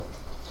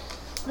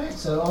Alright,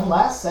 so on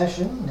last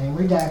session, name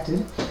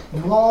redacted,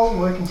 you all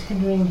were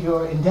continuing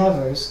your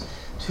endeavors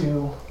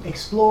to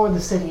explore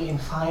the city and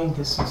find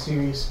this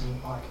mysterious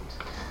meat market.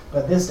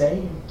 But this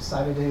day, you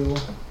decided to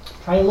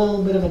try a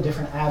little bit of a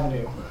different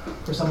avenue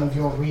for some of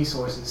your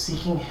resources,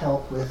 seeking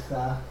help with,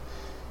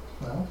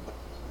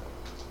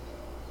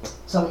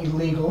 some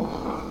illegal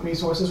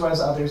resources, whereas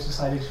others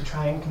decided to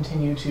try and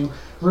continue to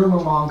rumor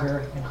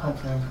monger and hunt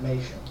for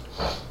information.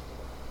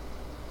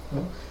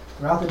 Well,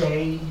 throughout the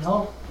day,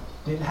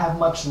 didn't have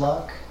much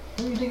luck.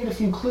 You did get a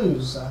few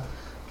clues.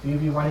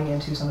 You'd be running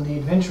into some of the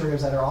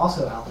adventurers that are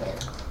also out there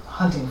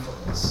hunting for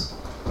this.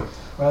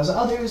 Whereas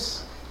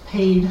others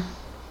paid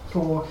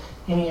for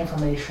any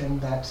information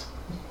that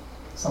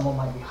someone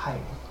might be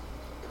hiding.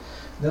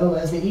 Though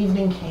as the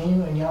evening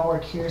came and y'all were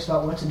curious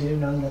about what to do,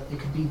 knowing that it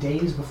could be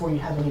days before you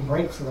have any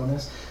breakthrough on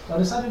this, y'all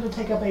decided to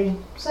take up a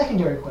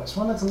secondary quest,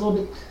 one that's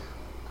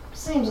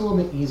seems a little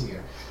bit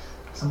easier.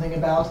 Something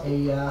about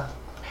a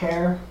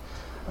pair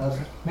of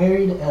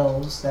married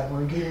elves that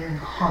were getting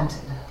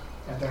haunted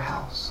at their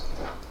house.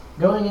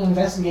 Going and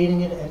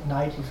investigating it at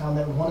night, you found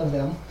that one of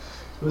them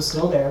was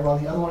still there while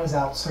the other one is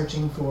out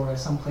searching for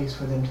some place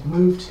for them to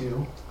move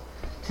to.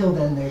 Till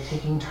then, they're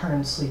taking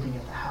turns sleeping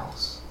at the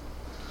house.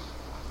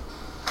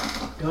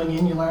 Going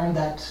in, you learn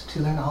that,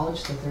 to their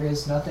knowledge, that there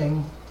is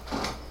nothing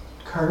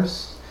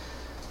cursed,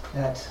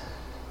 that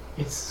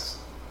it's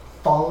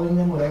following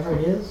them, whatever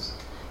it is,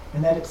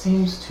 and that it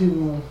seems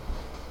to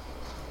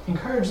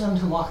encourage them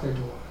to lock their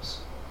doors.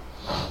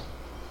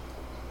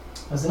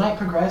 As the night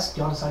progressed,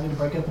 y'all decided to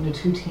break up into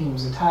two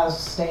teams, Taz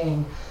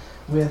staying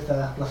with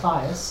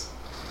Lathias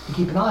to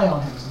keep an eye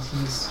on him since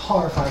he's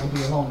horrified to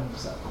be alone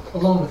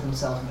with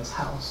himself in his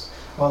house,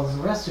 while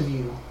the rest of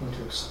you went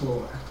to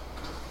explore.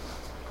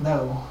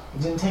 No,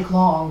 it didn't take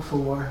long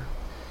for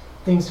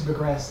things to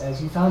progress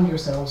as you found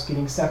yourselves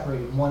getting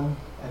separated one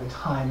at a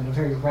time at a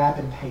very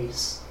rapid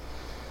pace,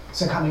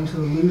 succumbing to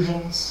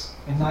illusions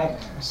and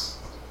nightmares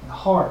and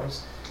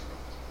horrors,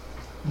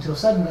 until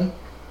suddenly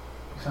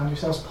you found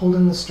yourselves pulled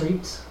in the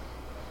street,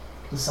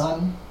 the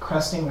sun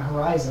cresting the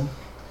horizon,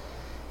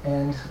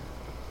 and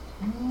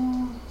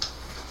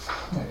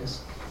there it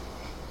is.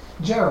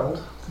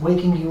 Gerald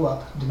waking you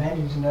up,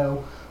 demanding to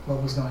know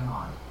what was going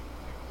on.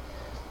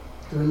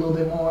 Through a little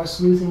bit more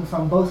sleuthing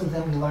from both of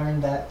them, you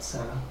learned that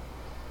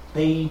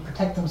they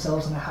protect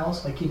themselves in the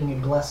house by keeping a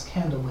blessed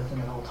candle with them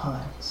at all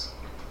times.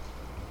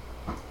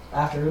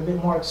 After a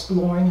bit more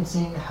exploring and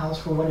seeing the house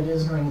for what it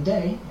is during the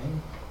day,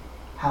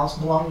 a house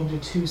belonging to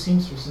two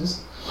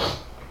seamstresses,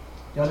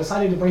 y'all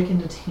decided to break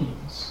into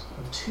teams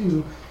of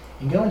two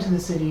and go into the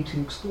city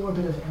to explore a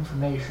bit of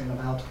information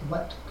about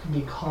what could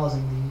be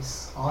causing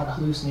these odd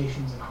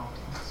hallucinations and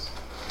hauntings.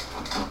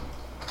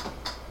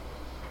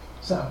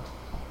 So,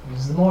 it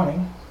is the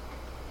morning,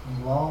 and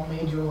you all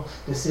made your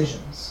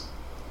decisions.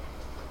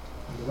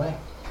 Either way.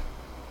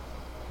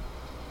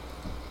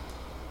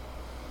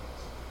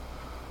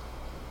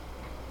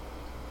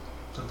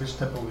 So which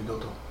temple we go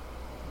to?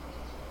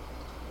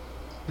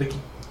 Ricky,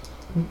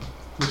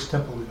 which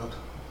temple we go to?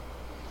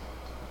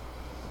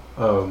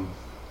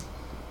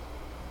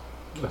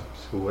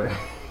 To where?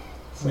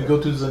 We go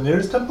to the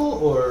nearest temple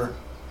or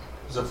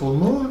the full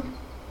moon?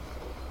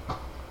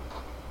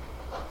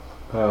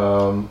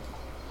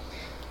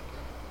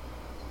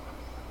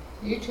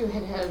 You two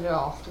had headed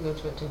off to go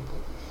to a temple.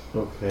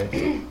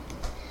 Okay.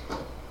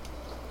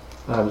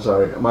 I'm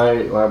sorry,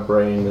 my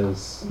brain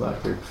is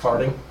not here.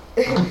 Farting.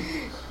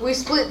 We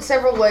split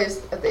several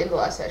ways at the end of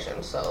last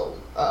session, so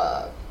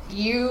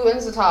you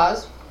and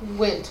Zataz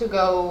went to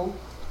go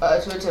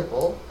to a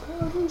temple.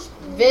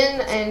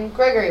 Vin and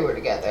Gregory were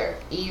together.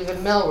 Eve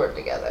and Mel were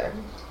together.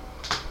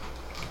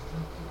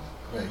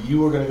 Yeah, you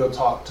were going to go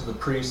talk to the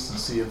priests and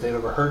see if they'd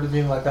ever heard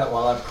anything like that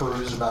while I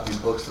perused about these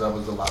books that I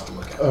was allowed to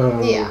look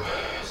at. Yeah.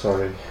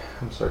 Sorry.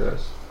 I'm sorry,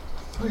 guys.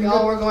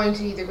 Y'all were going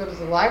to either go to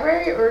the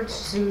library or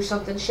to do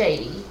something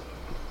shady.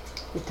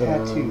 The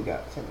tattoo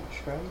got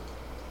finished, right?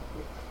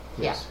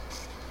 Yes.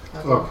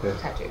 Yeah. Okay.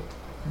 Tattoo.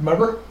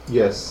 Remember?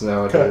 Yes,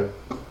 now I Okay. do.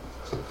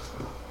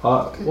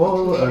 I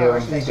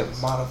need to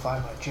modify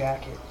my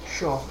jacket.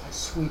 Show off my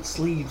sweet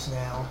sleeves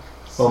now.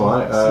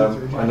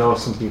 I know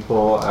some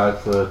people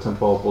at the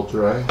Temple of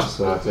Volturi,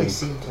 so I They think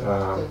seem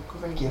to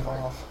give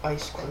off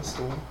ice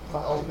crystal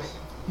vibes.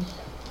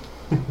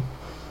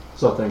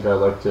 so I think I'd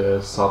like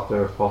to stop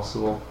there if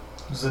possible.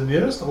 Is it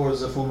nearest or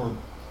is it full moon?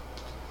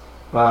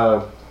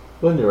 The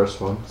nearest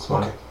one, it's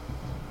fine. Okay.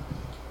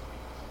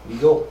 You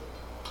go.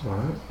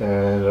 Alright,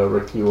 and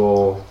Ricky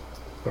will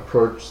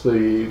approach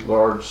the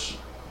large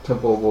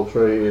Temple of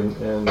Volturi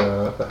in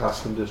the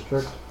Haskin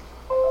district.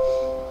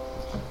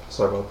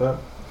 Sorry about that.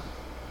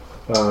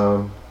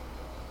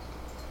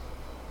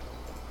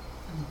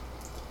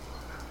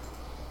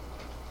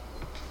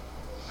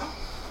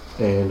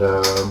 And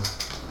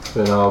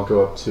then I'll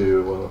go up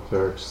to one of the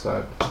clerics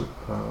that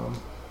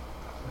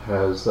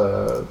has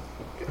a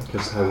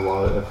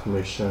lot of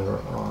information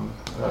on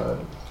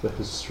the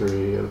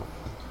history of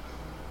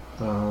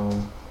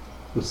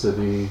the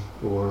city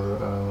or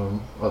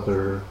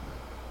other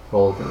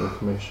relevant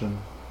information.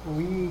 Were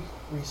we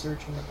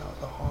researching about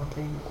the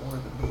haunting or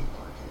the meat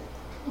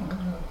market?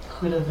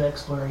 A bit of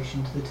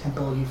exploration to the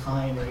temple. You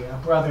find a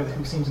brother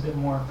who seems a bit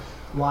more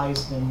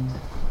wise than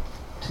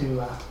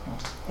to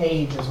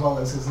age, as well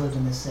as has lived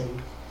in this city.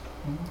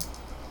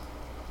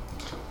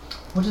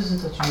 What is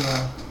it that you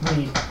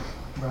need,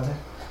 brother?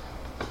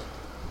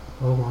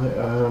 Well,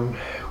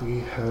 we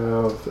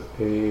have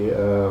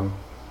a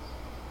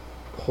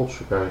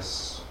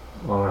poltergeist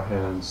on our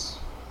hands.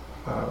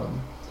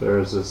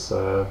 There's this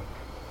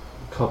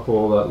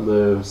couple that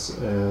lives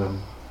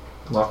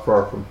not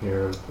far from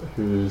here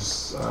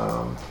who's,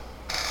 I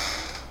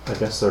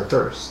guess they're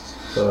cursed.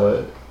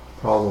 The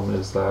problem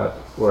is that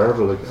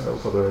wherever they go,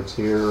 whether it's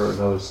here or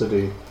another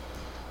city,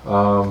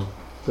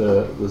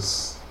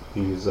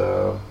 these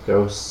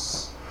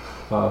ghosts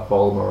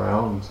follow them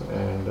around,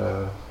 and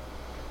the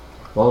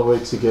only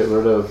way to get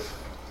rid of,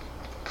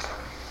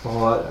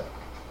 the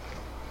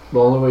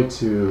only way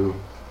to,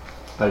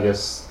 I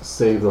guess,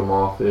 save them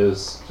off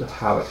is to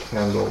have a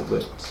candle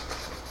lit.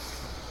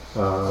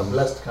 A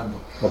blessed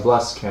candle. A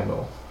blessed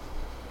candle.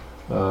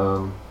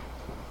 And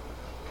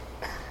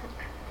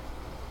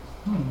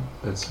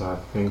so I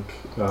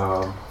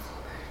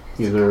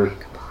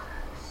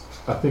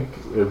think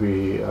it'd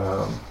be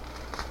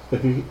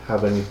if you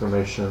have any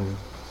information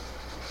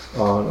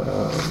on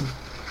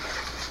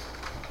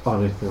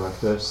anything like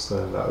this,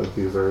 then that would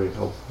be very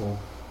helpful.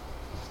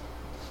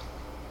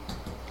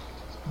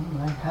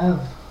 I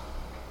have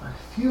a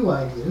few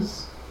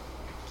ideas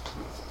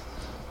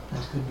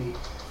that could be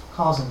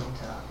causing it.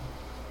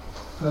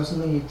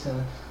 Personally, it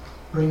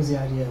brings the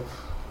idea of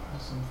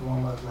some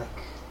form of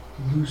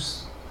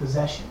loose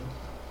possession.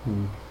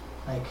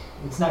 Like,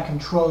 it's not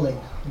controlling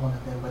one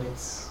of them, but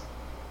it's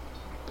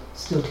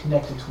still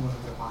connected to one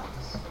of their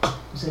bodies.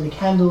 You say the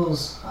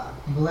candles,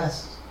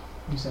 blessed,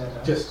 you said,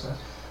 yes. sir.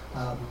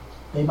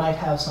 They might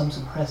have some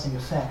suppressing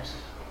effect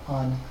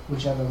on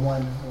whichever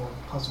one, or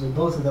possibly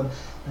both of them,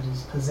 that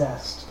is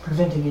possessed,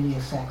 preventing any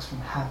effects from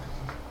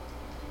happening.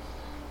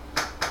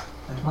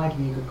 That might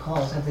be a good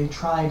cause. Have they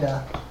tried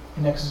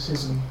an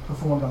exorcism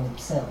performed on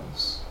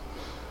themselves?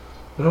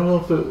 I don't know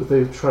if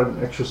they've tried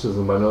an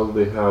exorcism. I know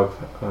they have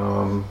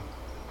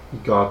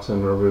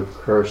gotten or removed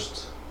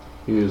cursed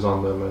views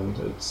on them, and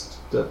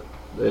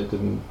it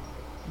didn't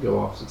go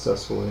off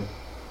successfully.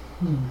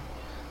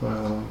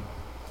 I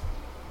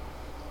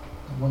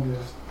wonder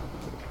if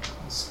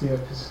the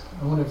spirit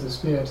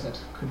that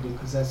could be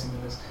possessing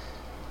them is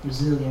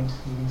resilient,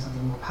 needing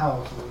something more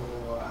powerful,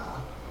 or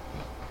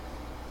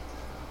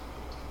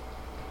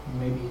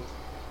maybe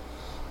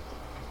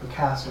the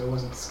caster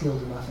wasn't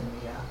skilled enough in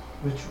the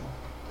ritual.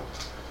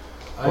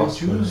 I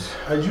choose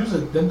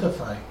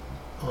identify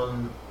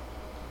on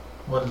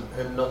one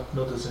and not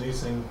notice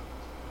anything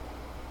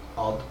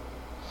odd.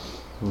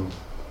 And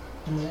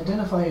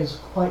identify is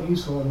quite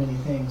useful in many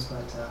things,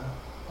 but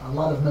a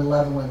lot of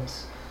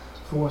malevolent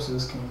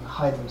forces can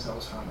hide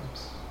themselves from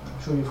it. I'm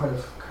sure you've heard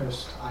of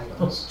cursed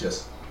items.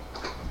 Yes.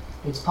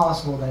 It's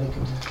possible that it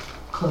could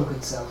cloak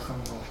itself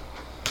from your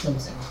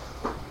sensing.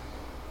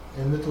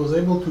 And it was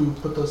able to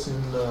put us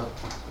in the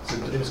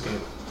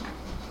dreamscape.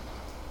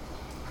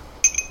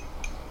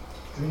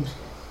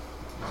 Dreamscape.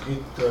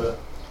 It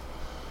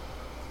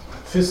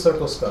fifth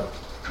circle spell.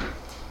 I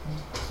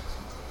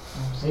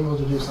was able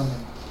to do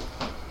something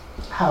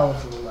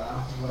powerful,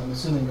 what I'm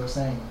assuming you're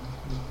saying.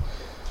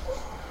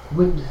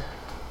 Would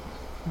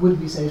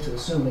be safe to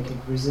assume it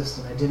could resist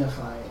and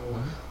identify, or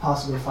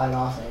possibly fight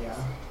off a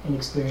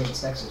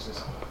inexperienced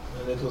exorcism.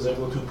 And it was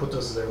able to put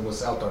us there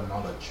without our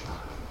knowledge.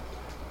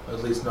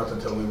 At least not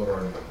until we were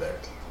already there.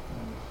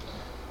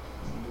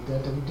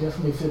 That would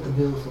definitely fit the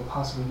bill for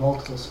possibly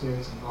multiple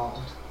spirits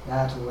involved.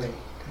 That or a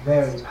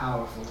very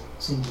powerful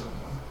singular one.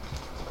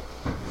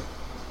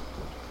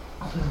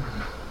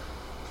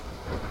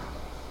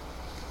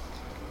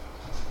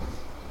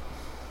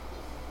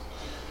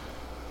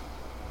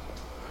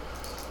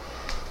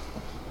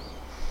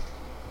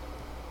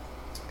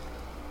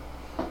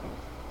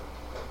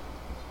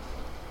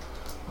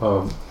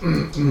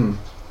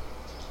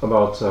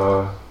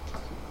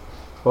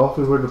 Well, if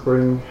we were to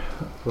bring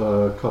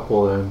the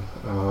couple in,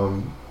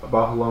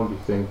 about how long do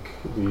you think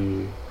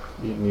you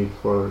need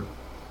for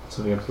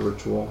setting up the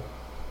ritual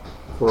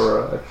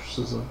for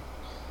exorcism?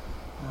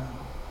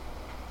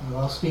 Well,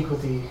 I'll speak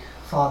with the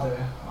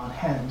father on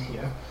hand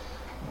here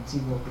and see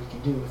what we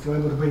can do. If you're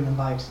able to bring them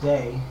by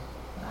today,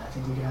 I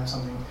think we can have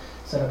something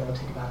set up that'll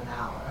take about an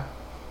hour.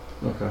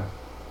 Okay.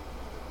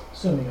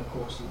 Assuming, of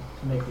course, you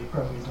can make the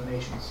appropriate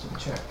donations to the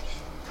church.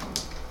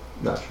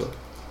 Naturally.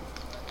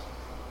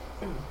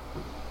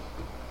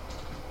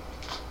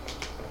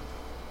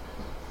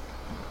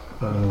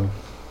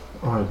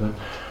 Alright then.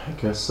 I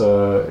guess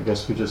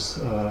we just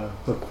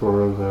look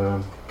for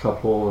the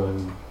couple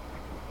and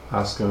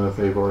ask them if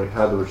they've already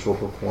had the ritual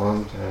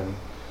performed, and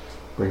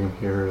bring them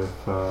here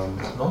if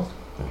Not?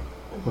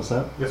 what's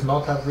that? If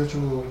not, have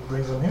ritual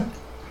brings them here?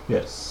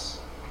 Yes.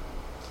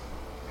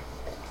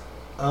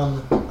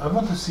 I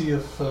want to see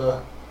if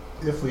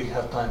we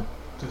have time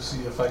to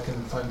see if I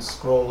can find a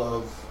scroll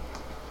of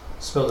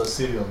spell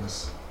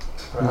Assyrians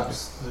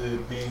Perhaps the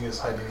being is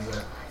hiding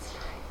there.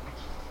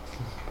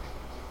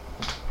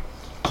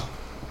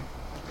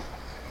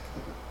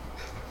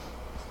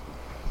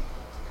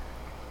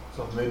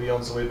 So maybe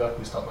on the way back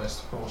we stop by a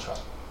squirrel shop.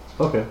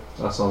 Okay,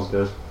 that sounds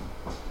good.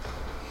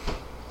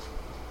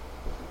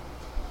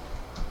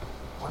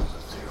 What is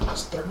it?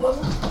 Fearless third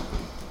level?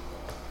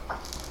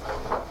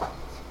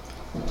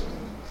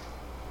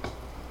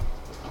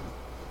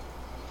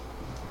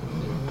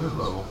 Third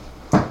level.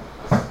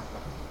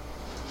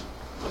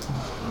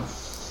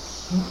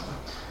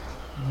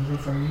 Moving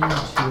from you to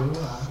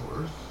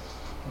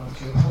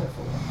your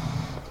colorful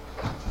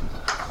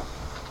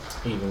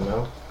one. Even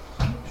though.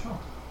 Sure.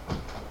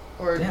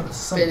 Or Damn,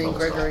 it's Finn and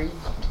Sunflower Gregory.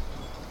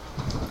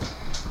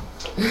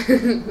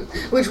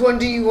 Which one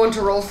do you want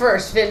to roll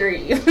first, Finn or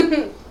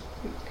you?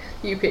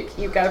 You pick.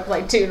 You've got to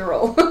play two in a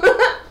roll. He's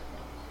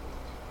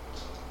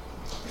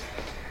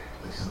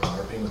not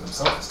RPing with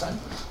himself this time.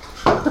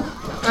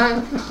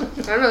 I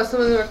don't know.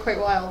 Some of them are quite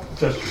wild.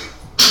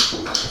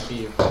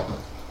 You.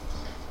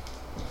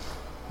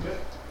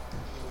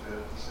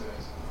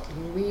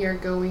 We are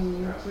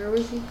going. Where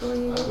was he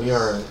going? We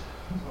are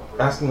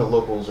asking the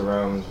locals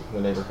around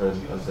the neighborhood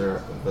of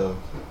the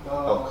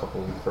elk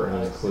couple for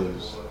any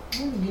clues.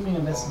 Give me an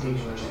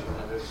investigation check.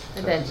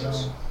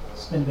 Advantage.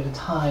 Spend a bit of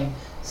time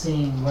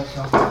seeing what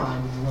y'all can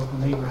find in the local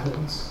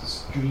neighborhoods,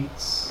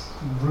 streets,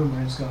 and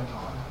rumors going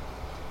on.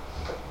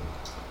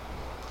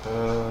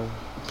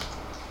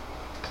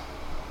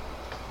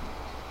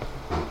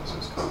 This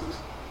was cocked.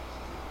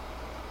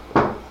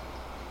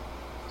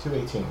 2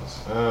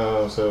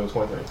 18s. So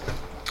 23.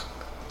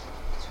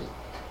 Sweet.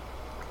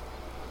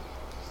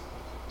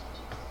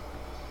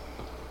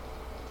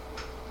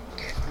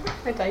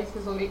 My dice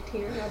is on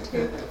 18 right now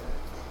too.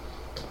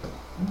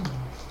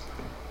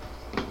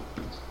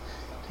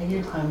 Take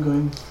your time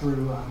going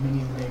through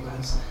many of the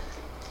neighborhoods.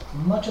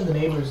 Much of the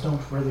neighbors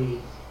don't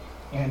really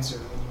answer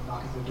when you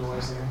knock at the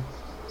doors. They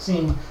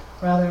seem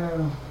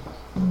rather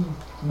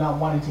not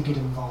wanting to get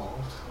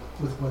involved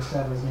with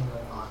whatever's been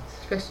going on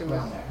Especially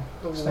around with there.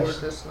 the war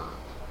Especially- does not.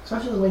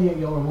 Especially the way that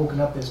y'all were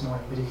woken up this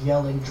morning, a bit of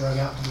yelling, drug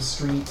out to the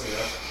streets.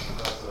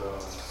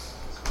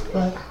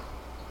 But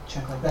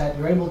check like that,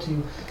 you're able to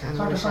I kind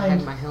Start of to wish I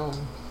had find- my helm.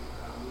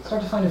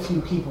 start to find a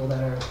few people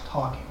that are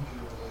talking.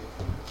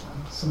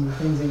 Some of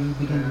the things that you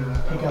begin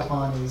to pick up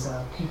on is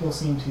people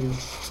seem to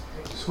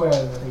swear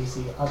that they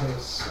see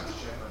others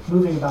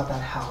moving about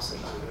that house at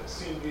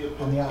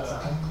night on the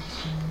outside.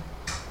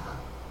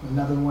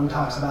 Another one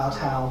talks about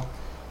how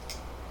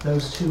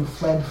those two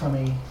fled from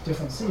a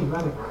different city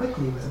rather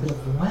quickly with a bit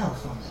of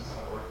wealth on them,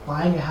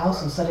 buying a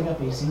house and setting up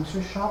a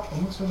seamstress shop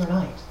almost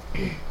overnight.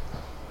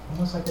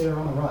 Almost like they were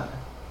on a run.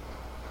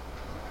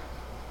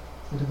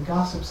 But the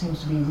gossip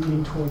seems to be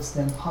leading towards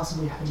them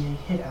possibly having a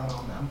hit out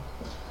on them.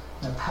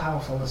 And a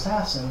powerful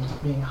assassin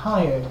being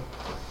hired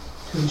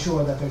to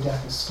ensure that their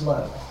death is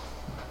slow.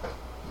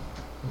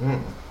 Hmm.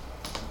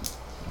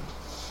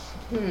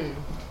 Then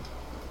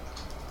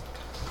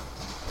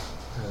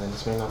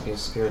this may not be a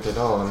spirit at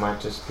all. It might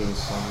just be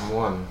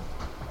someone.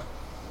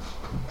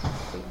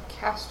 Big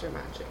caster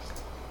magic.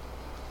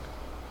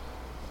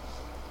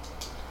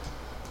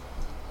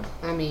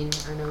 I mean,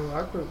 I know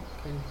our group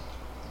can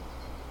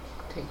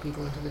take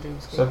people into the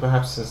dreamscape. So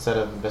perhaps instead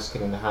of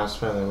investigating the house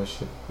further, we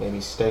should maybe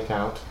stake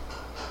out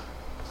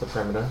the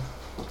perimeter,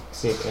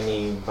 see if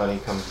anybody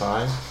comes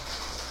by.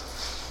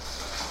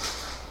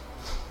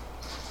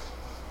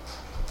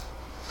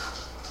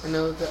 I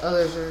know the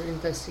others are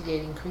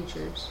investigating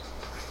creatures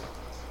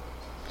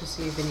to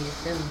see if any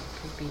of them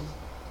could be.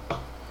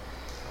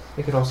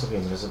 They could also be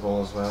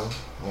invisible as well,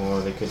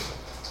 or they could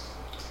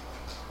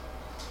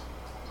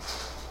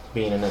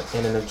be in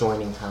an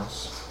adjoining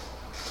house.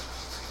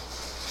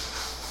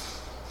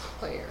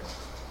 Player.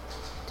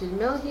 Did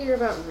Mel hear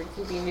about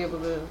Ricky being able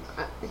to...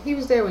 he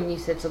was there when you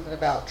said something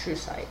about True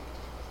Sight.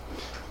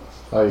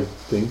 I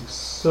think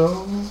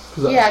so.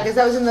 Yeah, because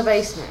that was in the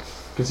basement.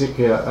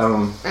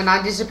 And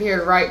I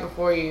disappeared right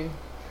before you...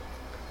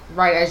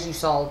 right as you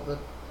saw the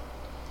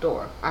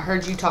door. I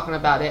heard you talking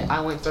about it. I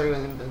went through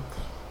and then...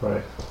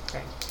 right.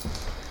 Okay.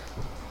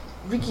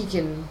 Ricky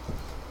can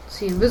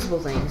see invisible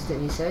things,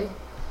 didn't he say?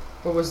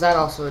 Or was that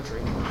also a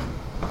dream?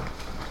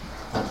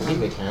 I believe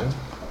they can.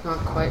 Not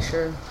quite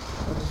sure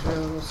what is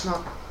real and what's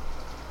not.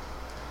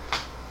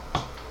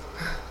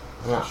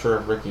 I'm not sure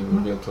if Ricky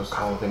would be able to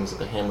all the things that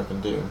the hammer can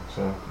do,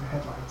 so... Your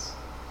headlights.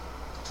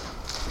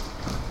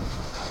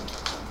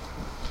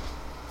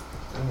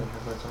 Oh, the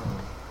headlights are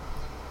on.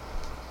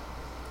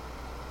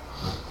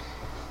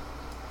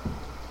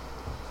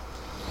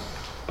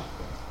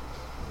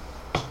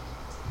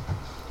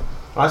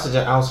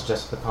 I'll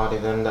suggest to the party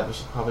then that we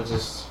should probably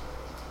just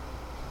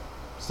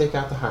stake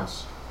out the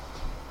house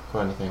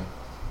for anything.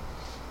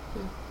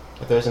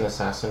 If there's an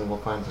assassin, we'll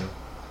find him.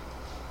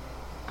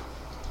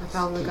 I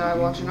found the guy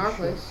watching our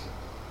place.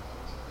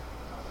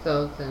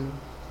 Though then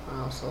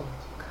I also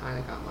kind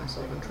of got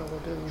myself in trouble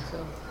doing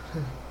so.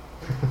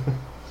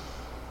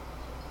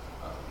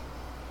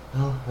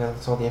 Well,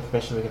 that's all the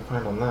information we can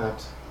find on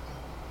that.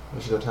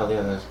 We should go tell the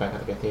others back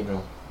at the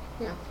cathedral.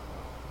 Yeah.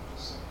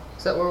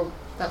 So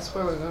that's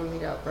where we're going to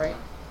meet up, right?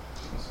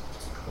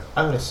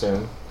 I would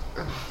assume.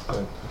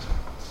 But,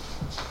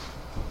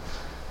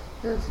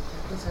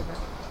 That's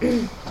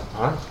okay.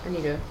 alright. I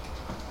need to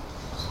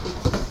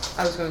speak.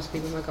 I was going to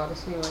speak with my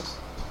goddess anyways.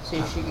 See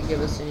if she could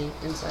give us any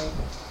insight.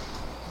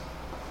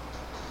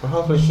 Well,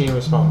 hopefully she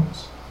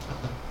responds.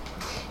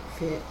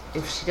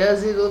 If she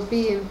does, it'll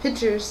be in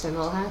pictures, and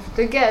I'll have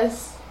to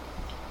guess.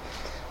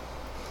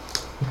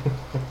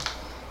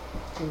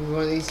 Maybe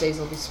one of these days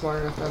I'll be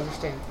smart enough to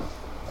understand.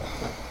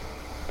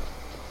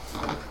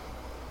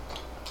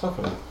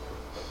 Hopefully.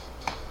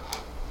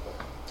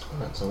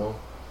 Alright, so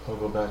we'll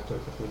go back to the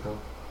cathedral.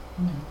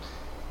 And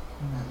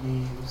that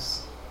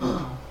leaves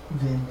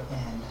Vin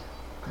and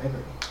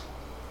Gregory.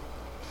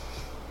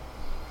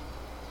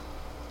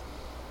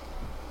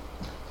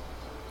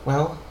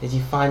 Well, did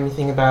you find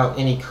anything about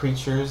any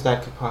creatures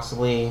that could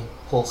possibly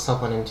pull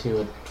someone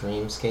into a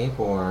dreamscape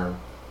or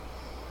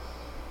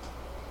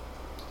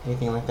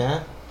anything like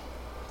that?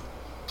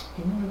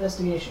 Give me an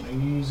investigation. Are you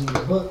using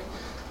your book,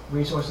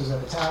 resources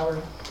at the tower?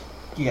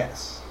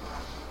 Yes.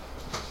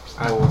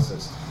 I will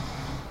assist.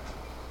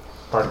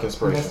 Bardic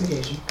Inspiration.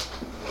 Investigation.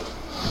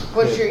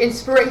 What's your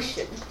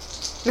inspiration?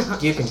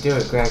 You can do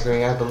it,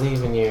 Gregory. I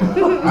believe in you. I'm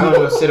gonna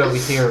go sit over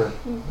here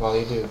while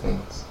you do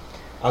things.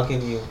 I'll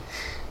give you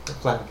the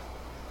flag.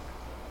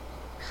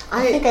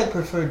 I think I'd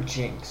prefer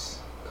Jinx.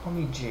 Call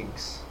me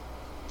Jinx.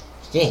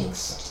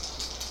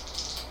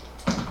 Jinx.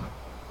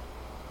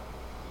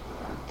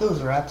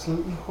 Those are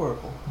absolutely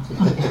horrible.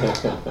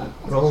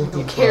 Roll I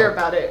don't care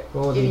about it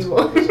Roll a anymore.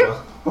 d12 as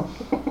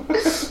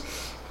well.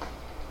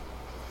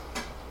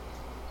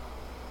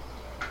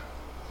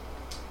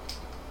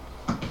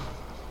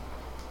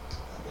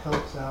 That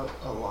helps out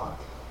a lot.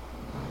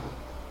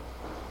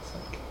 It's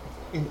like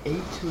an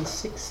 8 to a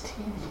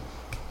 16.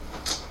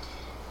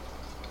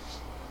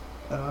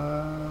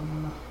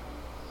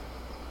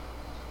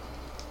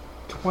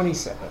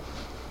 27.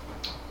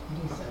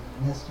 27.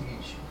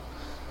 Investigation.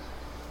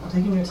 Well,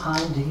 taking your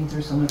time digging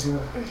through some of your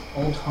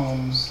old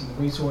homes and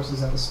the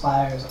resources that the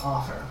spires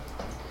offer,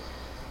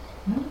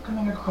 you end up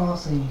coming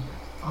across a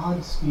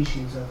odd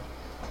species of,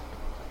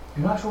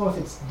 you're not sure if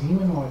it's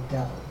demon or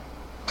devil.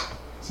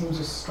 It seems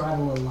to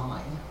straddle a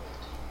line.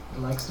 It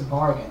likes to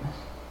bargain,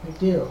 make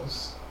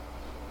deals,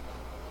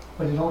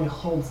 but it only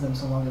holds them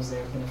so long as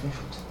they're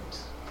beneficial to it.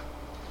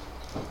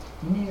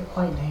 You make it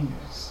quite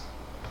dangerous.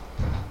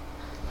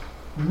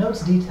 The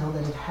notes detail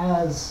that it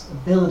has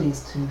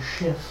abilities to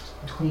shift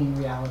between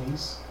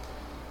realities.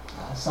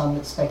 Some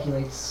it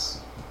speculates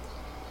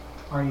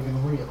aren't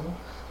even real,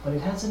 but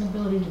it has an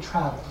ability to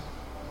travel.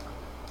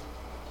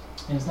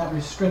 And it's not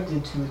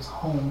restricted to its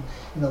home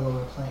in the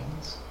lower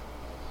planes.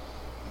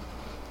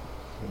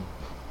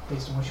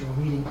 Based on what you were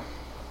reading,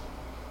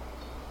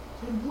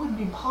 it would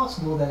be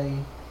possible that a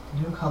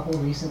new couple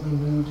recently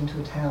moved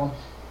into a town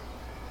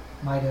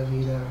might have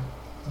either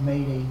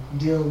made a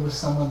deal with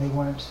someone they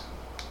weren't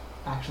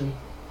actually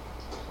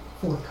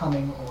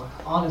forthcoming or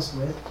honest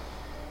with,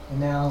 and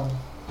now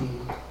the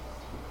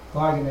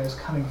bargainer is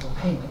coming for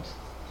payment.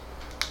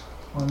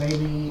 Or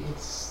maybe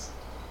it's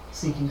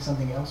seeking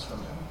something else from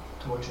them.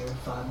 Torture,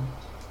 fun,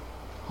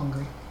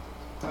 hungry.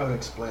 I would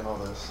explain all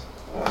this.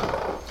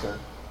 Sure.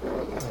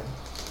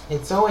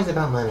 It's always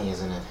about money,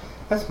 isn't it?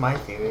 That's my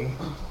theory.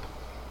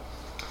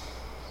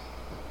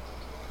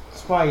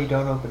 That's why you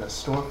don't open a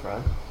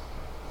storefront.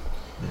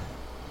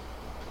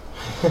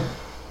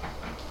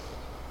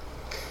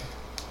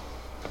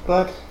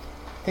 But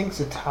I think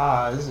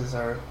Zataz is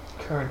our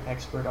current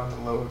expert on the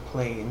lower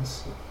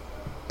planes.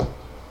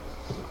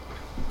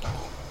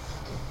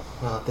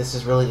 Well, if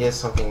this really is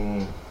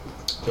something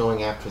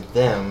going after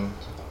them,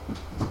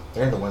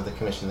 they're the ones that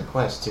commissioned the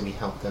quest. Do we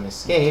help them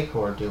escape,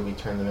 or do we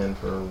turn them in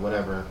for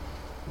whatever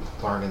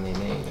bargain they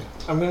made?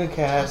 I'm gonna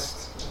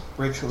cast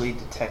Ritually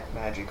Detect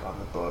Magic on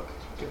the book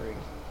during.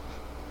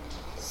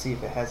 See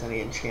if it has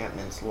any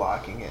enchantments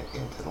locking it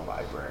into the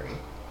library.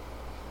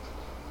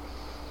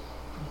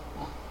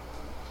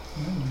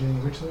 You're doing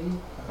it ritually,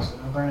 so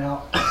no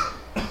burnout.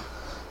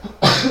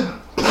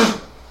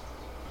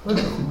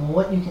 From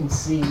what you can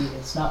see,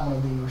 it's not one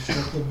of the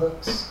restricted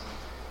books.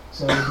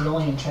 So the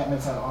only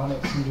enchantments that are on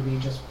it seem to be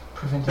just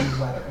preventing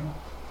weathering.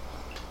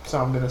 So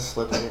I'm gonna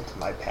slip it into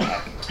my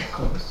pack Of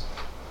course.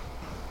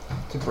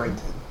 to bring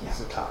to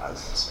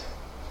Zataz.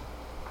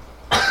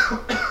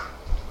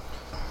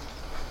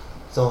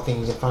 Is the only thing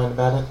you can find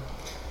about it?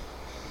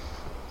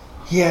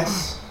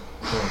 Yes.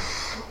 Yeah.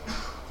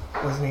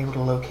 Wasn't able to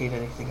locate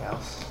anything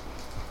else.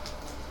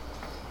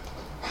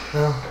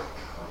 Well,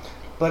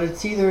 But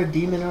it's either a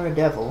demon or a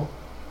devil.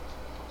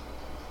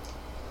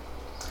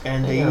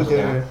 And they Yeah,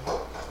 either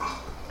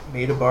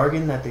made a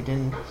bargain that they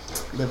didn't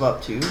live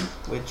up to,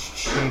 which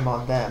shame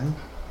on them,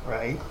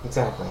 right?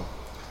 exactly.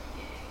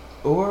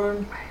 Or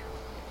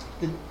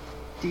the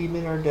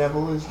demon or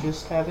devil is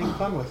just having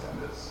fun with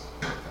them.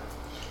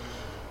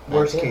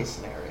 Worst Okay. case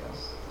scenario.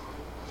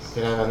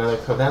 Could have another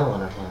Covell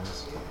on our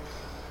hands.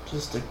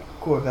 Just a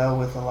Corvel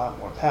with a lot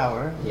more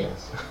power,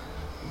 Yes.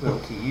 will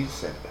to use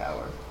said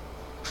power.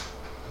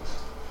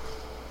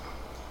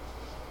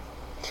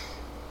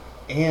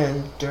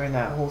 And during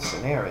that whole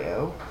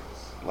scenario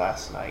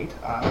last night,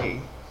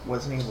 I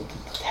wasn't able to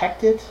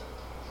detect it.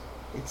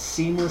 It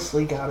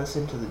seamlessly got us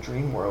into the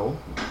dream world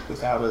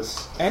without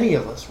any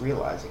of us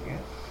realizing it.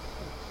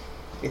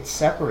 It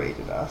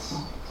separated us.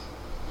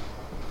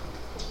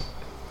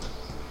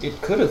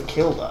 It could have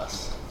killed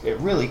us. It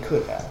really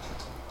could have.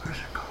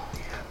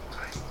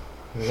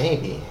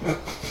 Maybe.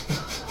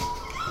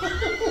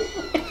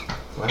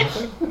 What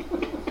happened?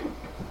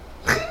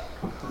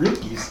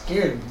 Ricky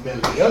scared me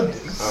of the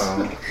youngest.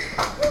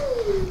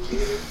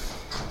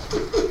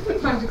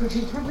 Time to go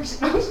change numbers.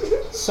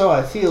 So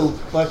I feel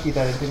lucky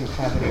that it didn't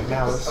have any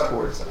malice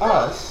towards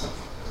us.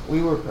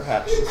 We were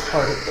perhaps just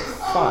part of the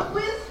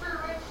fun.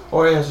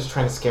 Or it was just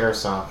trying to scare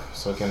us off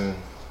so it can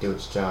do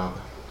its job.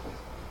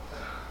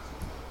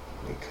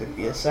 It could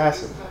be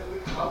assassin.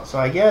 So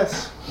I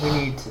guess we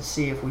need to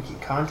see if we can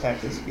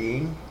contact this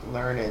being,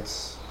 learn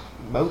its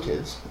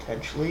motives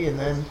potentially, and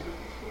then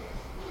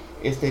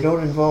if they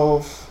don't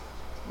involve,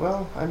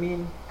 well, I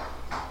mean,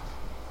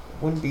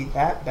 it wouldn't be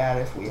that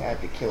bad if we had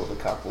to kill the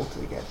couple to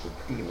get the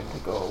demon to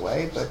go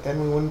away, but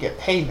then we wouldn't get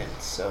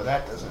payments, so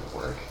that doesn't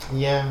work.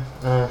 Yeah,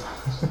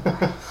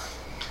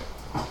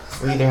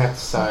 we either have to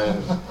side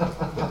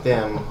with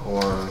them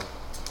or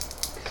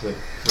with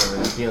whoever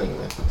they're dealing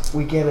with.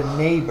 We get a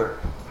neighbor.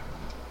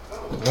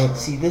 Maybe.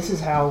 See, this is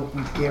how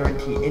we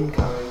guarantee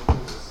income,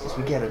 is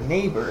we get a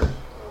neighbor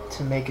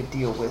to make a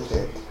deal with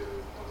it,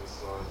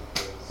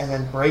 and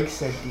then break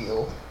said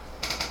deal,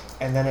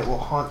 and then it will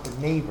haunt the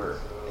neighbor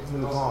and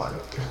move on.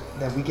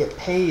 Then we get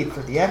paid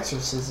for the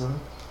exorcism,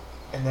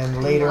 and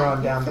then later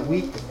on down the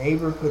week, the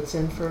neighbor puts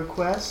in for a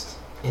quest.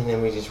 And then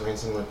we just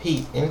rinse and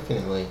repeat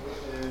infinitely.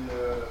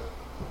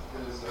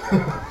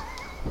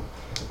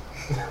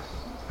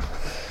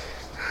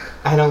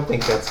 I don't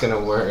think that's gonna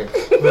work,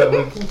 but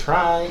we can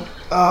try.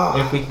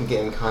 If we can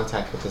get in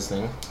contact with this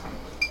thing.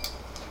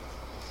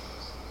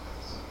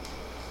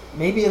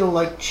 Maybe it'll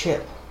like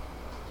Chip.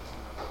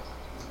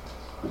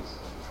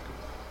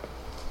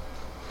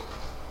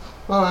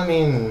 Well, I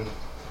mean,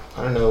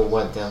 I don't know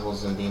what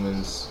devils and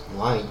demons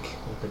like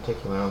in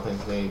particular. I don't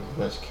think they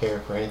much care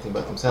for anything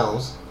but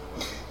themselves.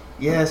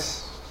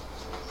 Yes,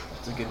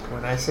 that's a good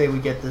point. I say we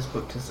get this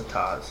book to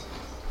Zataz.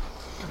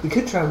 We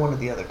could try one of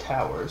the other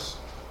towers.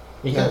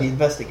 You Yeah, the could.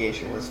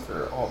 investigation was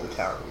for all the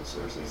tower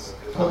resources.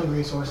 Pulling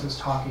resources,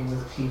 talking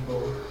with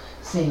people,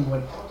 seeing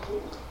what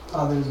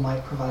others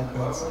might provide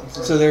them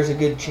insights. So there's a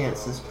good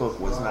chance this book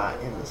was not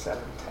in the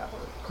seventh tower.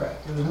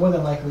 Correct. It was more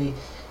than likely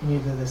in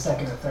either the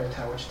second or third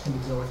tower, which tend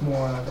to deal with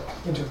more of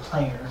the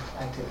interplanar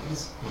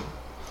activities.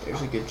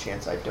 There's a good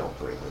chance I don't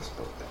bring this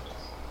book back.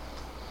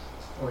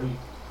 Or you,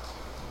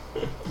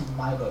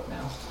 my book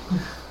now.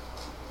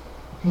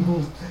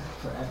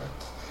 Forever.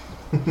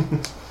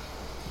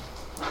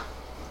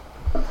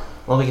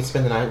 Well, we can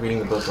spend the night reading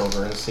the book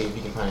over and see if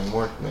you can find any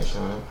more information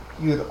on it.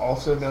 You would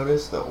also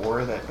notice the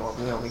aura that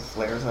normally only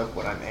flares up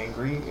when I'm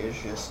angry is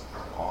just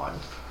on.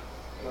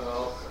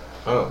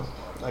 Oh.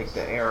 Like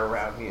the air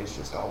around me is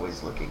just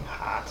always looking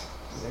hot.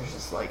 And there's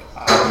just like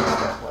eyes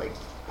that like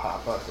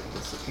pop up and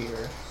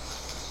disappear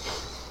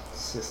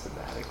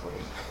systematically.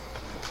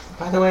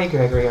 By the way,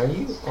 Gregory, are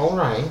you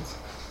alright?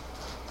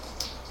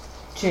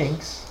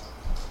 Jinx.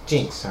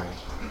 Jinx, sorry.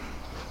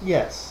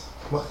 Yes.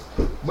 What?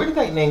 Where did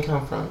that name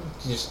come from?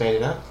 Did you just made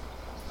it up?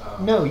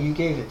 No, you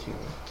gave it to me.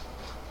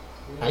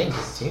 I didn't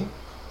give it to you.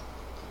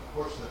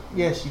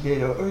 Yes, you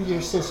did, or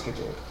your sister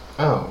did.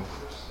 Oh.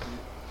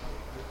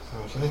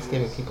 Oh, she likes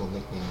giving people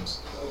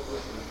nicknames.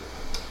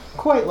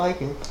 Quite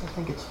like it. I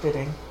think it's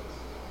fitting.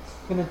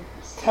 I'm gonna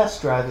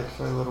test drive it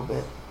for a little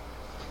bit.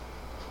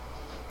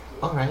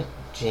 Alright,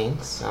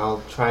 Jinx.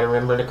 I'll try to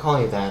remember to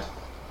call you that.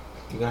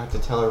 You're gonna have to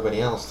tell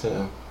everybody else,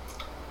 too.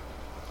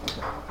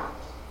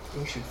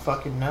 You should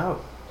fucking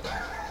know.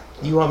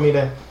 You want me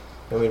to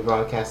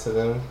broadcast to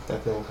them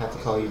that they'll have to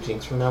call you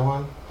Jinx from now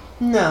on?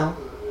 No.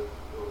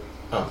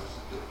 Oh.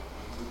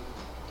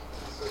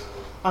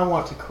 I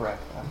want to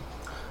correct them.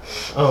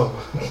 Oh.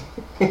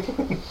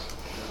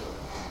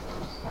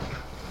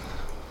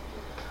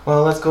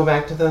 Well, let's go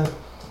back to the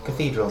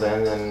cathedral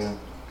then and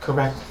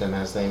correct them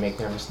as they make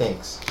their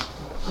mistakes.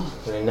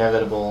 Their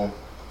inevitable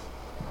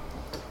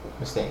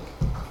mistake.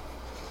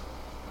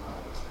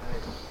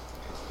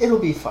 It'll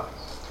be fun.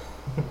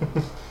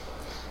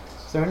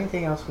 Is there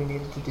anything else we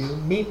needed to do?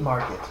 Meat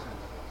market.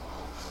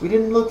 We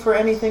didn't look for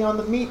anything on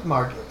the meat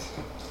market.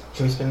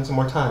 Should we spend some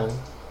more time?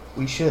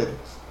 We should.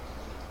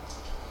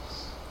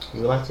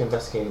 We would like to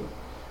investigate.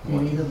 You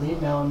can either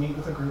leave now and meet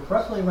with a group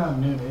roughly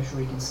around noonish,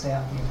 or you can stay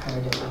out the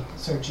entire day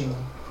searching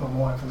for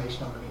more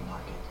information on the meat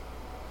market.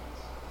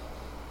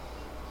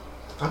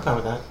 I'm fine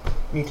with that.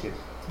 Me too.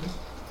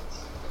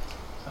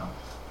 So,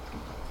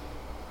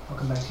 I'll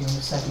come back to you in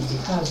a second.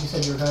 Because you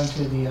said you were going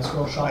to the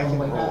scroll shop I on the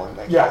can way roll back. and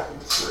that Yeah. gets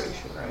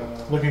inspiration,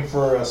 right? Looking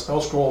for a spell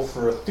scroll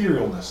for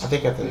etherealness. I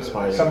think I have to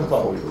inspire you Seventh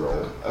before level. you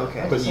roll.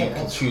 Okay. But you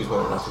can choose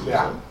whether or not to use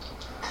Yeah. it.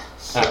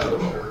 So, After the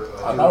roll.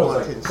 I you thought it was want like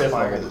to fifth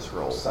inspire level. this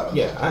roll. Seven.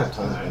 Yeah, I have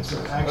tons of So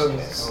inspiration. actually,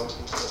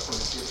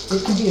 Okay.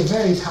 it can be a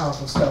very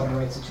powerful spell in the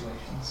right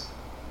situations.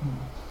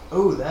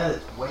 Oh, that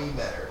is way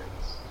better.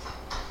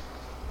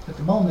 At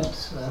the moment,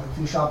 the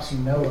few shops you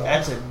know of.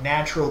 That's a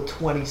natural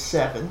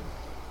 27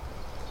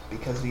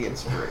 because of the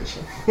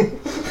inspiration.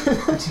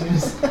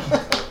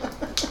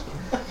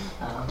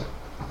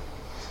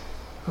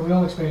 From your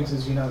own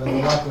experiences, you know that the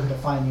likelihood of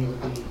finding it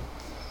would be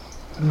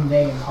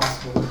near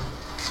impossible,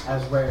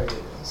 as rare as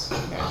it is.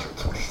 Natural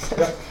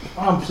 27.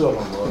 I'm still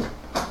gonna look.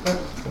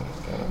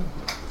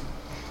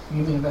 You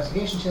give me an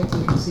investigation check so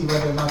you can see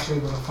whether or not you're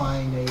able to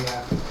find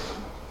a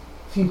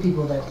few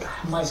people that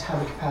might have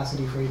the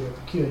capacity for either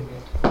procuring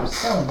it or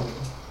selling you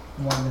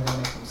one that they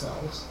make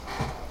themselves.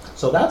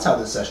 So that's how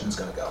this session is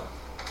gonna go.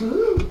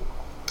 Woo!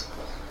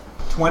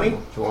 20?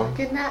 Sure.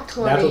 Good nat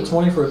 20. Natural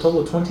 20 for a total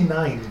of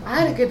 29. I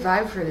had a good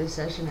vibe for this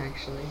session,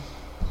 actually.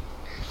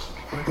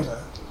 We're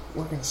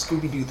gonna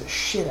Scooby-Doo the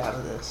shit out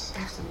of this. I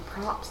have some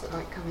props that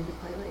might come into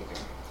play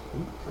later.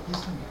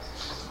 This one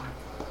is.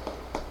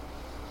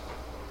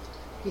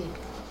 Yeah.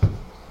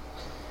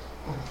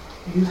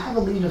 You have a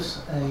lead of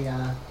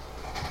a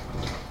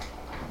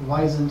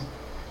wizened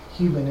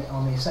human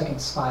on the second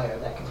spire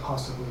that can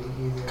possibly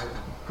either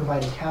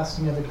provide a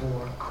casting of it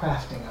or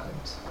crafting of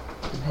it,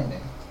 depending.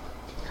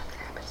 Nothing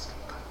happens to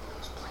put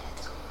those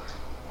plans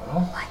over.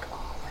 Well, Like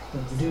always.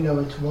 But you do know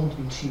it won't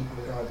be cheap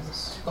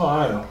regardless. oh,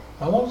 I know.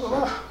 How long does it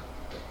last?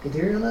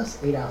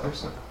 Etherealness, 8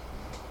 hours.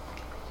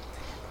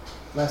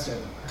 Less than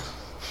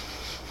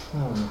I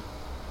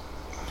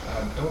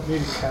don't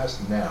need to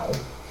cast now.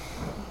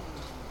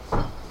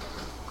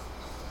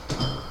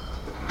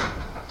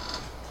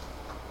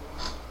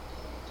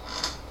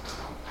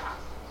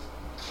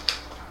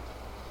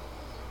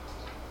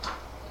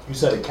 You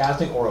said a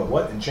casting or a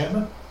what?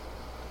 Enchantment?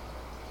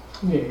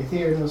 Yeah,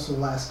 Etherealness will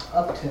last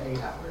up to 8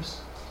 hours.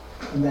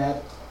 And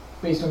that,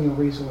 based on your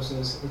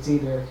resources, it's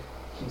either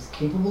he's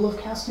capable of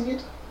casting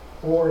it,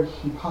 or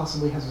he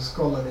possibly has a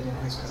scroll of it in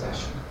his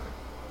possession.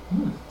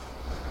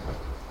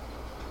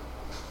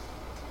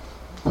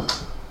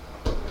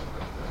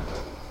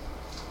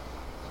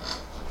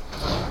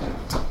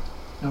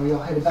 Now, are you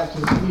all headed back to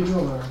the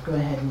cathedral, or go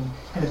ahead and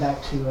head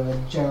back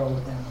to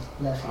Gerald and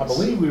Lepheus? I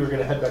believe we were going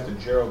to head back to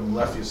Gerald and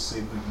Lepheus to see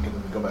if we can get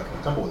them to go back to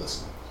the temple with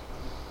us.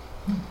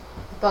 I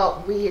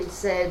thought we had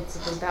said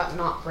something about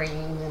not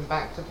bringing them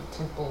back to the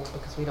temple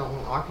because we don't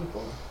want our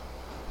people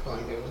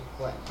going through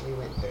what we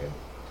went through.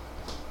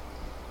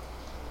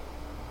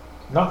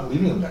 Not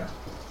leaving them there.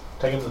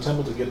 Taking them to the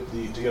temple to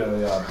get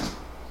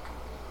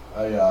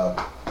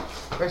a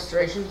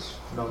Restorations?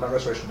 no, not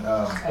restoration.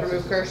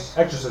 Remove curse?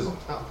 Exorcism.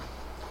 Oh.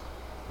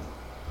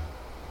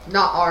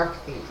 Not our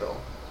cathedral.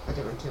 A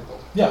different temple.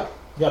 Yeah,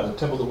 the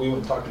temple that we went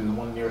and talked to, the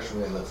one nearest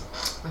where they live.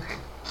 Okay.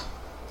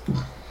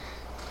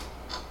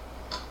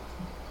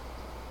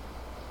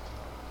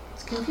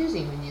 It's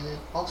confusing when you live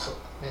also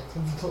in a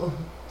temple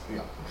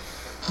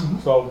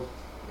So,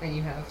 and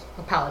you have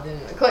a paladin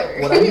and a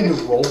cleric. would I need to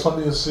roll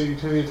something to see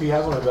if he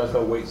has one, or do I have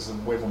to wait for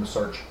him to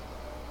search?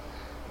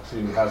 See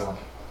if he has one.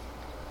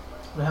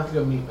 We'll have to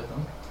go meet with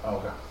them. Oh,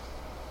 okay. Like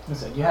I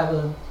said, you have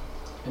a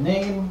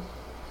name,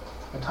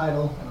 a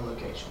title, and a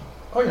location.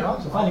 Oh yeah.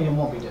 So finding him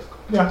won't be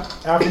difficult. Yeah.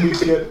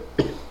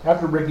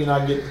 After Ricky and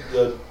I get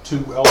the two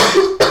elders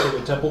to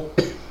the temple,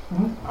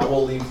 I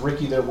will leave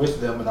Ricky there with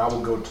them, and I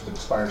will go to the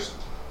spires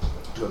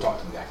to go talk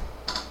to the guy.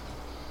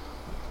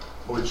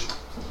 Which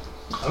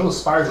I know the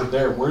spires are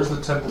there. Where's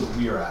the temple that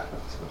we are at?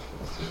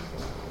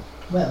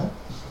 Well,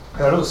 I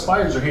know the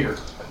spires are here.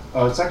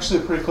 It's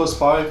actually pretty close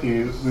by if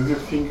you move your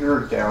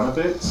finger down a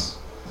bit.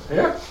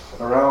 Yeah.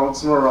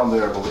 Somewhere around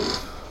there, I believe.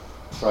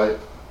 Right?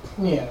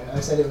 yeah, I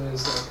said it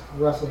was like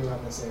roughly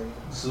around this area.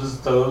 So this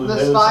is The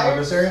this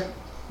spires? area,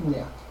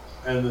 Yeah.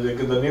 and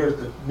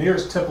the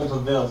nearest temple to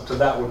them to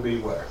that would be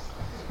where?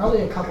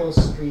 Probably a couple of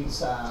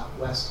streets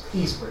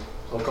eastward.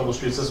 So a couple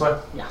streets this way.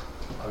 Yeah.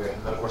 Okay,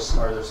 and then of course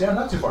farther. Yeah,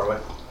 not too far away.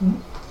 Mhm.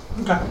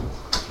 Okay.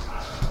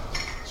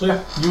 So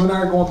yeah, you and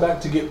I are going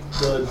back to get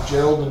the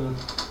Gerald and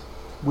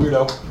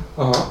Weirdo.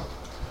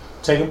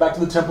 Take them back to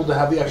the temple to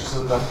have the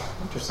exorcism done.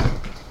 Interesting.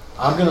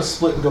 I'm gonna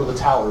split and go to the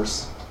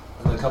towers,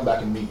 and then come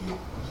back and meet you,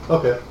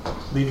 Okay.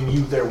 leaving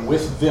you there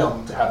with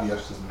them to have the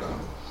exorcism done.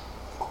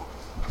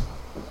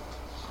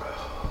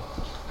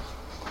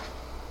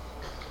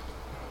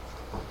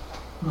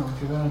 No,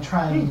 if you're going to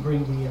try and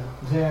bring the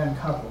Varen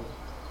couple,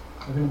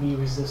 they're going to be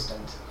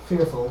resistant,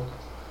 fearful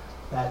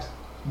that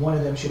one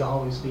of them should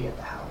always be at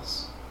the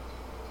house.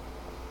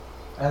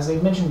 As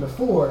they've mentioned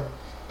before,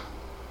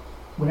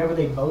 whenever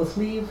they both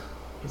leave,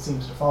 it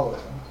seems to follow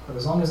them. But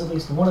as long as at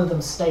least one of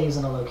them stays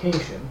in a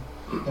location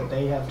that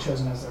they have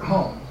chosen as their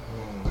home,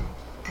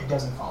 it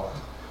doesn't follow.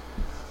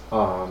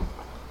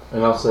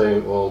 And I'll say,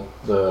 well,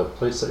 the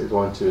place that you're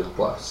going to is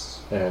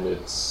blessed, and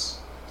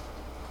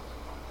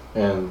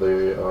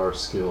they are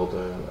skilled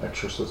in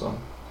exorcism.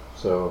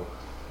 So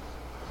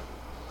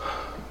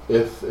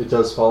if it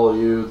does follow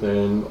you,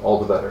 then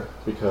all the better,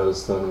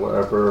 because then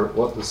whatever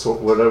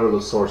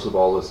the source of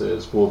all this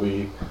is will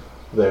be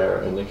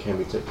there, and it can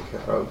be taken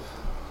care of.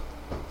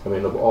 I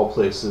mean, of all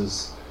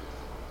places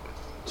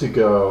to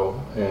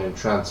go and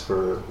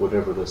transfer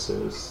whatever this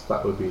is,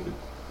 that would be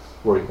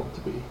where you want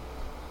to be.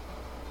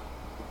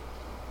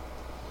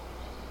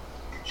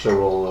 Should I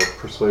roll a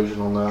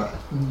persuasion on that?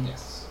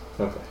 Yes.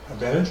 Okay.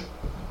 Advantage?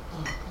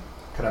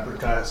 Can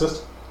I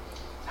assist?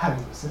 How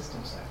do you assist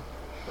him, sir?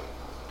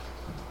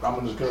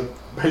 I'm just gonna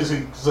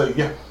basically say,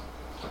 yeah.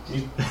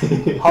 He's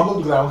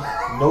hobbled ground.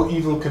 No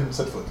evil can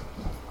set foot.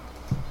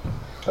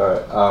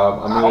 Alright,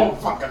 I'm I gonna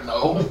don't fucking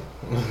know.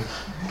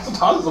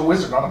 Todd is a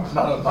wizard, not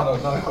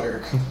a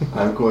cleric.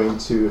 I'm going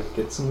to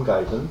get some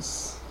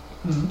guidance.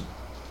 Hmm.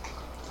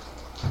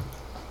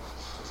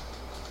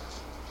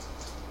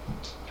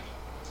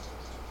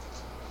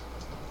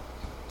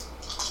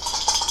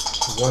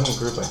 One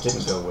group I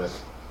didn't go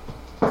with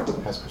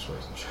has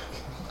persuasion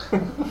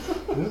check.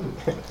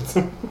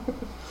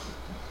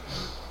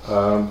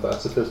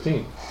 That's a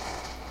 15.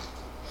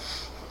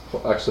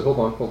 Well, actually, hold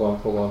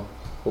on.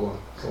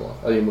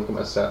 I didn't look at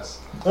my stats.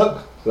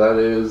 Oh. That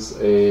is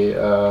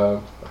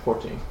a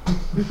 14.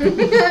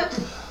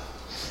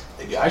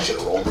 Maybe I should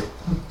have rolled it.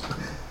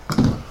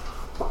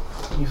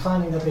 You're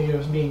finding that they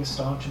are being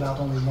staunch about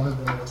only one of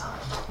them at a time.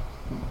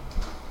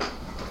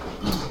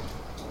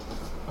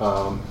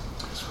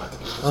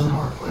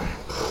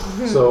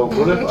 So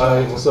what if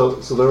I so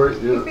there were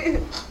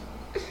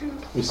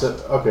you said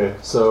okay,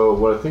 so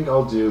what I think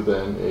I'll do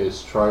then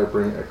is try to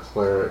bring a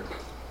cleric.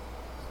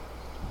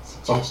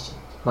 Suggestion.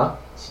 Huh?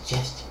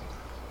 Suggestion.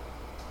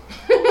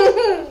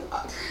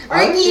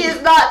 Ricky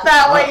is not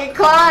that way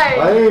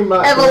inclined. I am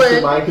not going Evelyn.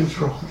 to mind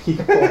control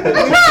people.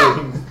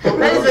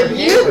 That is a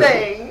you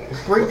thing.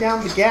 Bring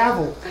down the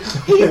gavel.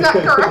 He's not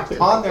correct.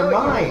 On their Go your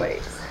mind.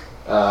 ways.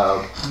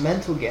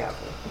 Mental gavel.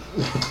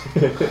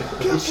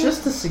 It's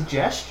just a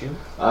suggestion.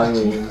 I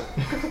mean,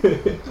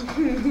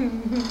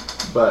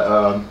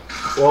 but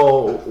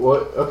well,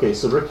 what? Okay,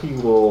 so Ricky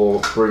will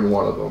bring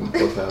one of them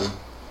with him,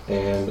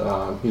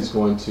 and he's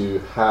going to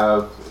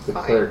have the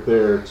Fine. cleric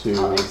there I'll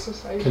to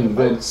exercise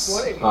convince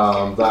your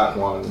vote. that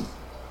one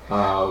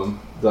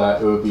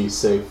that it would be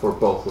safe for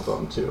both of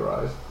them to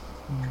arrive.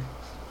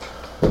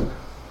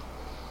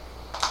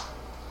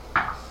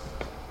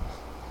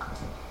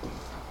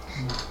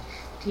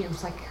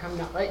 DM's like, I'm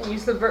not letting you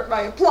subvert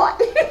my plot.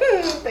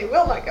 They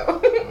will not go.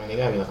 I mean, they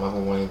gotta be like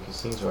level 1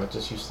 NPCs, right?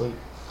 Just you sleep.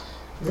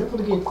 You're able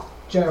to get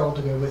Gerald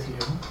to go with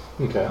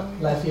you. Okay.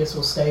 Lephius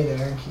will stay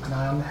there and keep an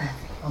eye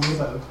on the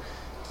boat.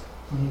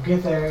 When you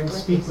get there and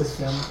speak with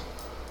them,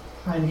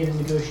 trying to get a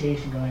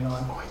negotiation going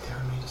on, Oh, wait, there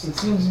me it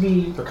seems to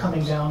be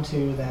coming down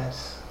to that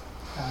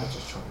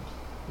Just trying.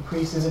 the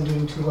priest isn't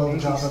doing too well a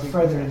Maybe job of speak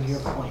furthering with your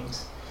us. point,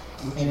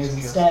 Which and is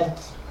just- instead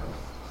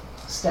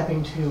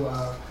stepping to,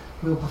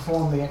 we'll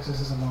perform the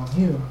exorcism on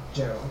you,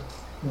 Gerald.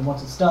 And then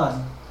once it's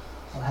done,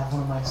 I'll have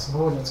one of my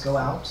subordinates go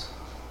out,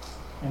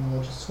 and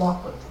we'll just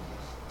swap both of you.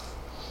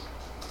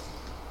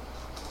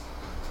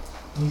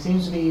 And he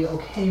seems to be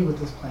okay with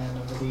this plan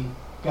of the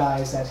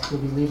guys that he'll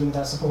be leaving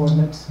that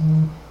subordinate,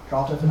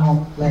 dropped off at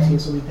home,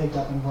 Lephius will be picked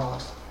up and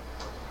brought,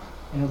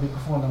 and it'll be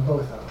performed on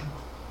both of them,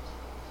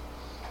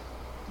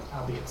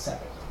 albeit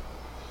separately.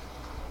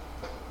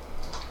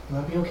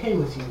 Will that be okay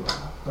with you,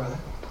 brother?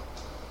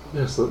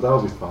 Yes,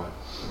 that'll be fine.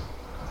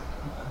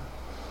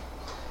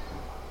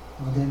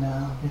 Well then,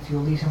 if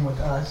you'll leave him with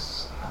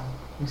us,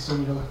 we still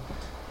need a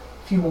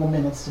few more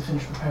minutes to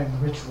finish preparing the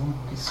ritual.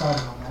 We'll get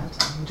started on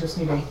that. We just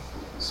need a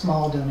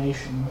small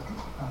donation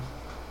of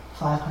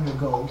 500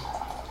 gold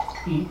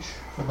each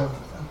for both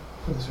of them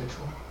for this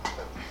ritual.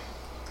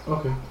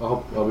 Okay,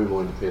 I'll be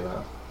willing to pay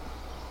that.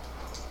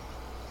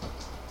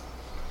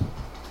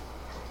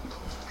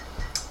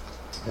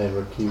 And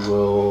Ricky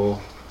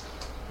will.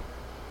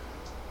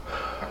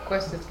 Our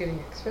quest is getting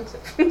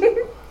expensive.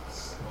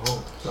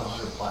 Oh, It's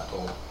 100 plat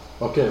total.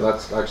 Okay,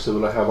 that's actually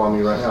what I have on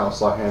me right now,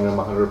 so I hand him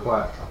 100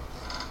 plat.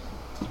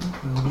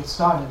 We will get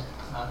started.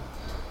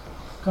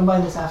 Come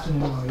by this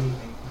afternoon or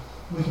evening.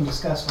 We can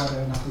discuss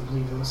whether or not we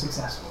believe it was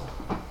successful.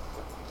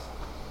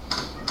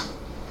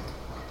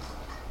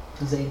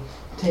 As they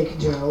take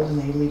Gerald and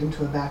they lead him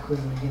to a back room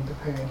and begin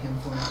preparing him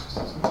for an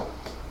exorcism.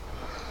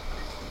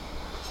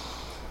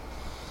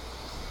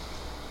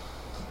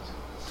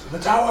 To the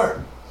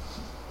tower!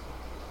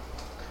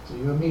 So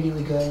you're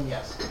immediately going,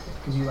 yes,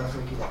 because you left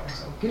Ricky there.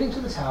 So getting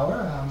to the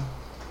tower,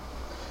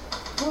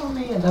 roll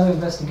me another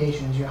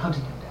investigation as you're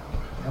hunting him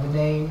down. You have a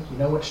name, you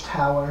know which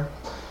tower,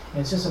 and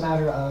it's just a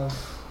matter of,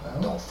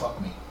 well, Don't fuck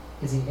me.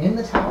 is he in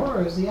the tower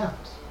or is he out?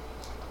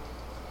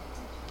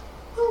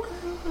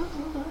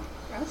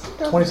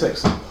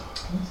 26.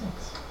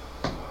 26.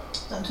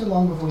 Not too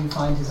long before you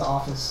find his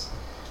office.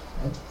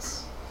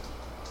 It's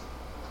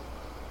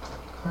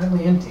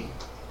currently empty.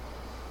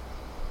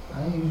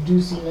 You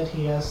do see that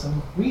he has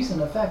some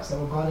recent effects that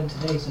were brought in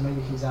today, so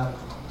maybe he's out at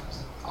the moment.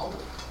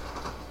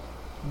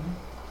 Hmm.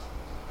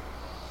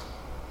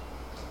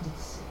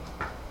 Let's see.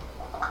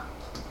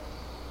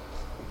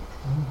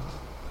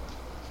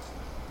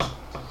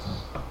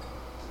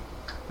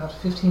 About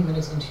 15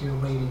 minutes into your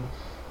waiting,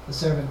 the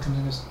servant comes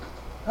in and says,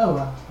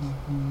 "Oh,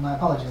 my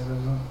apologies. I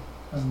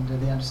was under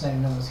the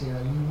understanding no one's here.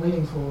 Are you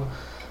waiting for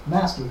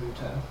Master to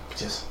return?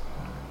 Yes.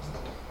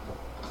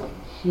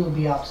 He'll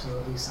be out till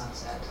at least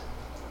sunset.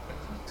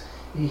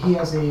 He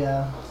has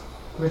a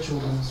ritual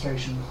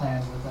demonstration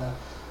planned with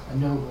a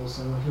noble,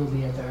 so he'll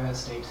be at their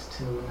estate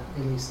till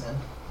at least then.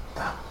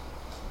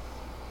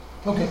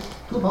 Okay.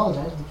 To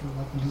apologize, would you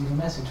like me to leave a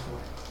message for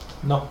it?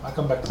 No, I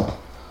come back tomorrow.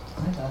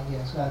 Right,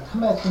 yes.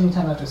 Come back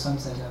anytime after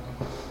sunset.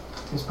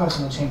 His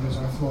personal chambers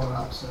are a floor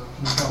up, so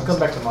he can I'll come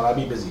back tomorrow. I'll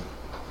be busy.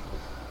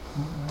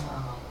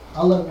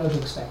 I'll let him know to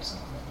expect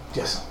something.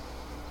 Yes.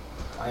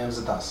 I am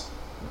Zatas.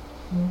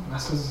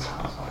 Master's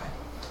house, alright.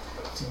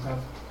 See if I have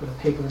a bit of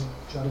paper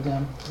jotted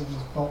down in his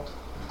vault.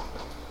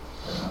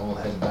 And I will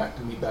head back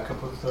to meet back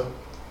up with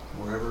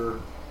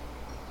wherever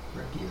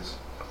Ricky is.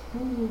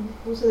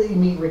 Was it that you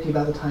meet Ricky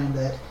about the time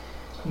that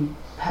you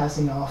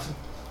passing off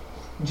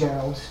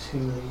Gerald to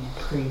the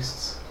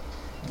priests?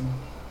 And,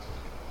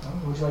 well,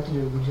 what would you like to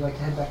do? Would you like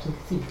to head back to the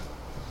cathedral?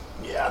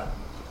 Yeah.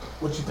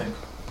 What you think?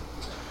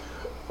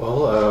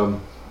 Well,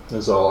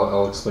 as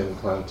I'll explain the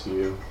plan to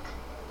you.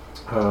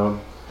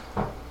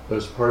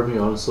 There's part of me,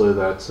 honestly,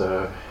 that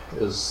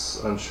is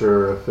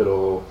unsure if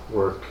it'll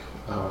work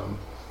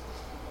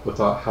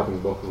without having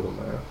both of them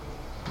there.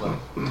 Well,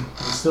 we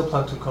still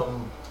plan to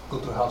go to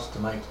the house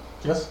tonight.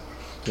 Yes?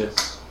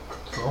 Yes.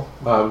 So,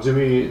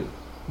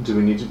 Do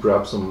we need to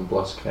grab some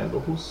blessed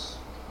candles?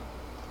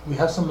 we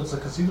have some at the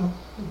casino.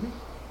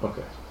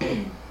 Okay.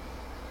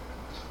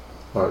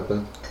 All right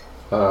then.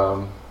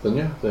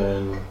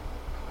 Then I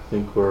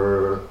think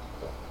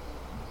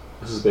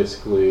this is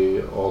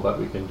basically all that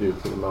we can do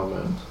for the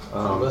moment.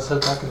 Let's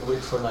head back and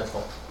wait for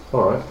nightfall.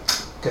 All right.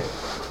 Okay.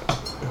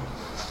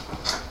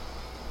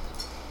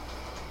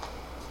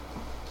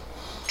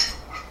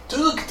 To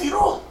the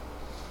cathedral.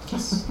 You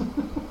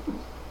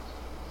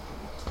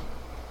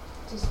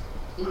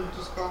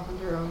just go off and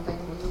do your own thing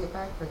when you get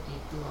back, or do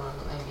you want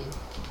to maybe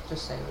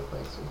just stay in the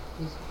place and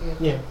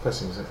Yeah,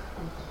 pressing it.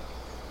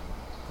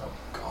 Oh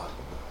God!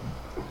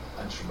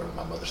 I just remember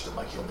my mother still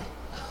might kill me.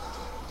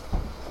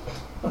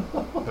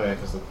 Oh yeah,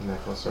 because the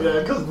necklace. Yeah,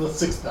 because of the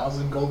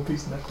 6,000 gold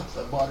piece necklace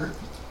I bought her.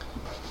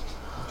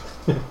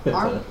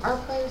 Our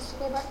plan is to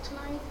go back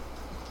tonight.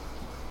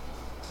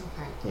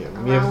 Okay. Yeah,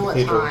 we have Around what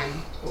cathedral.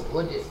 time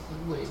would it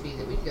be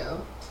that we'd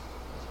go?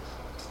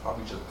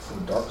 Probably just before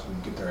dark, so we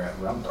can get there at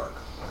around dark.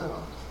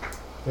 Oh.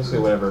 Basically,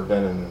 whenever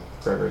Ben and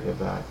Gregory get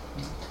back.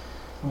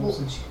 Well,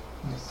 since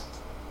yes.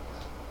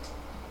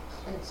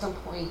 At some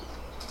point,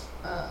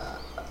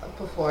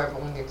 before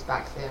everyone gets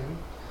back, then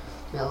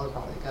Mel will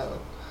probably go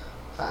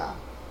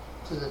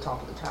to the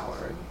top of the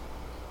tower and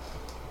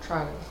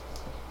try to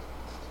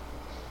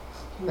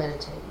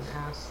meditate and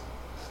ask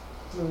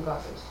Moon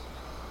Goddess.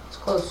 It's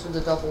close to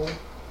the double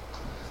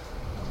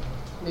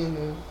full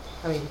moon,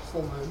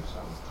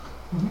 so.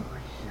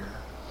 Right here.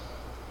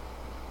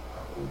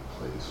 Our old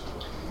place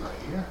was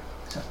right here.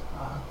 So,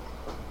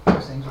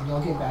 first things when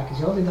y'all get back is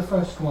y'all be the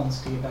first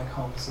ones to get back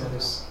home. The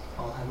others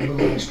all have a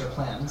little extra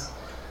plans.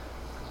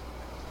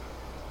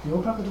 You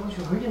open up the doors,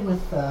 you're greeted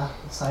with the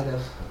sight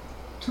of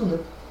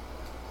Tulip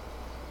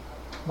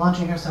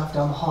launching herself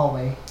down the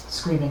hallway,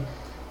 screaming,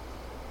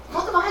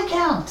 "For the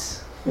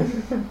Viscount!"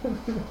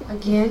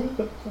 Again?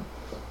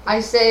 I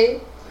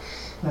say,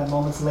 That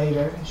moments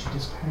later, as she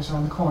disappears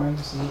around the corner, you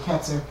see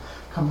Ketzer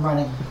come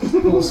running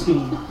full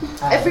speed.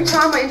 at every her.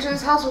 time I enter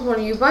this house with one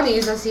of you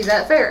bunnies, I see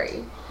that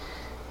fairy.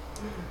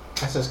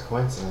 That's just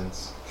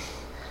coincidence.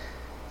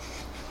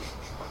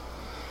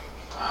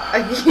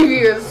 I give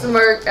you a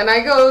smirk, and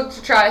I go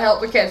to try to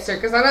help Ketzer,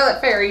 because I know that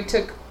fairy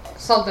took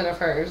something of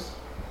hers.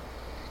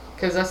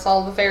 Because I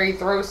saw the fairy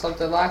throw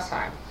something last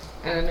time.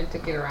 And I meant to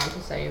get around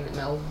to saying that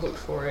Mel looked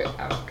for it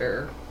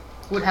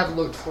would have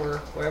looked for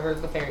whatever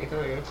the fairy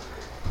threw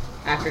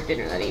after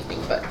dinner that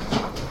evening, but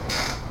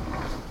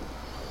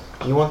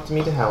You want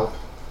me to help?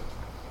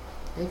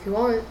 if you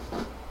want.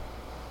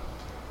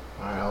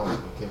 Alright, I'll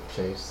give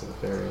chase to the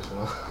fairy as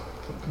well.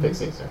 Big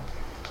sixer.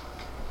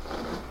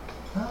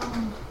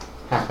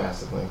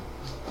 Half-assedly.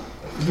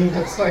 You need a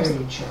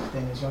dexterity check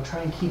then, as you'll try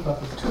and keep up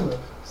with Tulip,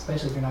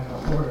 especially if you're not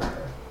going to order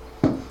her.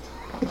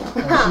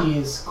 As she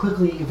is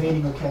quickly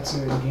evading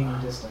Oketsu and gaining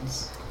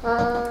distance.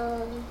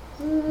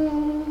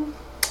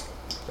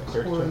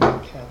 Dexterity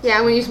check. Yeah,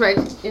 I'm gonna use my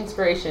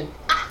inspiration.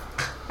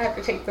 I have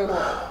to take the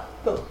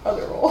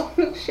other roll.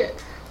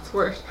 Shit, it's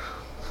worse.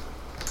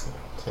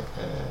 10.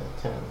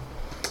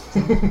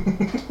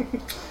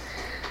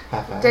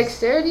 Half-assed.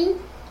 Dexterity?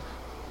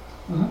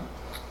 Mm-hmm.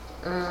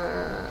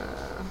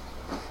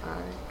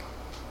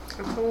 Fuck.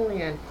 I'm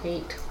only at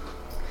 8.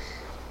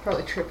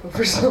 Probably trip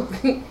over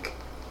something.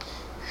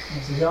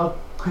 And so y'all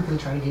quickly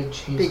try to give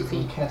chase Big of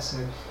feet.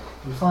 Oketsu.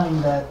 You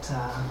find that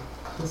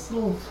this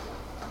little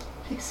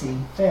pixie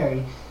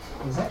fairy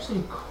is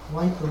actually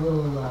quite the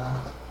little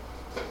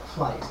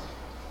flight.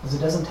 As it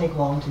doesn't take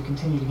long to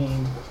continue to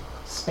gain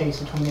space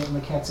between it and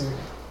the Ketzer,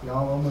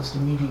 y'all almost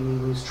immediately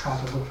lose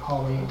track of which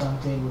hallway it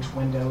dumped in, which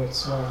window it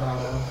swirled out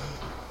of.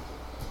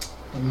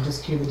 And you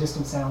just hear the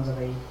distant sounds of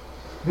a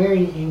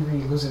very angry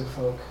lizard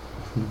folk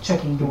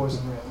checking doors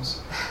and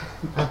rooms.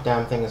 That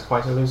damn thing is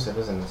quite elusive,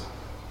 isn't it?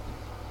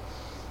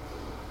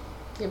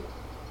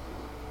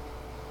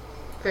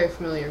 Very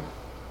familiar.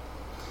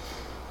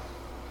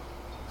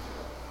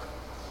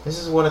 This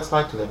is what it's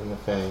like to live in the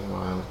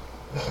Feywild.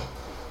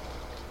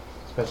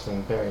 especially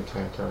in fairy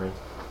territory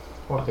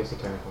or pixie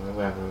territory,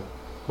 whatever.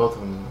 Both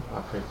of them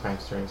are pretty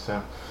prankstery,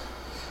 so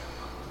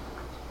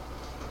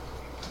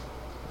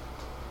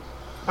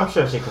I'm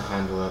sure she can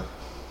handle it.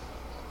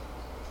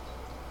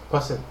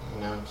 Plus,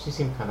 she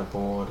seemed kind of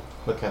bored.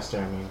 Look, Esther,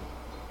 I mean,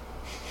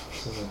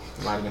 she's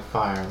lighting a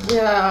fire.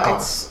 Yeah,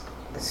 it's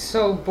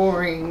so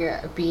boring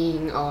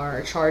being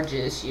our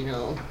charges,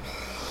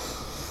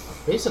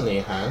 Recently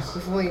it has.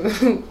 We've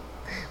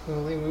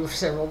only moved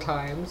several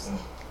times.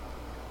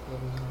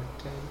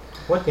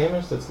 What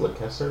damage did Slick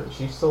Kester?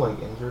 She's still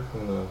injured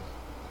from the.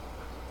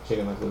 She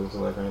didn't lose a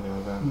leg or anything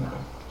like that? No,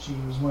 she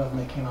was one of them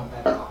that came out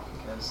better off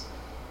because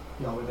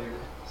y'all were there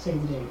to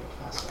save the day a bit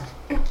faster.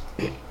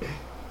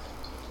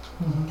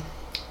 Mm-hmm.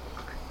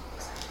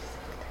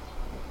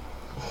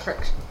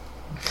 Correction.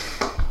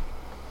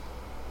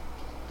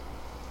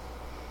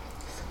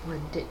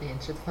 Someone didn't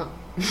answer the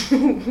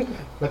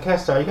phone.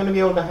 Kester, are you going to be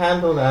able to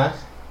handle that?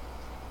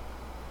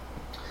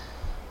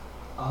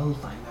 I'll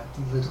find that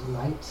little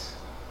light.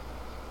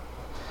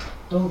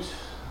 Don't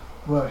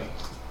worry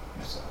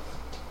yourself.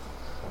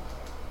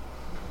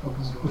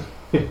 Opens the door.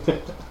 Do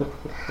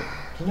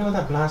you know where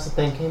that blasted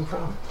thing came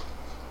from?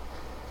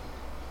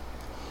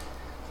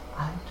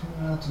 I do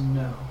not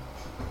know.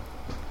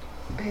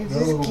 I No.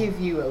 just give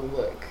you a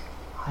look.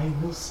 I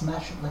will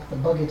smash it like the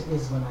bug it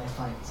is when I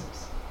find it.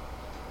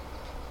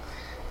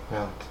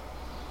 Well,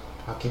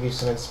 I'll give you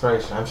some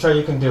inspiration. I'm sure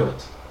you can do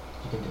it.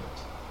 You can do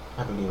it.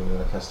 I believe in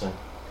you, Kester.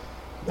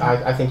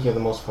 I think you're the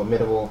most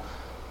formidable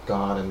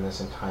god in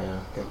this entire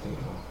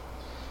cathedral.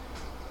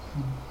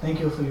 Thank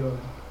you for your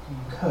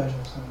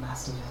encouragement,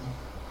 Master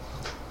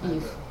Vin.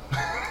 Eve.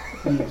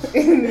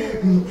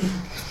 Eve.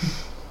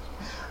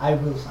 I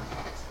will find it.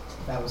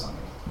 That was on me.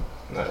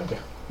 Okay.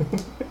 I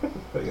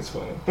think it's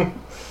funny.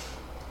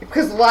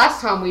 Because the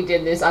last time we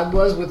did this, I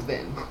was with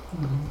Vin.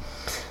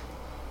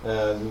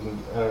 You can,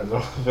 I don't know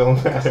if it'll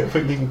matter,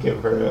 but you can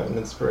give her an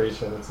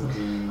inspiration. It's a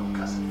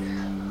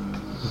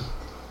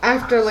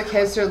After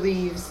Lakester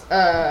leaves,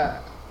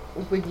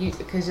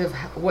 because of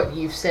what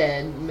you've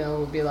said, Mel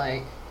will be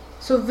like,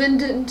 "So Vin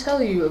didn't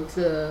tell you of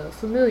the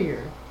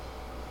familiar."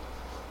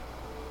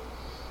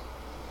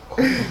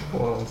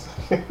 Hold on a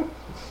second.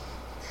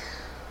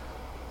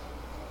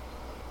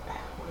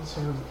 What is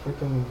her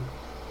freaking...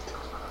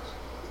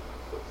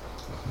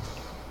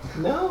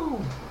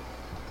 No!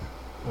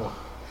 Oh.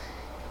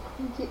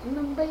 You getting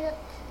them back?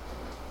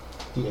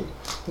 Yeah,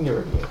 give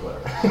her a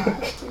whatever.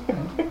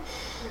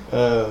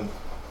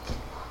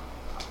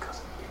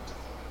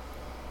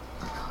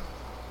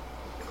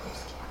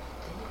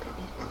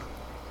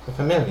 The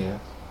familiar?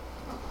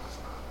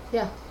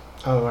 Yeah.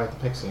 Oh, right, the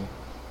pixie.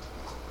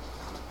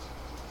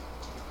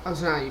 Oh,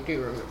 so now you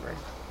do remember.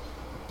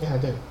 Yeah, I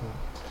did.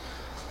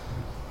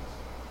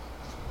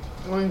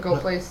 You want to go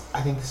But- place?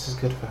 I think this is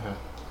good for her.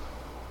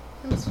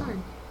 That's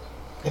fine.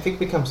 If it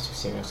becomes too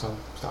serious, I'll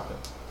stop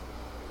it.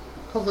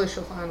 Hopefully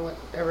she'll find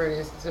whatever it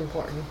is that's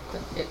important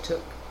that it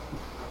took.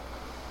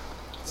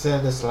 Instead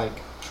of this,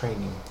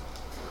 training.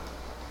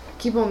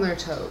 Keep on their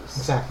toes.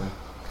 Exactly.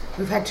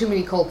 We've had too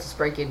many cultists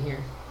break in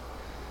here.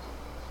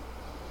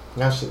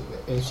 Now,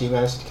 if she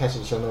manages to catch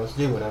it, she'll know what to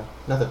do when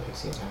another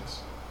pixie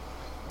attacks.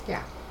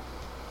 Yeah.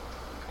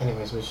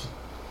 Anyways, let's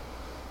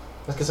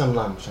get some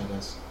lunch, I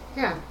guess.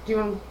 Yeah. Do you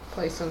want to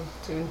play some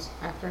tunes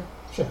after?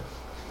 Sure.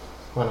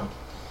 Why not?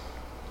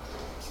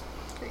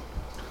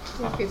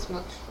 Not as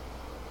much.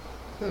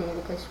 Then we'll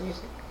go play some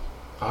music.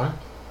 Alright.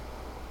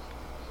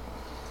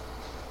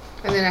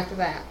 And then after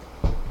that,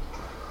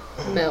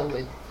 Mel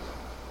would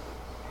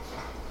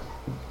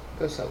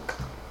go soak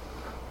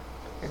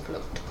and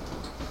float.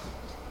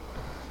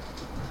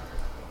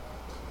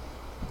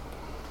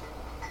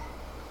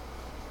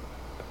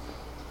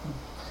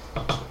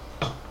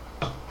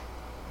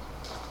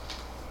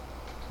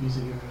 You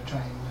said you were going to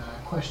try and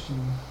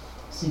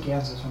seek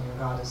answers from your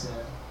goddess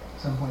at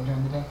some point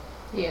during the day?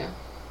 Yeah.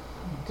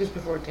 Just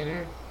before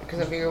dinner. Because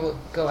I figure we'll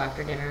go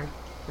after dinner.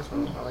 That's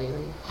when we'll probably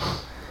leave.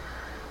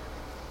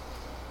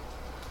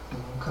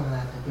 And we'll cover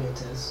that a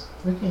bit as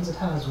Ricky and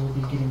Zataz will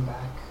be getting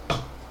back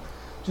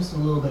just a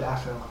little bit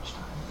after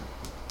lunchtime.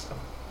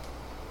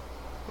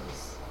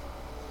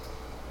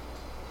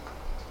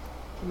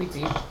 We'd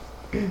be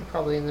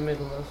probably in the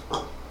middle of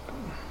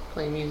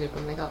playing music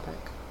when they got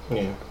back.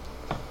 Yeah.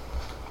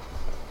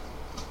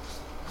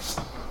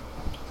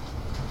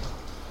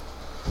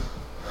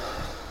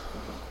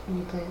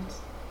 Any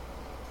plans?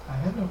 I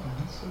have no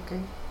plans.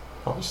 Okay.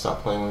 Probably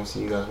stop playing when we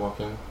see you guys walk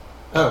in.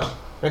 Oh,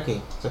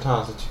 Ricky,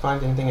 Zataz, did you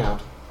find anything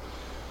out?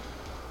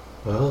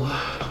 Well,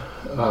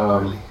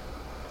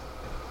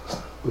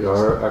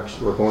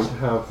 we're going to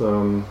have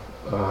them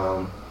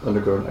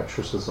undergo an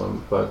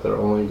exorcism, but they're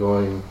only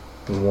going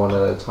one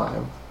at a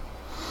time.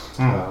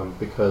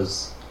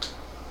 Because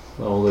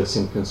they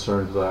seem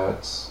concerned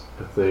that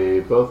if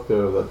they both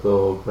go, that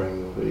they'll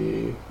bring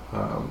the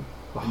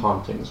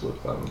hauntings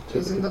with them to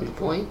Isn't the that the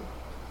people. point?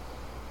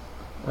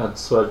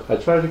 That's what I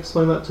tried to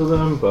explain that to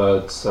them,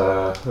 but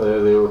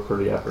they were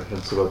pretty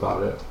apprehensive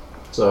about it.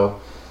 So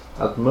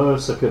At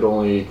most, I could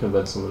only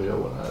convince somebody to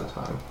one at a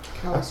time.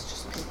 Can always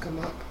just pick them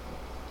up.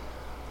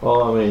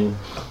 Well, I mean,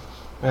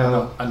 I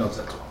know that's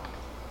wrong.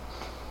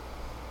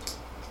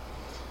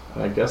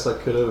 I guess I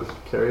could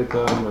have carried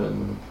them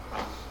and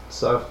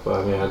stuff,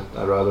 but I mean,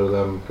 I'd rather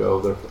them go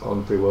of their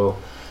own free will.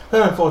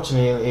 Well,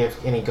 unfortunately,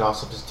 if any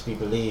gossip is to be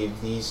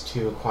believed, these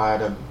two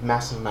acquired a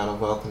massive amount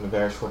of wealth in a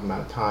very short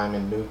amount of time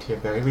and moved here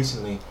very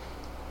recently.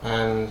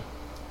 And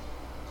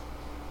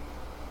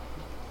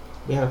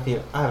I have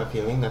a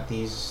feeling that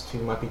these two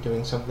might be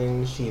doing something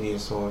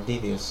mischievous or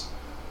devious.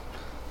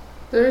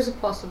 There is a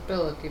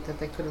possibility that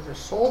they could have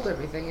just sold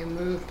everything and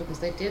moved, because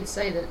they did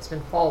say that it's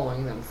been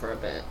following them for a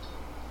bit.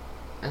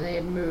 And they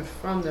had moved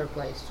from their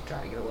place to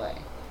try to get away.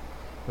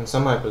 And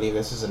some might believe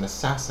this is an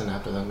assassin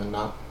after them and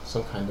not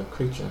some kind of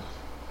creature.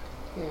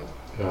 Yeah.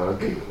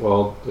 Yeah,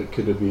 well, it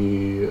could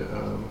be.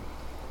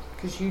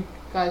 Because you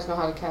guys know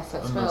how to cast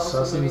that And spell.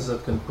 So assassins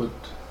that can put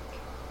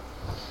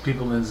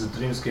people in the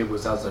dreamscape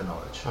without their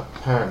knowledge.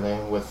 Apparently,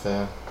 with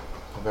a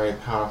very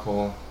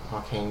powerful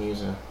arcane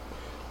user.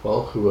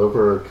 Well,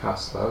 whoever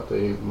cast that,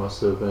 they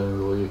must have been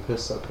really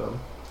pissed at them.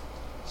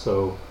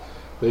 So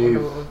I wonder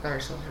they've what we've got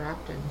ourselves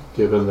wrapped in.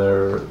 given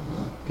their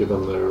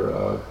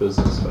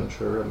business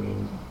venture. I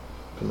mean,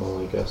 can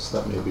only guess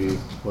that maybe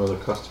one of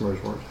the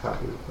customers weren't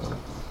happy with them.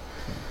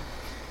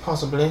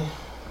 Possibly.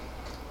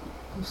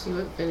 We'll see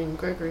what Vin and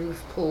Gregory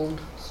have pulled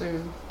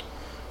soon.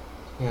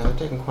 Yeah, they're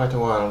taking quite a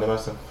while. They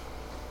must have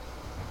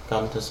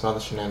gotten to some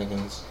other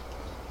shenanigans.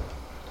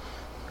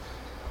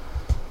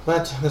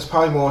 But there's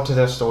probably more to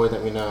their story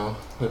that we know.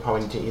 We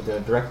probably need to either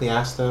directly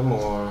ask them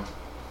or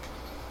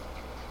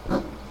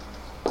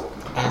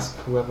ask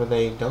whoever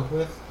they dealt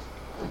with.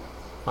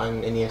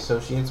 Find any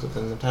associates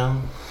within the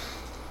town.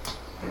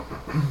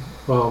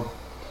 Well,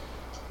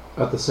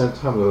 at the same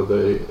time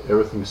though,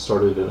 everything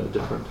started in a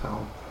different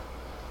town.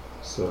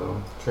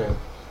 So True.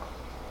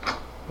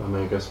 I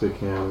mean, I guess we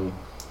can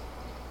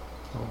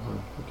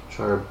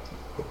try what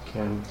we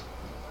can,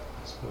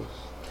 I suppose.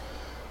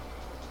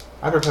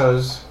 I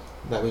propose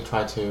that we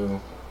try to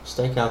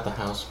stake out the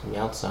house from the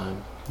outside,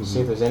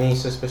 see if there's any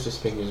suspicious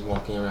figures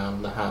walking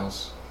around the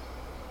house,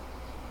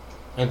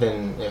 and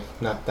then if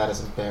that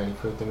doesn't bear any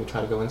fruit, then we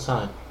try to go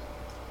inside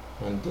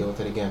and deal with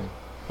it again,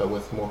 but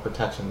with more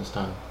protection this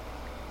time.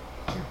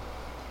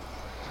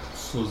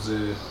 So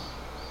the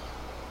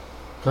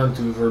plan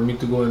for me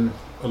to go in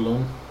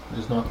alone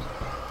is not.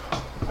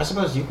 I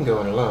suppose you can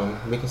go in alone.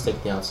 We can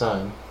stake the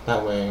outside.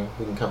 That way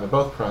we can cover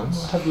both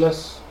fronts. I have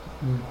less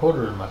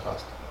horror in my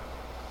past.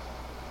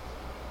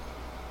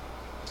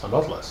 A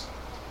lot less.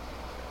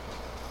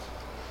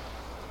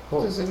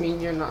 Well, Does it mean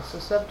you're not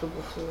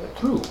susceptible to it?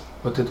 True,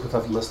 but it would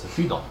have less to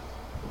feed on.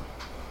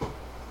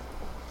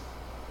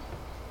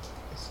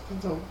 I still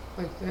don't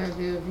like the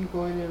idea of you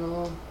going in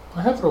alone.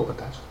 I have rope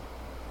attached.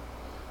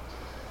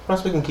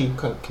 Plus we can keep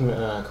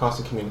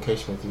constant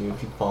communication with you.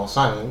 If you fall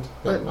silent,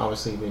 then But-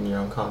 obviously then you're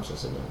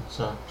unconscious again.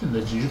 So And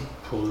then you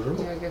pull the rope.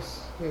 Yeah, I guess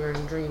we were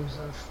in dreams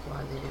of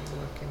why they didn't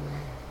work in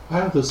there.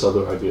 I have this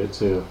other idea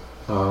too.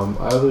 I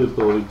have the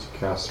ability to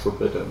cast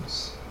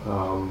forbiddance.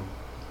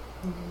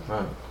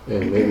 right.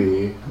 And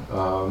maybe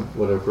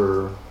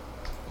whatever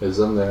is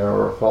in there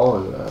or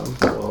following them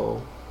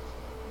will,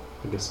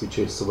 I guess, be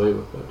chased away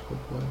with it,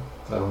 hopefully.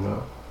 I don't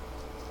know.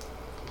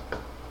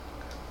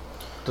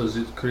 Does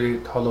it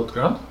create hollowed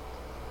ground?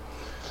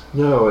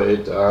 No,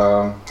 it,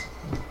 let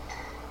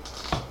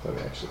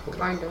me actually pull it.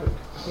 Kind of.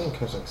 I think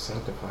it was like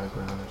sanctified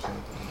ground or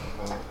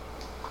something.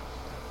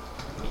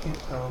 You can't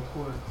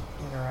teleport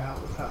in or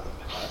out without the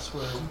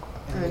password.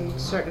 And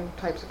certain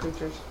types of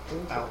creatures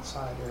do.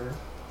 Outsider,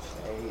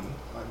 Fae,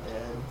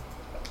 Undead,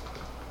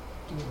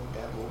 Demon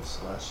Devil,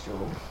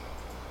 Celestial.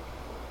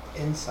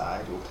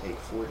 Inside will take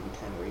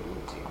 4d10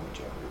 radiant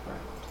damage every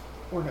round.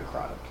 Or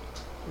necrotic.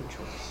 Your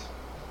choice.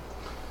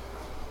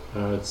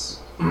 It's,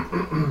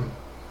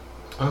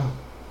 Oh.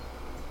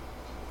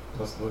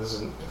 This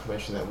is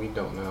information that we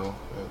don't know.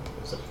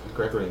 It's like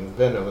Gregory and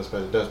Vin knows,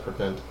 but it does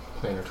prevent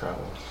planar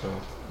travel. So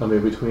I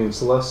mean, between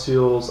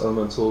celestials,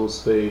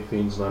 elementals, fae,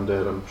 fiends, and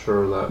undead, I'm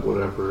sure that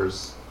whatever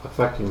is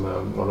affecting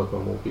them, one of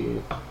them will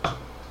be,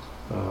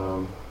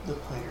 The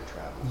planar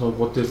travel. So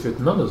what if it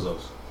none of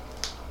those?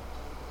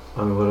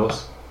 I mean, what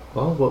else?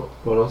 Well,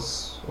 what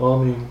else?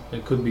 Well, I mean,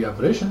 It could be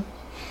aberration.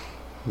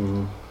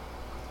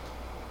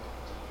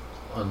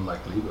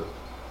 Unlikely, but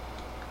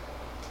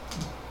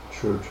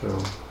True.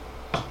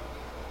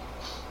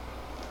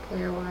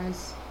 Player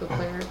wise, the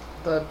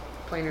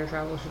planar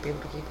travel should be able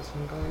to keep us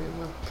from going in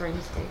the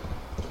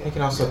dreamscape. it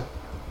can also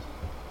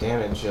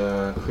damage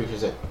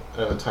creatures of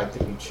a type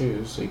that you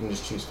choose. So you can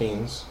just choose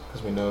fiends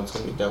because we know it's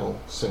going to be devil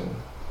soon.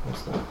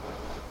 That's the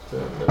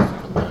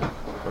come back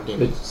or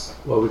demons.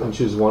 We can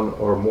choose one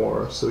or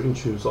more, so we can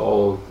choose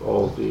all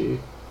the.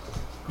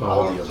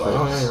 All the above.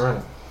 Oh yeah, you're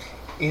right.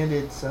 And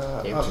it's Yeah,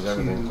 up which is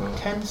everything, to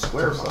so- 10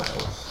 square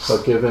miles.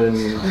 But given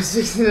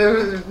Messes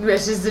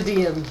the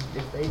DM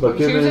if they But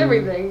choose given-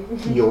 everything.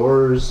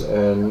 yours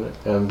and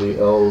the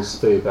L's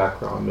Fae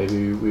background,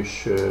 maybe we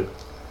should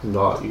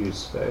not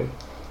use Fae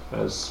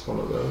as one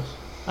of those.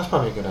 That's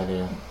probably a good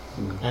idea.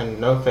 And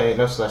no Fae,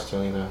 no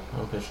Celestial either.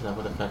 I'm pretty sure that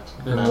would affect.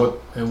 And no. what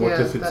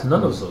Yeah, if it's that-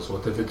 none of those?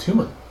 What if it's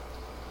human?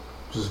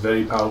 Just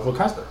very powerful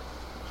caster.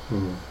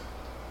 Hmm.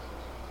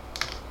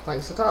 Like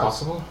Satas.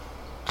 Possible.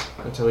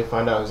 Until we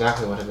find out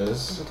exactly what it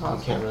is, Is it we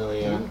possible? can't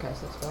really. You can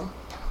cast that spell.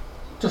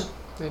 Just-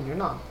 Then you're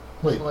not.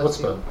 Wait, what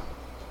spell?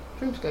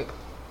 Dreamscape.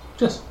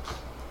 Just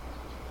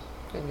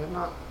Then you're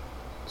not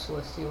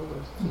celestial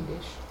or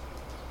fiendish.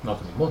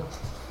 not anymore.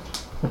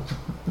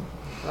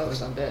 That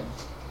was undead.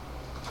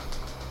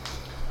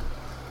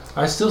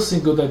 I still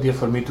think good idea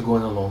for me to go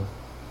in alone.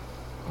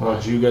 Why?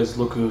 Would you guys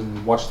look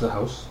and watch the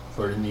house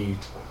for any,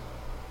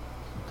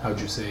 how'd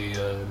you say,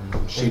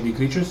 shady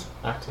creatures?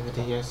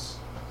 Activity, yes.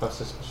 That's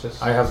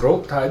suspicious. I have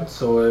rope tied,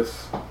 so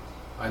if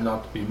I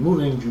not be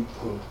moving, you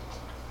pull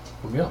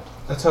me up.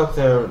 Let's hope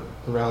their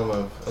realm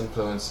of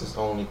influence is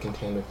only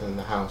contained within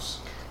the house.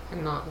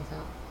 And not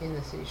without in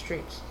the city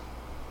streets.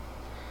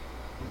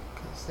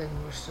 Because then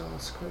we're still all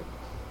screwed.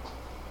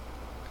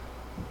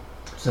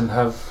 Then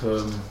have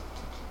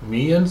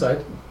me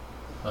inside,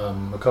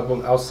 a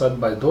couple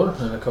outside by the door,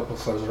 and a couple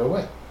further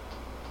away.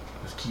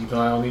 Just keep an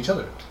eye on each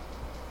other.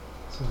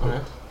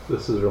 Alright.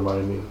 This is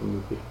reminding me of the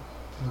movie.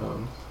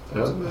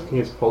 What's the I movie?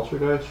 think it's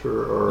Poltergeist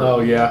or Oh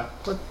yeah,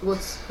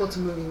 What's a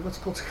movie? What's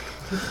Poltergeist?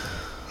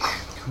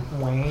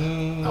 that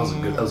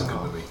was a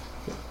good movie.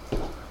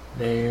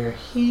 They're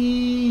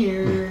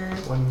here.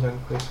 One young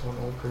priest, one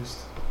old priest.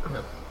 You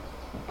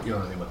don't know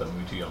anything about that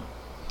movie, too young.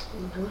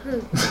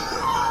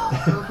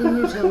 How can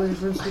you tell the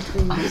difference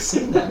between I've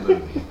seen that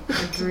movie.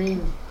 a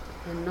dream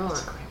and not?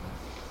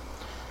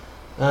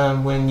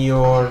 When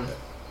you're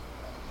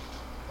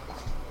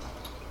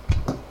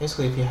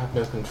basically, if you have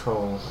no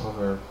control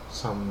over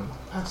some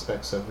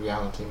aspects of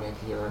reality, maybe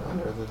you're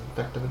under the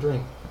effect of a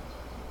dream.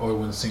 Or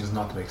when things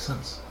not make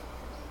sense.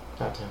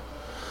 That too.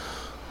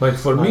 Like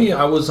for me,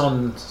 I was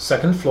on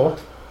second floor,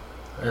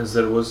 and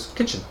there was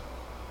kitchen,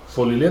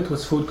 fully lit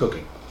with food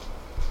cooking.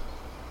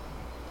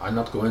 I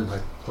not go in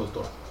like closed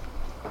door.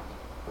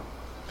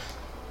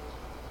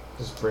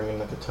 Just bring in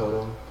like a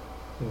totem.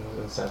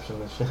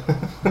 Inception and shit.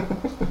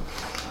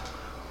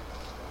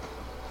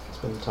 It's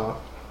been taught.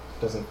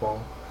 Doesn't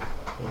fall.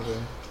 Enjoy.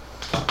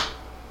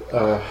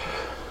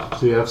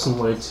 do you have some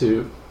way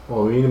to?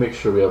 Well, we need to make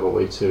sure we have a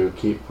way to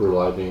keep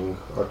relighting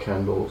our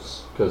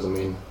candles, because I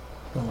mean,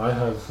 Well, I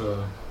have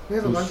We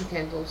have a Oof. bunch of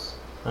candles.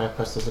 I have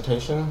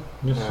prestidigitation.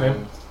 new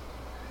flame.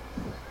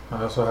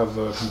 I also have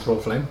control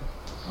flame.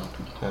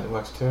 That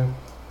works too.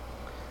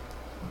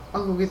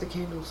 I'll go get the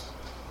candles.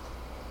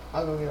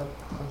 I'll go get a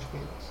bunch of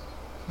candles.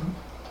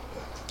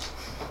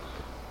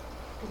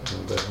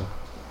 and,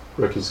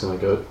 Ricky's gonna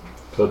go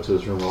to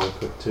his room really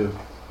quick too.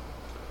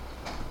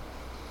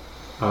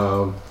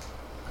 I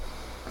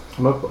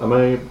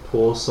may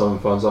pull some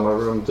funds on my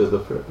room. Did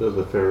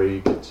the fairy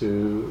get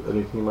to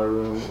anything in my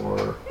room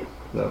or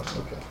no?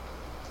 Okay.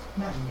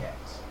 Not yet.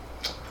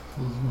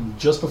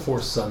 Just before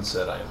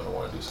sunset, I am gonna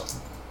want to do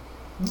something.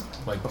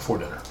 Like before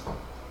dinner.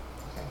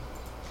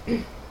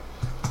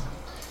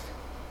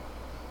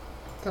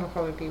 That'll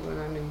probably be when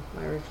I'm in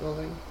my ritual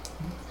then.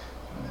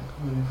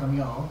 Moving from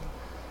y'all.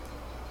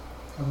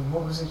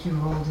 What was it you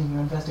rolled in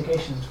your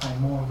investigations to find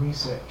more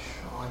research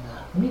on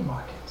the meat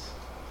market?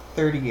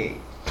 38.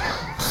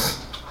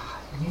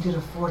 You did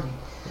a 40.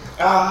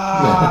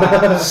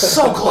 Ah!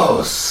 So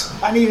close!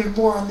 I needed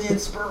more on the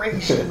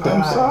inspiration.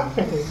 I'm sorry.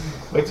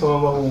 Wait till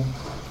I'm level.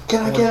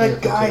 Can I get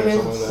a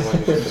guidance?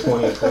 Like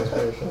 20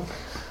 inspiration.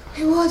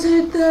 He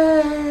wasn't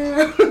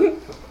there!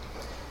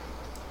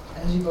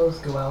 As you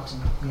both go out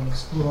and begin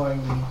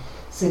exploring the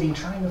city,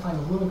 trying to find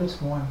a little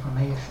bit more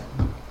information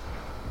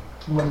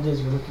on what it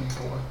is you're looking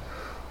for,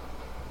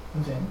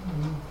 then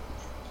you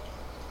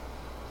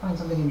find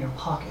something in your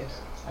pocket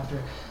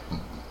after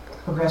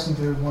progressing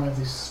through one of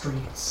the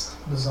streets,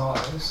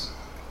 bazaars.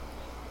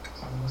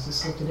 Someone must have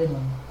slipped it in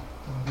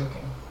when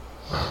looking.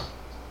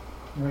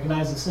 You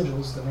recognize the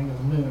sigils, the ring of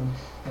the moon,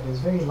 that is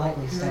very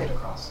lightly stamped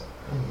across it.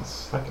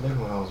 Stuck it in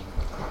when I was.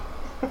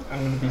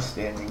 I'm gonna be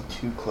standing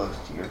too close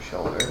to your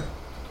shoulder.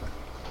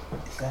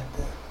 Is that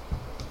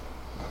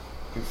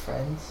your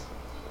friends?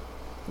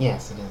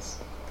 Yes, it is.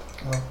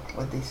 Well,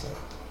 what'd they say?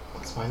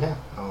 Let's find out.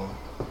 I'll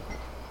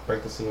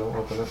break the seal,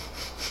 open it.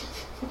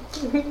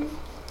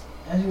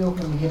 As you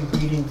open and begin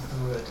reading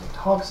through it, it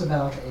talks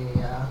about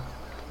a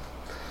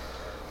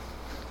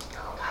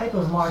type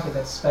of market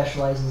that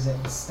specializes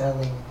in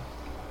selling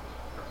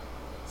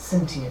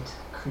sentient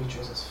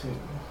creatures as food.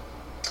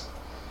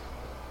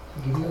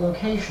 I'll give you a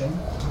location.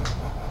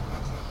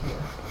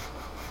 Here.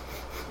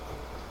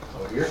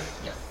 Over here?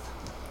 Yes.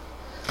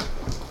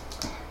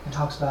 It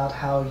talks about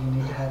how you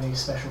need to have a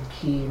special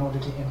key in order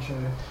to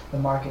enter the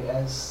market,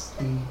 as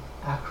the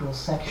actual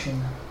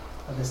section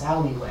of this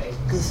alleyway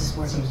This is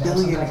where the seems to have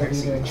some kind of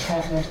billionaires either eat.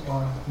 enchantment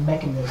or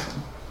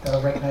mechanism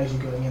that'll recognize you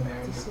going in there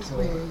and This is will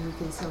where you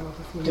can sell off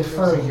a few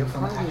defer members of you your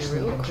from party actually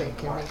real entering quick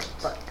the and make market.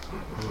 a buck.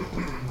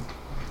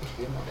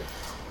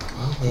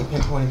 Well, they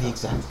pinpointed the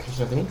exact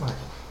location of the meat market.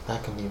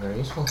 That can be very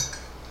useful.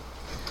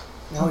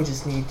 Now we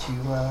just need to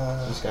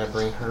Just gotta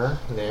bring her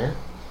there.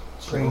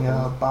 bring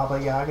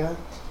Baba Yaga.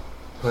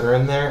 put her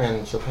in there,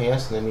 and she'll pay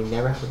us, and then we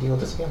never have to deal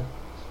with this again.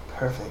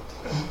 Perfect.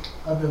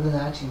 Other than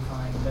that, you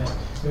find that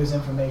there's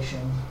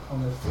information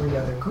on the 3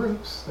 other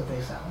groups that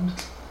they found.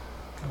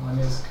 One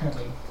is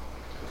currently...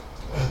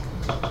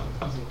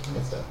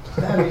 It's that.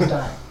 Battery's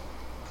dying.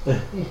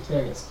 There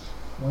it is.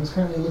 One is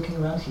currently looking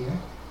around here,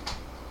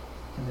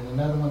 and then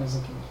another one is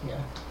looking here.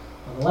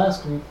 Well, the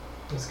last group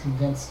is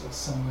convinced it's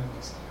somewhere in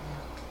this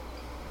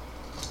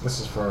area. This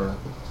is for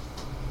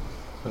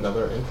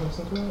another entrance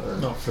into it? Or?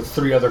 No, for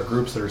 3 other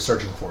groups that are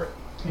searching for it.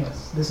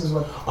 Yes, this is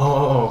what...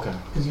 Okay.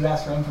 Because you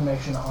asked for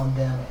information on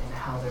them and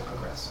how they're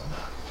progressing.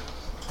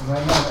 And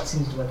right now that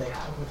seems to be what they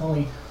have, with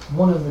only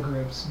one of the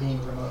groups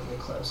being remotely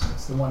close.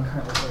 It's the one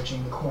currently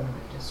searching the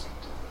Cornerwood district.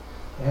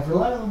 They have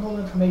reliable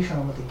information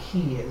on what the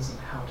key is and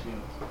how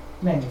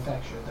to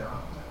manufacture their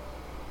own.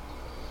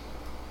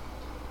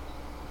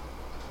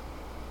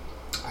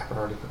 I've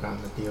already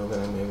forgotten the deal that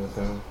I made with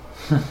them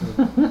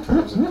in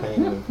terms of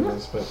paying them for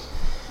this, but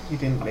You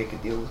didn't make a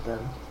deal with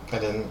them. I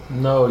didn't.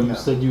 No, you No.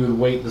 said you would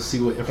wait to see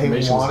what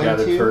information was wanted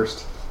gathered to.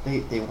 first.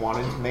 They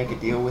wanted to make a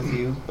deal with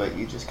you, but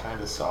you just kind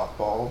of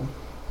softballed,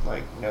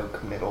 like no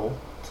committal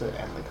to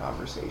end the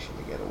conversation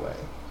to get away.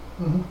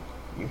 Mm-hmm.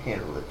 You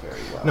handled it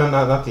very well. No,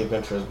 not the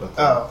adventurers, but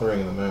the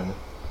Ring of the Moon.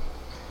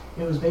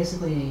 It was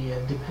basically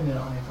dependent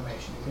on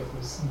information. If it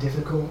was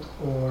difficult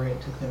or it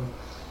took them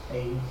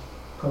a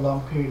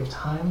prolonged period of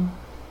time,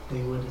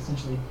 they would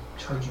essentially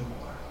charge you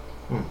more.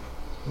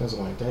 It was a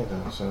long day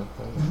though, so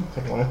that didn't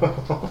take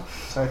long.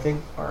 So I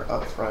think our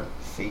upfront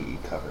fee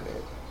covered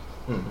it.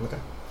 Okay.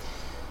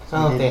 So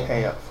Well, we if didn't they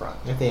pay upfront.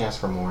 if they ask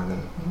for more,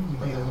 then You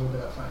paid a little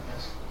bit up front,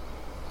 yes.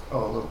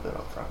 Oh, a little bit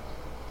upfront.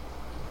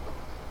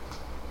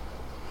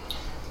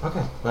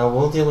 okay. Well,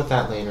 we'll deal with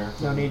that later.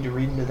 No need to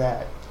read into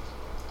that.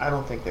 I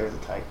don't think they're the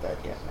type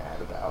that get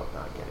mad about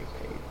not getting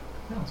paid.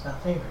 No, it's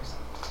about favors.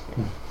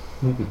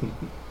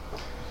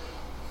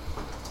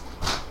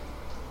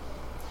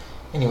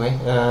 Anyway,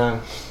 well,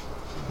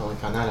 we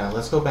found that out.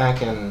 Let's go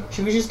back and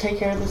Should we just take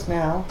care of this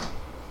now?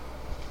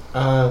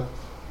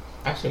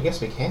 actually, I guess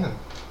we can.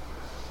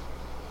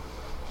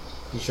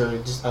 You sure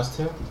just us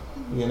two?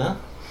 You know?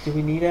 Do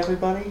we need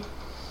everybody?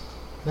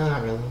 No,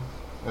 not really.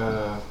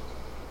 All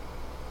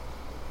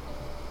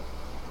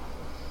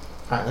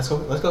right, let's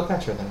go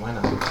fetch her then. Why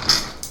not?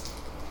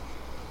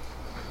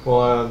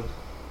 Well,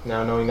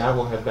 now knowing that,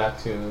 we'll head back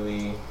to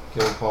the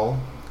guild hall,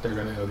 They're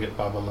gonna go get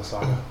Baba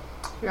Lasaga.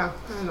 Yeah,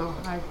 I know.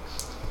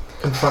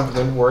 confront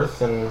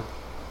Windworth and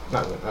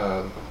not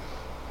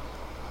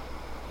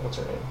what's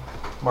her name?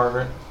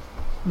 Margaret.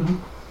 Mm-hmm.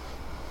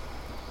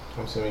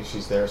 I'm assuming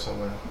she's there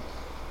somewhere.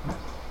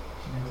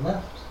 She never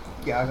left.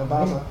 Yaga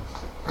Baba.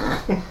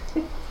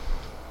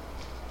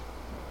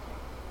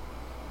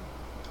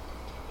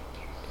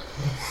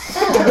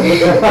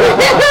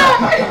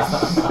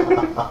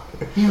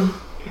 You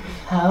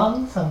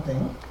found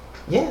something?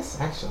 Yes,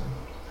 actually.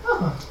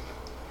 Oh,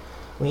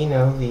 We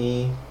know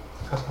the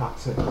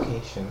approximate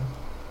location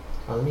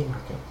of the meat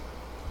market.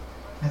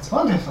 that's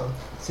wonderful.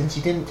 Since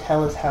you didn't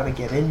tell us how to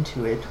get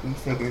into it, we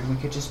figured we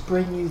could just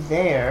bring you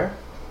there.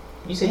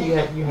 You said you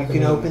had You the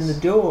can open the means.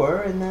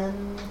 door and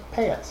then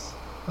pay us.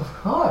 Of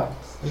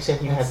course. You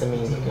said you had the That's the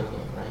means of deal. getting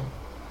in, right?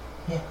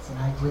 Yes, and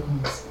I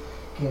wouldn't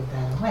give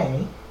that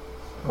away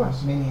for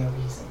many a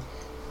reason.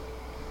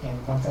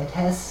 And once I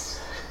test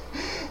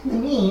the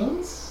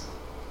means,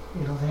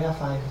 it'll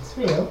verify if it's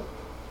real,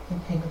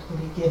 and payment will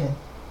be given.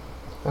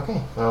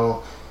 Okay,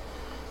 well,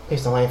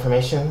 based on my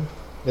information,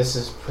 this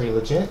is pretty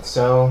legit,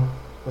 so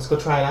let's go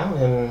try it out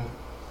and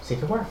see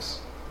if it works.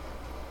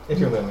 If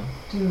you're willing.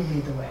 Do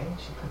lead the way.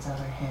 She puts out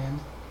her hand.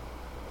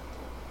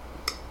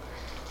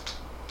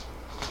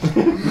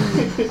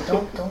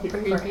 Don't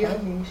bring her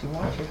hanging. She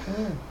wants your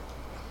hand.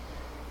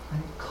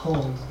 I'm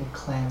cold, a bit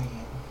clammy,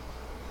 and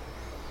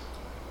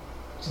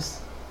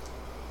just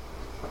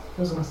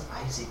feels almost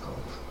icy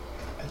cold.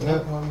 I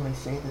don't normally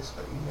say this,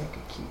 but you make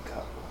a cute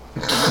couple.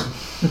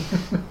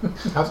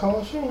 How tall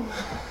is she?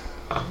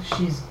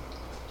 She's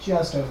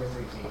just over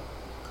 3 feet.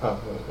 Oh,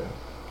 okay.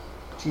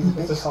 She's a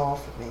bit This- tall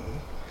for me.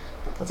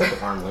 That's like an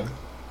arm length.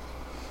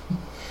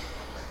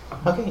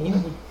 Okay,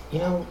 you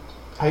know,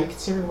 have you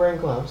considered wearing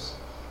gloves?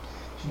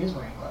 She is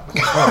wearing gloves.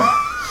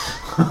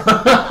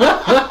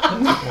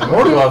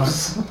 More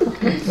gloves.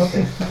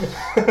 Okay.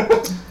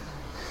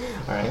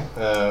 Alright,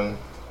 I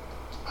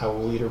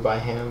will lead her by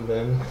hand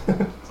then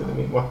to the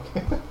meat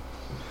market.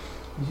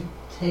 As you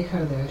take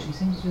her there, she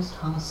seems just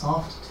hum a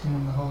soft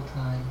tune the whole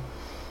time.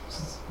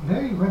 It's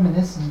very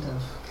reminiscent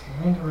of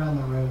Ring Around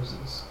the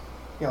Roses.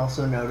 You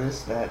also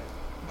notice that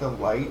the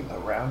light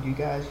around you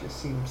guys just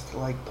seems to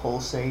like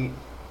pulsate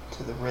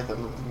to the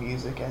rhythm of the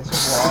music as you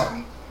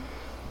walk.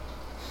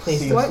 Please,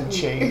 Seems to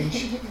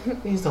change.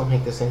 please don't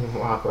make this any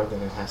more awkward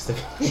than it has to be.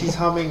 She's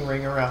humming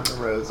 "Ring Around the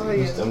Roses." Oh,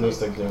 yeah. I'm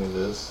just like doing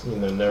this. You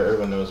know,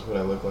 everyone knows what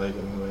I look like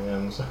and who I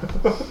am. So,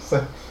 it's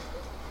like,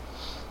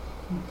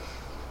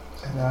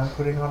 And I'm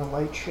putting on a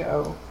light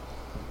show.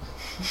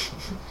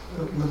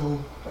 The little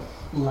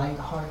light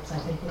hearts, I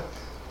think it.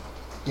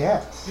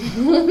 Yes.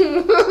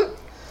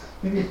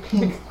 Maybe a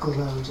pink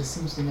glow just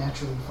seems to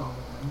naturally follow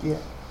them. Yeah.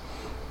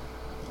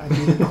 I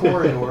do the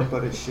corridor,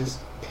 but it's just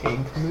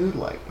pink mood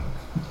lighting.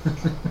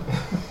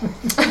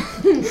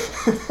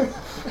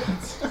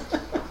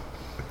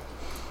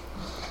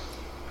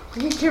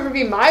 You can never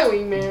be my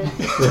wingman.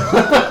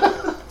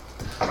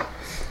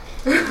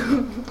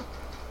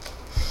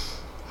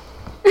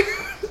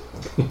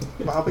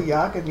 Baba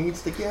Yaga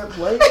needs to get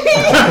laid. Come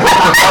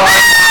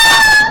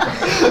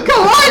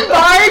on,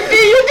 Bard, do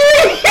you do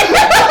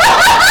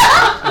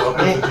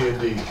Welcome to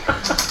D&D.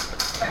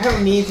 I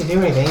don't need to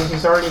do anything.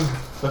 She's already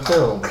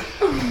fulfilled.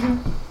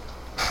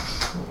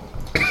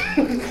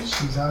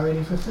 She's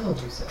already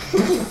fulfilled, you said.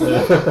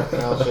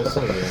 I'll just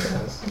say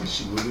yes.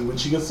 She will be when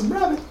she gets some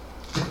rabbit.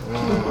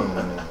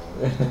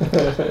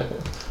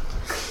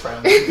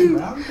 Round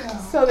down.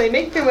 So they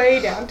make their way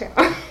downtown.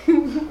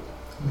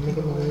 Make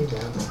it way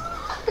down.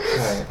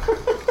 Alright.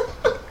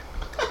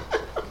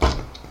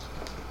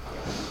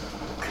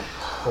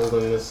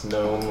 Holding this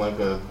gnome like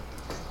a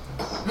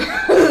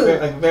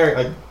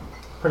very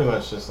pretty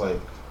much just like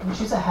I mean,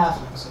 she's a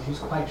halfling, so she's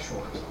quite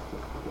short.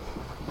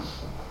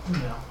 You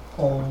know,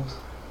 old,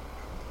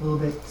 a little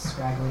bit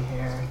scraggly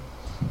hair,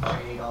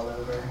 frayed all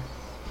over.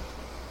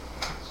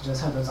 She does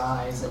have those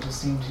eyes that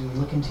just seem to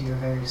look into your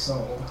very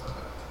soul.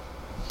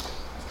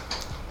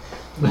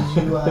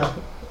 You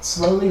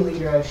slowly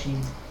lead her as she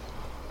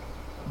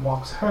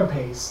walks her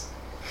pace,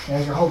 and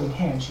as you're holding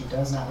hands, she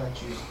does not let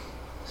you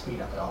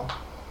speed up at all.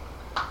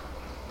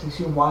 Takes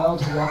you a while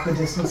to walk the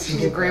distance to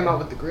She's a get grandma there.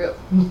 with the grip.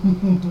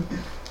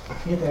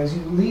 Get there as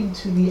you lead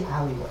to the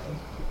alleyway,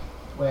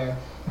 where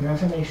your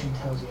information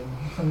tells you,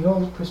 from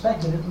your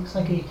perspective, it looks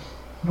like a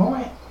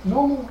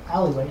normal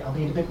alleyway,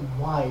 albeit a bit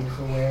wide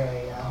for where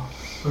a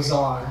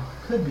bazaar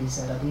could be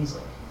set up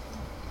easily.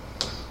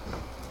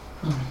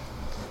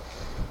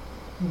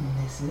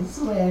 This is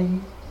where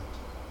you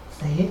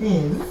say it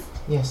is.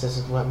 yes, this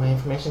is what my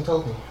information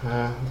told me.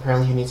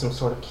 Apparently you need some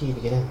sort of key to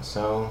get in,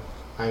 so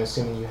I'm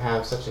assuming you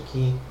have such a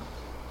key.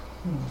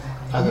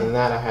 Other than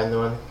that, I had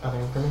no other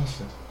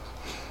information.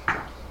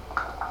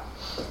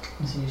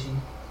 You see, she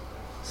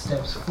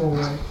steps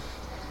forward,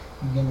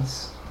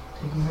 begins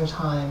taking her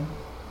time,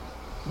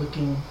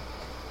 looking,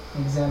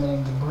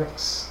 examining the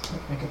bricks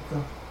that make up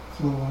the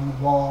floor and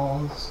the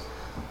walls,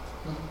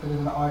 a little bit of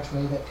an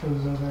archway that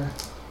goes over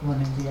one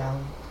end of the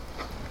alley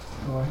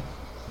door.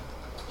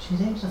 She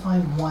seems to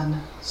find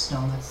one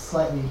stone that's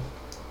slightly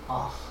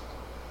off.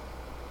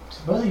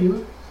 To both of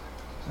you,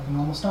 it's like a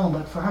normal stone,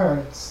 but for her,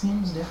 it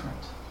seems different.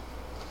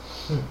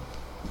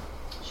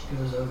 She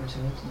goes over to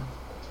it and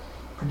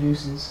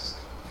produces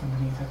from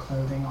beneath her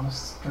clothing on a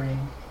string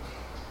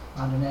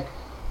around her neck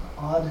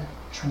an odd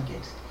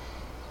trinket.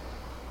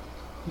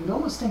 You'd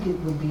almost think it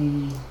would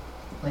be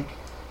like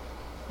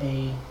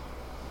a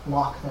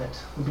lock that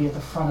would be at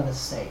the front of a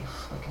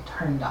safe, like a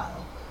turn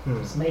dial.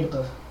 It's made up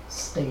of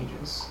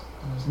stages,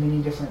 and there's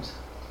many different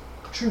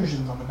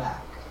protrusions on the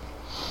back.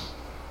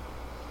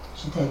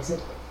 She takes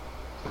it,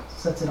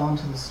 sets it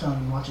onto the stone,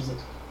 and watches it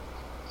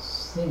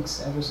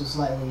sinks ever so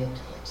slightly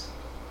into it.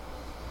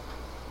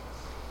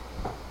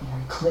 You hear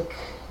a click,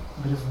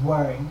 a bit of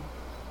whirring.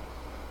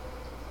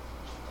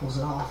 She pulls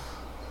it off.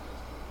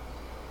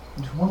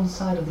 Into one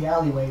side of the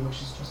alleyway,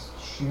 which is just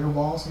sheer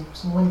walls with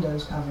some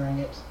windows covering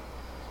it.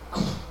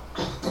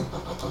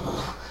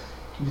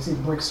 You can see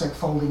the bricks start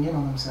folding in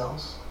on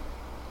themselves.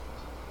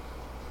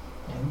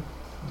 And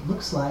it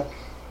looks like,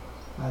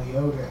 by the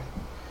odor,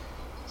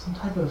 some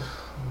type of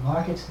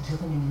market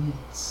dealing in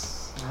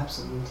meats.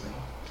 Absolutely.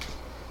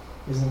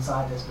 Is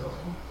inside this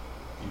building.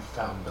 You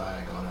found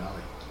Diagon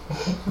Alley.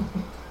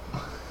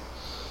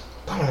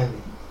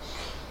 Finally.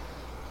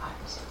 I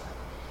understood that.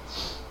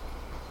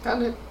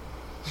 Found it.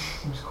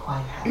 Seems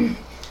quite happy.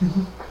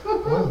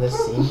 Well, this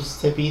seems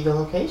to be the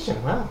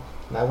location. Wow,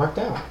 that worked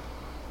out.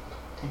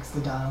 Takes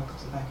the dial,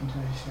 puts it back into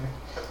her shirt.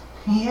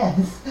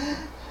 Yes.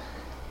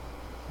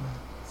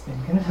 It's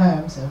been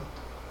confirmed, so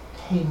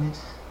payment,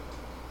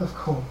 of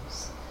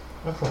course.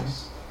 Of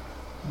course.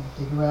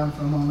 Dig around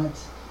for a moment.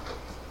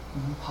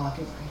 In the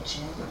pocket, reach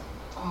in.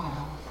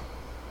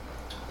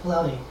 Pull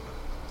out a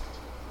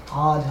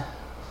odd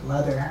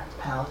leather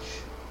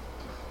pouch.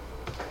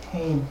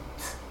 Payment.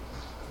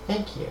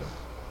 Thank you.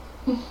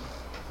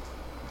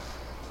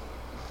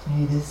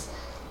 May this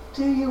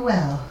do you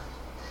well.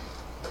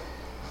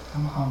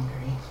 I'm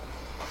hungry.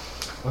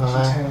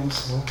 Well, She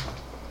turns to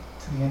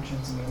the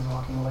entrance and begins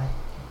walking away.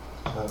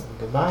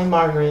 Goodbye,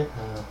 Margaret.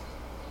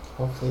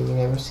 Hopefully we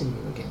never see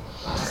you again.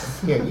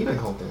 Here, you can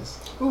hold this.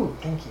 Ooh,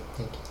 thank you.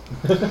 Thank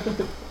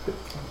you.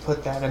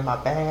 Put that in my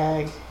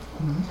bag.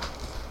 Mm-hmm.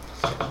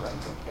 Write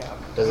it down.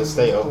 Does it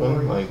stay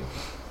open? Like,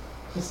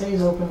 It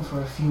stays open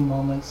for a few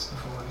moments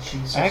before she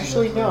switches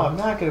Actually, over. no, I'm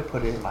not going to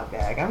put it in my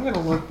bag. I'm going to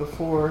look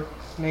before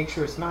to make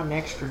sure it's not an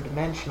extra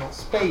dimensional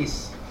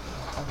space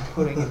I'm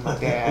putting in my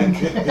bag.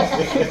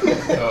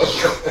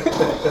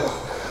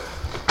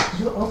 As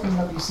you open it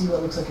up, you see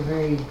what looks like a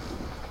very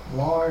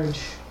large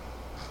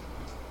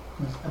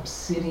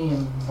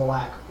obsidian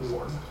black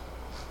orb.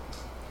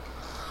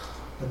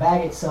 The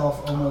bag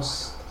itself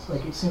almost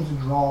like it seems to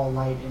draw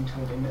light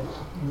into it, and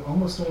you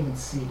almost don't even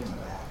see it in the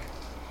back.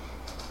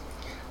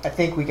 I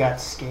think we got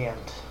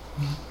scammed.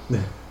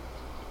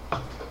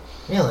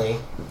 Really?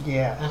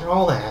 Yeah. After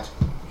all that?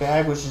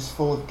 Bag was just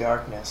full of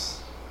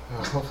darkness.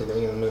 Hopefully the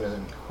Ring of the Moon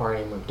doesn't require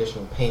any more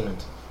additional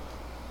payment.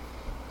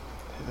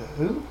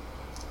 Who?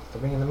 The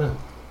Ring of the Moon.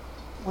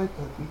 Wait,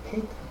 but we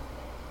paid them.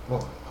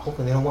 Well,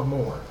 hopefully they don't want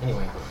more.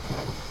 Anyway.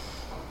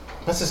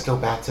 Let's just go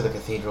back to the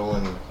cathedral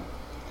and...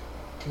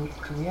 Do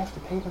we have to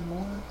pay them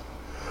more?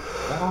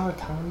 Is that on a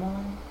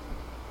timeline?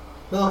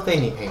 Well, if they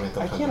need payment,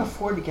 they'll I come can't in.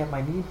 afford to get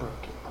my knee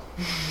broken.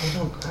 I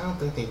don't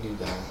think they do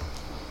that.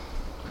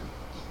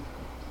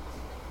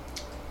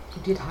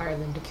 You did hire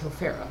them to kill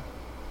Farah.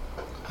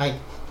 I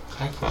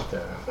killed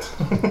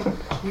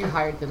Farah. You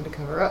hired them to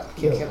cover up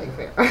you Kill killing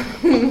her.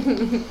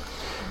 Farah.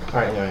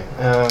 Alright,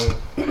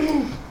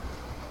 anyway.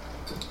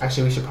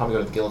 Actually, we should probably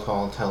go to the guild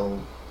hall and tell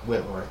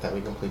Whitworth that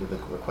we completed the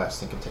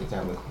request and can take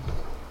down the...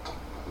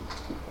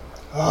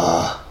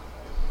 Ah.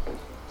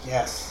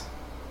 Yes.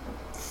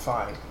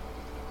 Fine.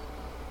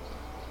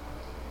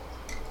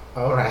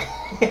 Alright.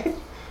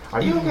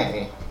 Are you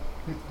okay?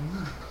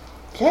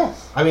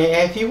 Yes. I mean,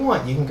 if you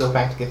want, you can go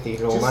back to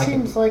cathedral and Just I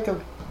can... seems like a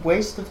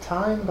waste of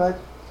time, but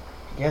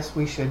yes,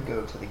 we should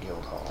go to the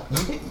guild hall.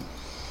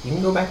 You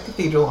can go back to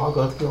cathedral, I'll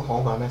go to the guild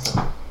hall by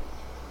myself.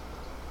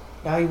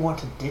 Now you want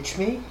to ditch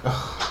me?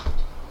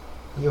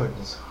 You're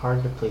just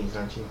hard to please,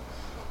 aren't you?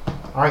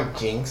 Alright,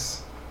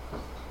 Jinx.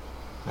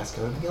 Let's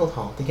go to the guild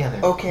hall together.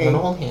 Okay. With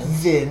all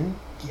hands. Then,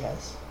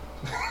 yes.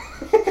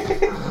 Do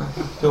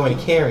you want me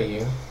to carry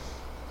you?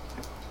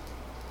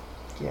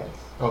 Yes.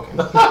 Okay.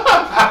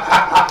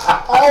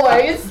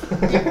 Always.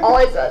 You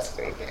always ask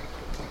me.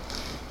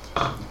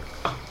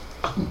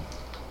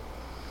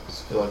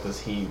 Just feel like this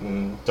heat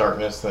and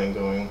darkness thing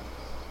going.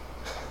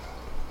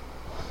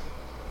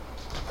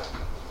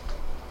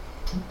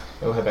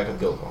 We'll head back to the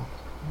guild hall.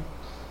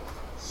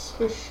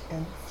 Swish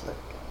and flick.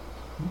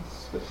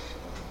 Swish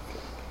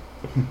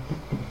and flick.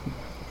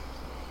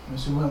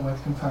 Mr.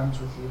 Wentworth confirms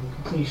with you the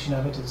completion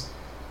of it is,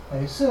 I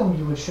assume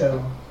you would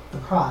show the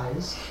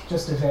prize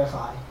just to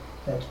verify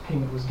that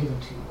payment was given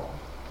to you all.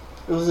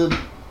 It was a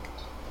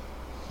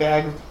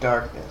bag of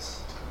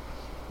darkness.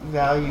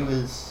 Value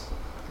has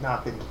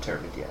not been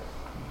determined yet.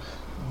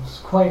 It was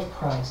quite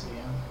pricey,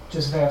 and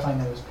just verifying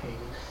that it was paid.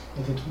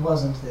 If it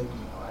wasn't, then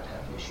I'd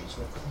have issues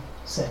with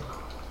said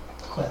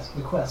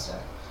requester.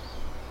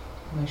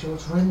 Make sure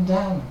it's written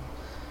down,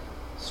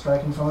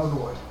 striking from our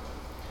board.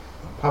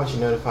 Probably should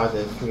notify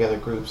the 3 other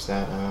groups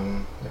that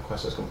the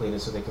quest was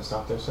completed so they can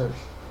stop their search.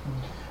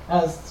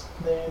 As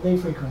they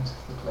frequent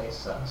the place,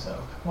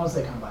 so once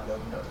they come by, they'll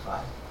be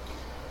notified.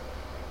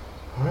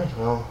 Alright,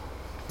 well,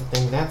 good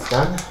thing that's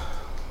done.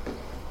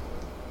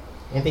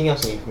 Anything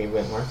else you need from me,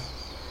 Wentworth?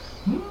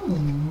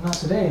 Not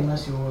today,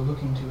 unless you're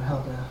looking to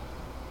help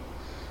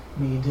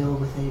me deal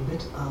with a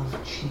bit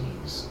of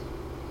cheese.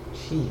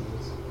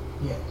 Cheese?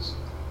 Yes.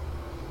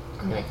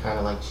 I mean, I kind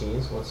of like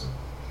cheese. What's...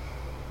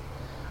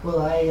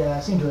 Well, I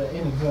seem to have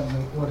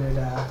inadvertently ordered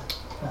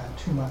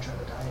too much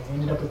of it. I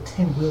ended up with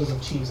 10 wheels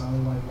of cheese, I only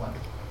wanted one.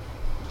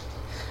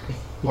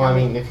 Well, I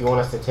mean, if you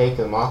want us to take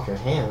them off your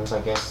hands,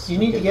 I guess... You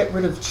need to get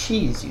rid of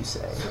cheese, you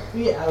say.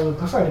 Yeah, I would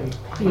prefer to be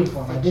paid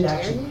for them. I did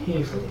actually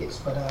pay for these,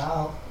 but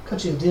I'll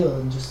cut you a deal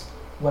in just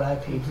what I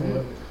paid for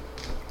it.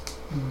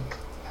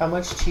 How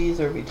much cheese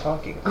are we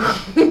talking about?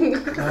 He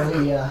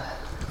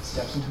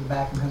steps into the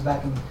back and comes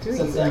back and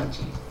sets down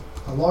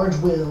a large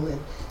wheel. It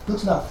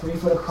looks about 3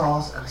 foot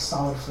across and a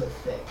solid foot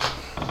thick.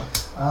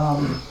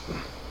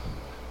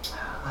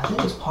 I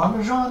think it's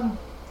Parmesan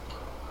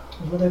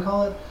is what they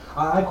call it.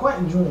 I quite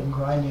enjoyed it,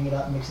 grinding it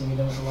up, mixing it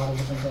in with a lot of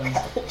different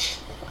things.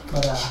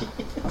 But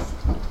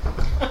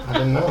I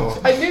didn't know.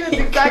 I knew that's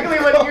exactly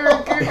what you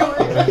were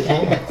googling.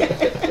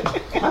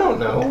 I don't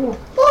know.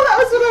 Well,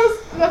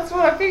 that's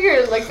what I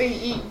figured. Like, they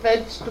eat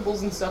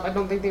vegetables and stuff. I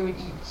don't think they would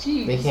eat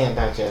cheese. They can't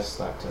digest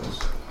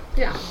lactose.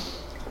 Yeah.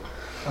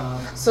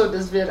 So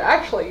does Vid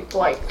actually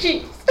like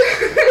cheese?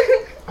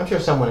 I'm sure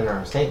someone in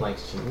our estate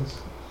likes cheese.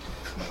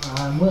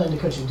 I'm willing to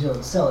cut you a deal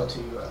and sell it to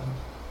you.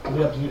 It'll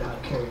be up to you how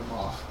to carry them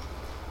off.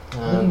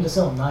 I'm looking to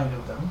sell 9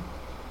 of them.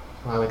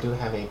 Well, I do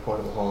have a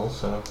portable hole,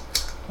 so...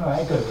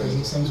 Alright, good, because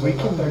these things weigh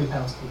about 30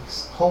 pounds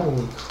apiece.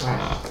 Holy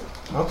crap.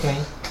 Okay.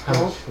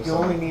 How much? You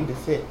only need to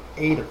fit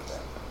 8 of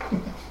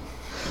them.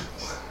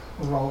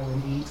 Roll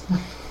and eat.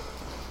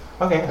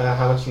 Okay,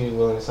 how much are you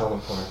willing to sell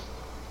them for?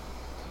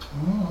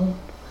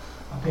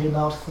 I paid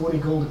about 40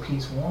 gold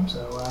apiece for them,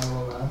 so I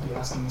will be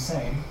asking the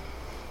same.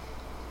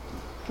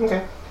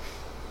 Okay.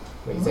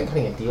 Wait, is that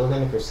cutting a deal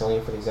then if you're selling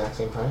it for the exact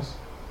same price?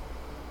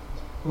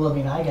 Well, I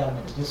mean, I got them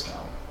at a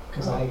discount,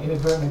 because I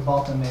inadvertently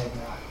bought them in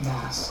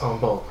mass. Oh,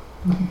 bulk.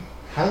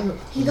 How do you...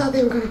 He thought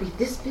they were going to be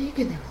this big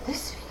and they were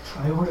this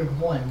big. I ordered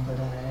one, but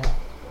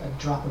a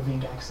drop of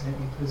ink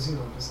accidentally put a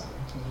 0 beside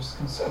it. It just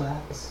kind of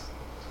splats.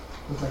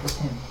 Looked like a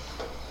 10.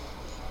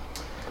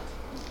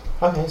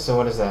 Okay, so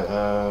what is that?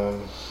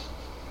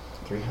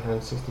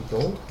 360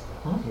 gold?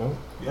 Huh? No?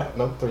 Yeah.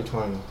 No,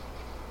 320.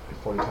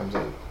 40 times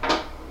 8.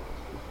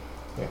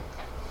 Yeah.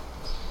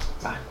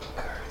 Fine.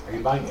 Are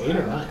you buying 8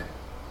 or 9?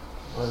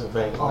 What is it,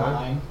 bang? All 9?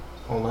 9.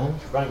 All 9?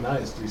 If you're buying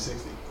 9, it's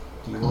 360.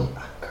 Do you want?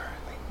 I'm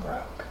currently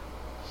broke.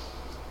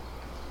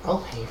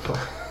 I'll pay for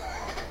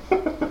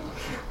it.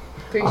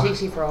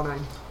 360 for all 9.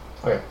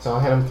 Okay, so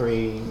I'll hand him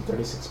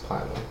 336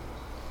 platinum.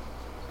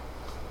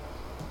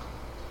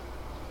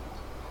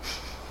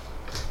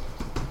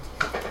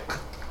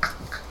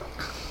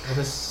 I'll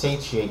just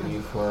satiate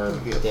you for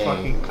It'd be a a day.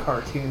 fucking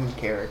cartoon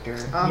character.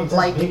 It's as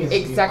Like big as you.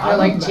 exactly I'm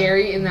like not-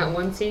 Jerry in that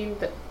one scene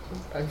that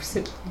I've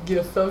sent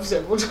gif of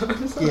several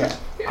times. Yeah.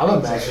 I'm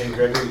imagining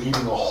Gregory eating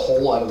a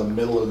hole out of the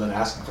middle and then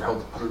asking for help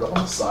to put it on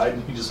the side,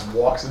 and he just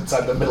walks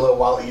inside the middle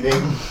while eating.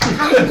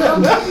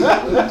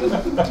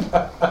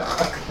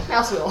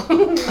 House wheel.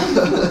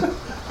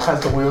 Has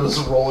the wheel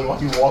just rolling while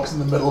he walks in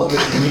the middle of it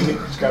eating.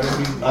 Just gotta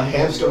be A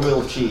hamster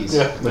wheel of cheese.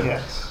 Yeah.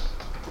 Yes.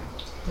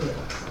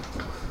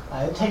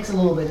 It takes a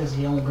little bit as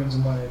he only brings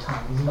them one at a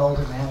time. He's an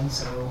older man,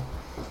 so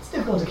it's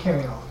difficult to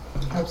carry on.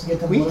 It helps to get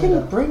them We loaded can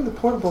up. bring the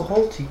portable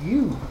hole to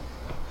you.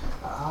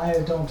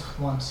 I don't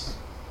want...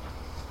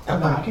 No,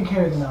 I can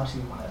carry them out to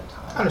you one at a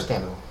time.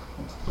 Understandable.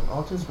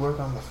 I'll just work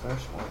on the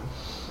first one.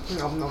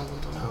 Nom, nom,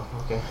 nom, nom.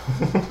 Oh, okay.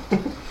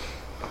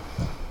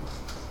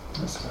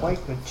 That's quite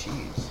good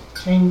cheese.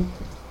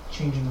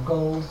 Changing the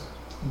gold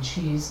and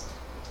cheese.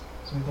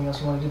 Is there anything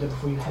else you want to do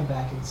before you head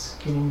back? It's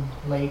getting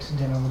late.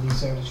 Dinner will be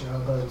served at your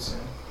abode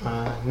soon.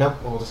 Nope,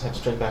 we'll just head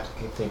straight back to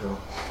the cathedral.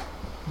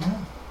 Yeah.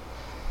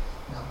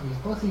 Now, I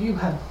believe both of you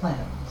have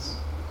plans.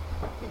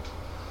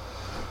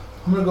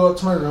 I'm gonna go up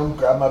to my room,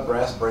 grab my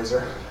brass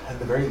brazier, and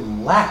the very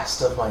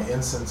last of my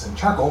incense and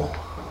charcoal,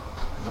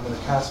 and I'm gonna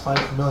cast Find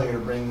Familiar to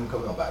bring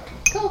Cobell back.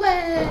 Go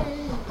back.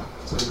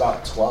 So it's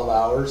about 12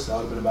 hours. That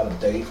would have been about a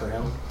day for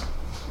him.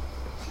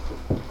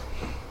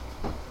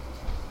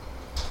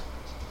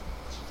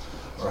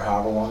 Or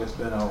however long it's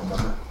been, I don't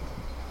remember.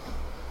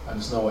 I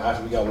just know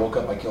after we got woke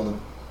up, I killed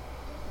him.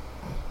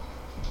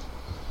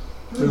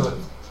 Really?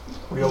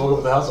 We got woke up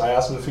at the house, I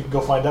asked him if he could go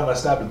find out, and I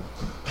stabbed him.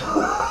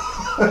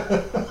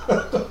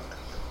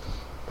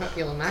 Not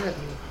feeling mad at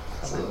me.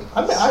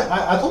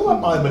 I told him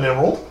I'd buy him an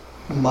emerald.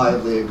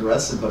 Mildly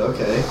aggressive, but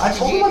okay. I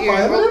told Did him you I'd get your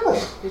buy him an emerald?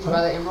 emerald. Did you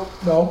buy the emerald?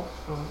 No,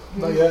 Oh.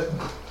 not yet.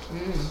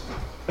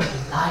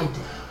 Mm. I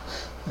did.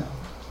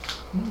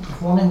 No.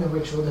 Performing the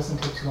ritual doesn't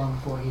take too long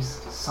before he's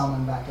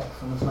summoned back up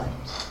from the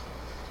flames.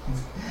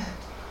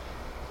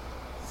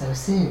 So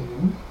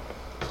soon,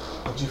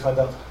 What did you find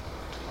out?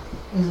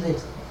 a little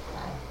bit.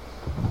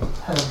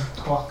 I heard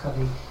talk of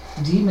a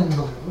demon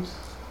lord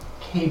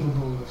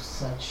capable of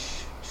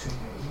such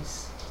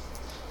trickeries.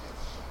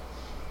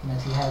 And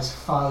that he has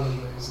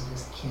followers of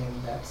his kin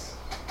that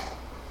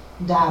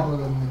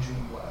dabble in the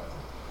dream world.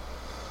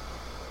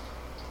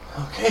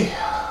 Okay.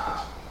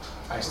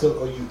 I still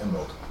owe you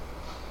emerald.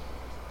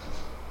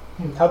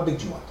 How big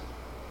do you want?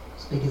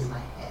 As big as my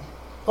head.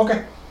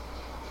 Okay.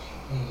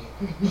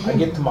 I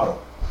get tomorrow.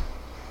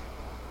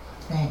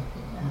 Thank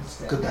you,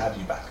 Master. Good to have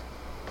you back.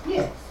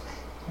 Yes.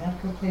 I have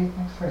to go play with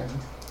my friend.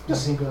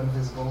 Just you go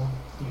invisible,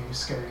 ears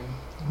scurrying.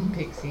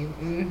 Pixie.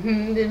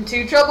 Mm-hmm. Them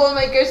two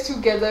troublemakers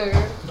together.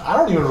 I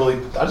don't even really.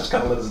 I just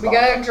kind of let this. We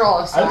gotta draw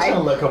a I just kind side.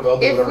 of let Cobell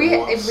do whatever he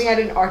wants. If we had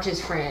an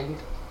artist friend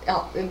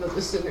out in the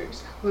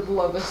listeners, would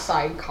love a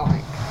side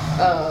comic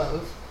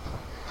of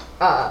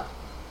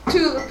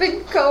Tulip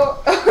and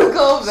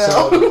Cobell.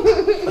 So,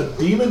 a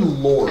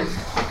demon lord.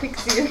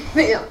 Pixie and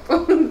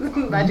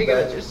Vamp. Magic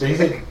Adventures. Do you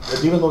think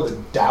a demon lord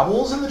that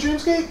dabbles in the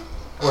dreamscape,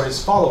 or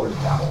his followers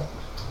dabble?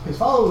 His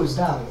followers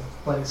dabble,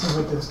 but it seems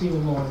like this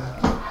demon lord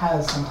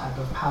has some type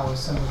of power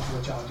similar to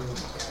what y'all do.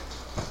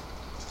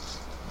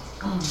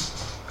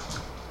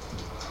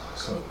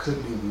 So it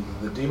could be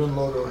the demon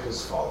lord or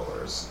his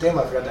followers. Damn,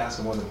 I forgot to ask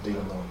him what the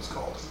demon lord was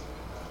called.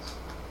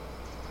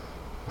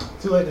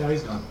 Too late now.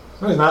 He's gone.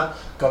 No, he's not.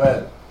 Go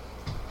ahead.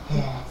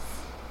 Yes.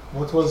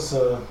 What was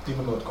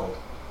demon lord called?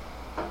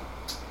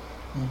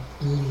 I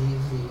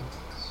believe the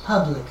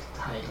public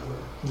title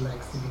he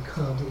likes to be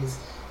called is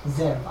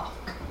Zervok.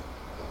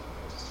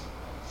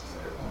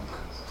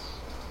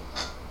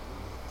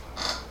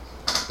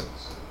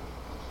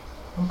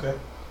 Okay.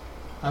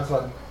 Have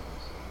fun.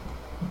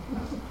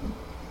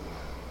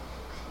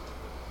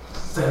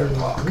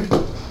 Zervok.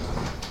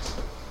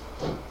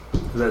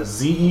 Is that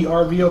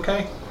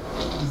Z-E-R-V-O-K?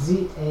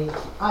 Z-A-I-R-V-O-C-K.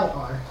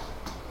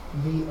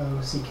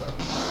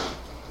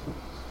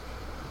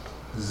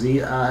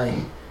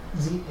 Z-I...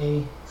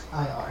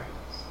 Z-A-I-R.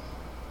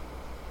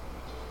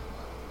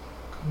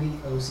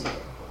 V-O-C-K.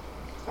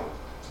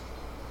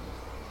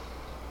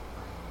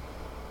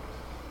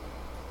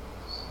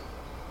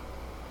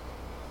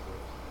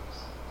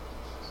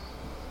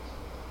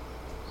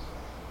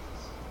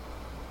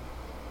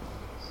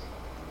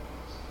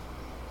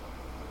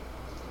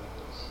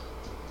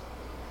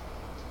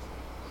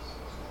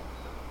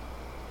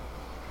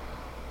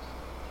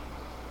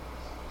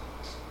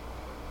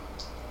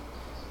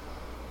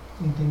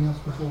 Anything else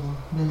before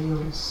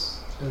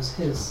Meliodas does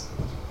his?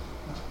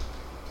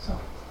 So,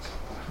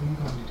 what are you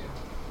going to do?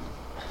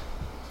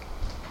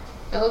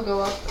 I'll go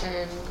up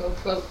and go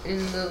float in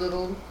the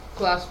little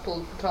glass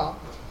pool at the top.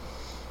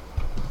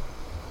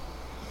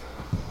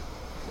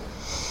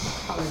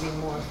 probably be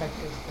more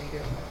effective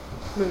later.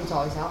 Moon's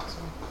always out, so.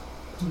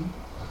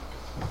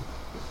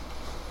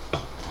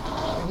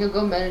 And he'll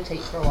go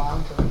meditate for a while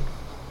until he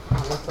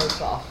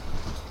floats off.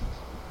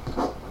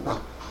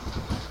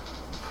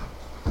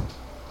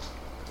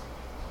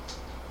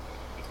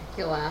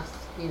 He'll ask,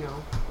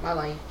 my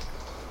light.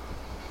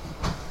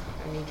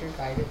 I need your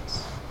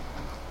guidance.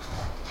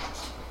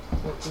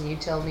 What can you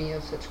tell me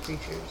of such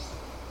creatures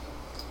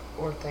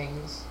or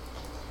things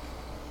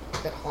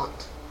that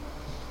haunt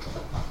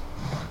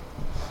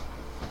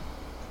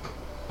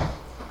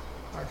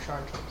our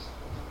charges?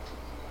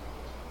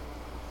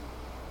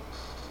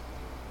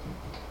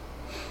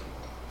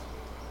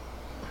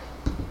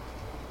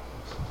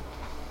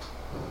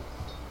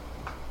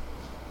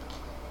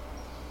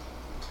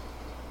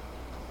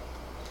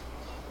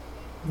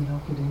 You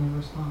don't get any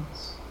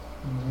response.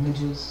 No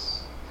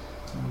images,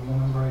 no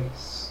warm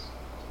embrace.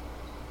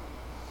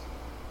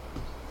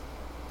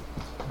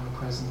 No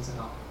presence at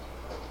all.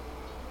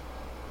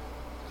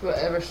 Do I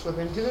ever slip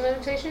into the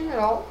meditation at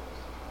all?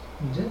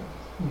 You do.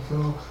 You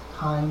feel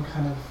time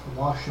kind of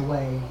wash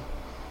away,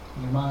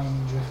 and your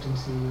mind drift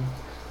into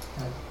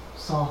that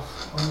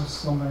soft,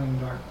 almost slumbering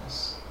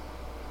darkness.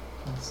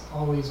 That's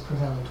always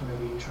prevalent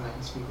whenever you try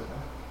and speak with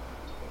her.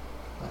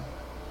 But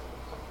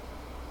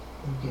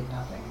you get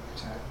nothing in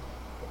return.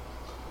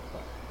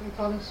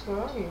 Goddess, where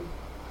are you?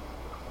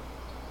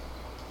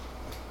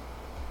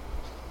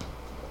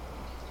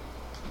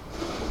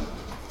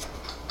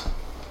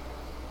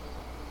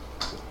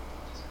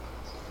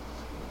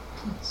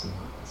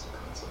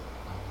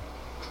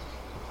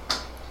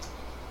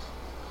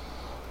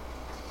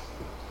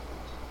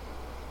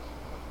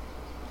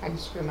 I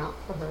just scream out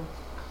for her.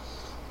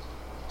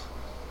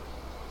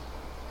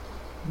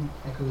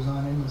 Echoes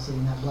on endlessly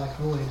in that black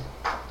void.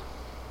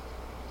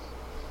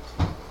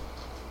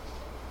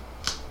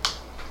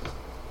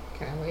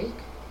 Can I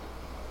wake?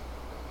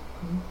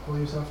 Pull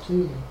yourself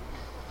to.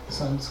 The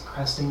sun's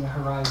cresting the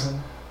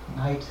horizon.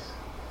 Night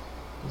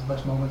is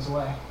but moments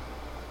away.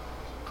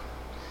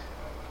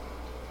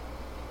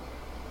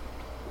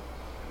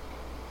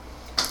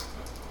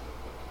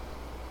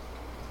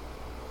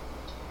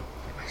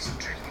 Am I still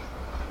dreaming?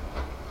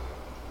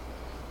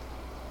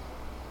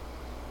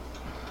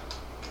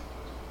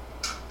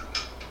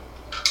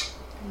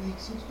 That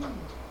makes sense.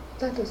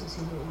 That doesn't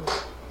seem normal.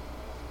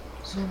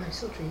 So am I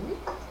still dreaming?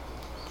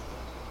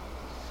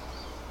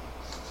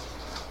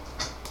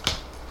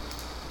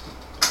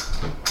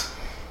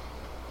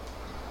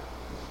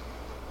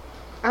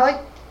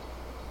 I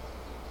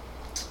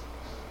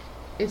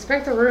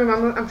inspect the room.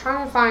 I'm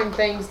trying to find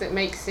things that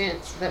make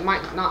sense, that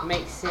might not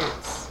make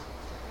sense.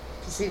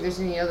 To see if there's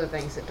any other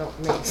things that don't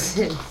make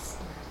sense.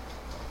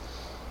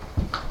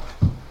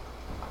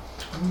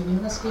 Give me an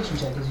investigation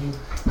check as you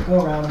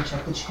go around and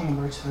check the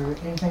chambers for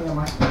anything that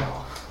might be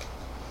off.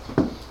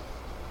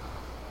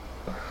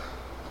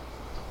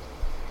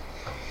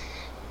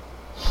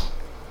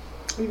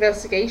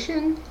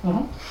 Investigation?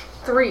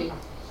 Mm-hmm. 3.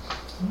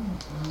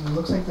 It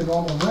looks like the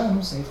normal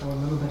room, save for a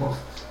little bit of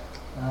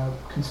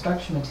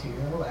construction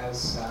material,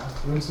 as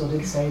Runestill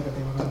did say that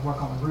they were going to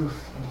work on the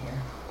roof in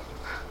here.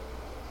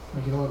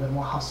 Make it a little bit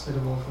more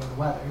hospitable for the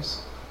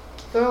weathers.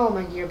 Throw all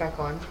my gear back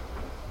on.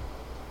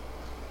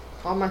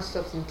 All my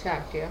stuff's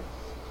intact, yeah?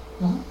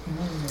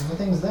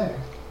 Everything's there.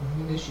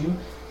 No issue.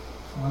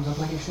 Lines up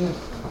like it should.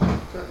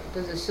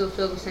 Does it still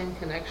feel the same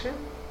connection?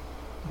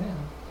 Yeah.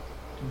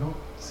 You don't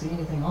see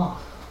anything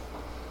off.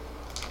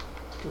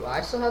 Do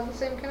I still have the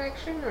same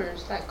connection, or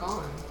is that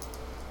gone?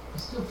 You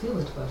still feel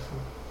it, but for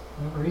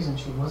whatever reason,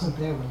 she wasn't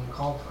there when you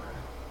called for her.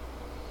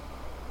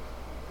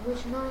 Why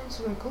would you not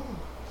answer my call?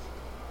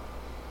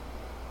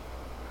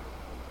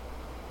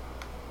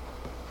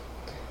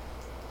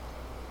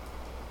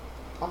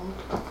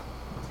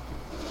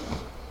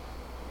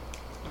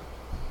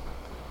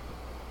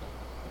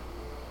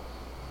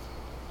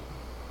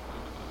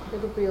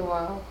 It'll be a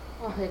while.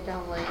 I'll head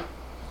down late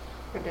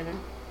for dinner.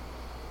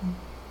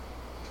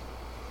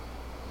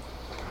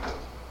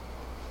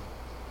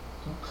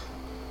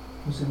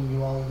 I'm assuming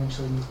you all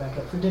eventually meet back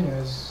up for dinner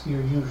as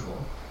your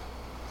usual.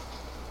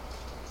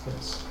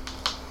 Yes.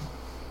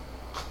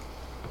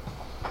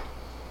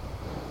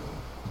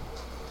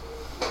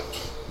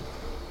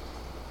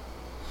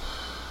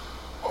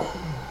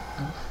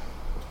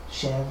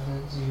 Chev,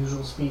 as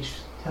usual speech,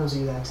 tells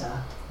you that,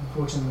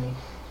 unfortunately,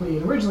 what he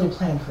had originally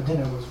planned for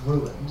dinner was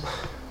ruined.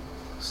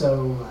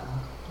 So,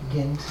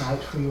 again,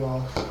 tonight for you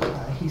all,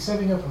 he's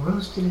serving up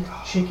roasted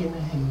chicken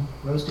and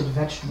roasted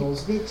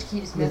vegetables Bitch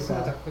keeps with, messing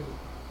with our food.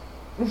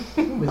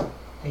 with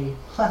a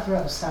plethora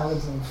of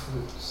salads and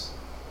fruits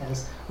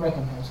as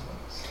recompense for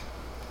this.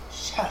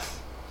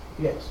 Chef,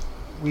 Yes.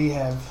 we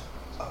have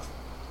a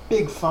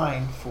big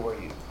find for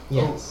you.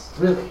 Yes.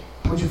 Oh, really?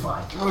 What'd you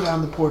find? Throw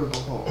down the portable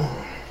hole.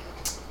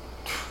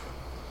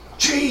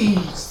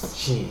 Cheese!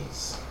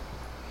 Jeez.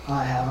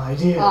 I have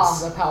ideas.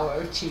 Ah, the power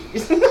of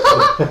cheese.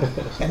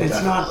 And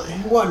it's not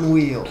one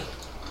wheel.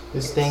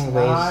 This thing It's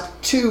weighs not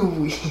two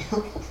wheels.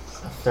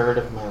 a third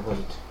of my weight.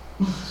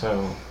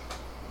 So,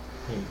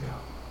 here you go.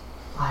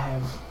 I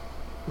have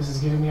This is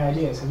giving me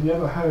ideas. Have you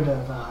ever heard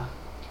of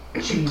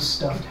cheese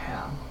stuffed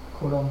ham?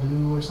 Cordon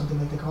bleu or something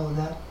like they call it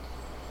that?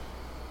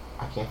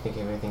 I can't think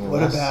of anything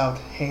What else. about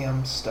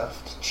ham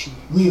stuffed cheese?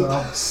 We are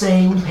on the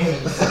same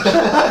page.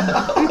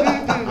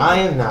 I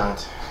am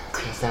not.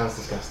 That sounds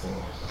disgusting.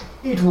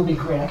 It will be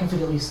great. I can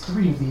fit at least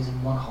 3 of these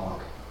in one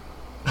hog.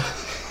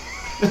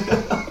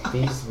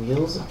 These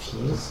wheels of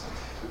cheese?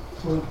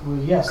 Well,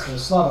 yes, they're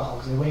slaughter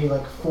hogs. They weigh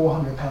like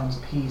 400 pounds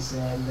apiece,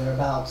 and they're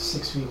about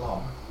 6 feet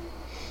long.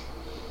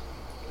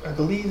 I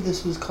believe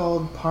this was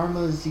called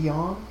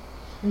Parmesan.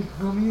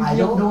 I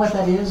don't know what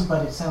that is,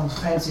 but it sounds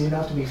fancy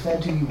enough to be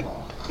fed to you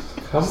all.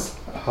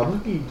 How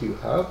many do you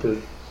have?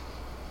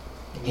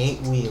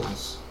 8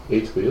 wheels.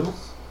 8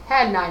 wheels?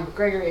 Had 9, but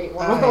Gregory ate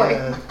one I on the way.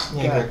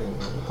 Yeah, got Gregory.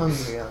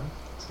 hungry.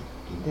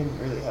 Didn't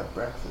really have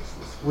breakfast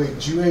this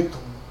Wait, you ate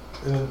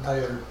an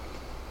entire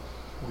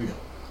wheel.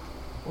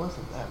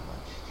 Wasn't that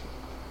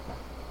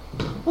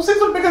much. Well,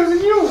 things are bigger than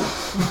you!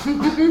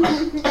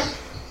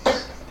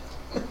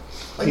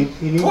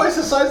 Twice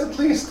the size at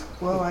least.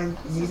 Well, I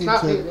It's needed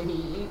not food to. that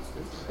he eats.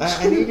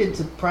 I needed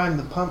to prime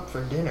the pump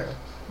for dinner.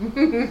 I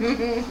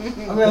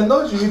mean, I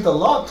know you eat a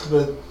lot,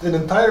 but an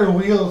entire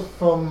wheel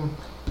from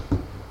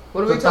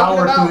What are the we talking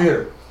tower about? to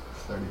here.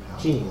 30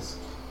 pounds. Cheese.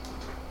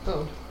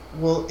 Oh,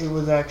 Well, it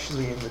was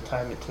actually in the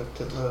time it took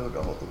to load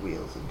all the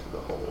wheels into the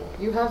hole.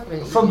 you have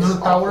been From eating the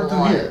an tower awful to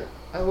lot. here.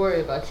 I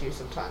worry about you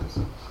sometimes.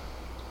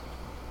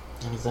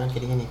 And he's not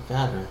getting any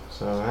fatter,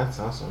 so that's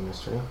also a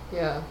mystery.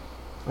 Yeah.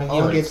 Well, All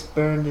anyways, gets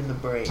burned in the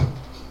brain.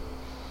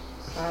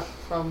 Is that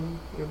from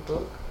your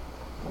book?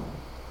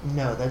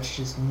 No, that's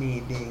just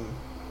me being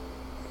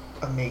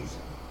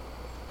amazing.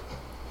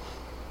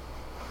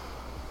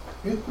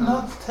 It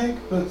not take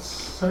but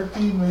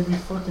 30, maybe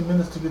 40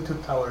 minutes to get to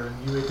the tower,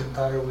 and you ate the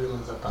entire wheel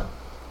in that time.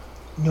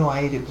 No, I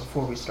ate it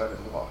before we started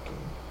walking.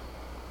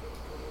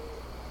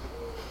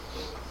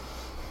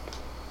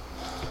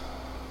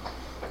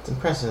 it's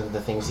impressive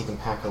the things he can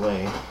pack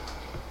away.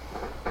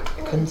 I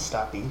couldn't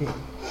stop eating.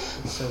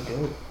 It's so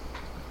good.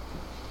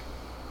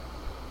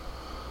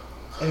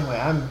 Anyway,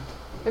 I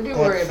do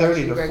worry that about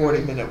 30 you, to Gregory.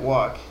 40 minute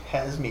walk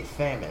has me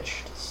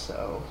famished,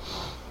 so...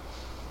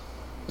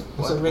 So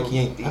what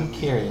Ricky, will I'm be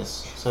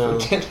curious. for So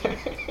dinner?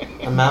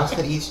 a mouse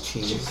that eats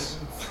cheese,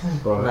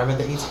 a Right. rabbit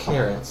that eats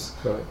carrots.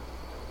 Right.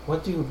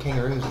 What do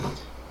kangaroos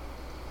eat?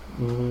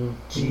 Mm,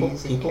 Cheese and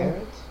People?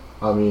 carrots?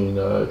 I mean,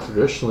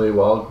 traditionally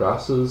wild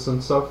grasses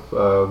and stuff.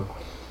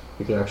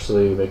 You can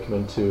actually make them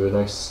into a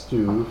nice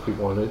stew if you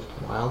wanted.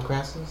 Wild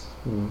grasses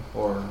Mm.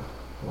 or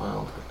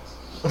wild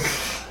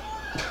grass?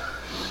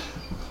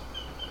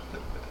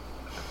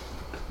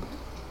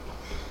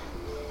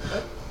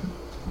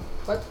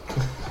 What?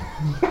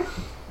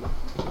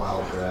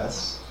 Wild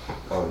grass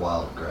or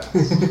wild grass?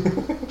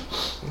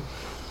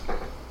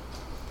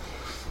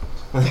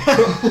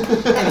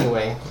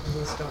 Anyway,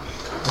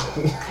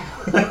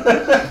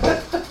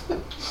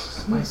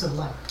 Spice of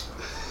life.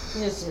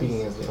 Yes,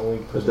 speaking as the only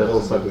The person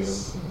devil's who's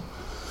nuggets.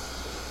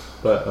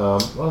 But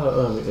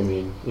well, I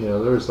mean, you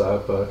know, there's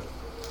that, but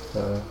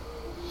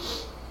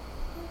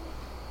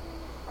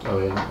I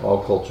mean,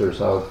 all cultures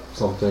have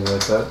something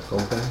like that,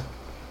 don't they?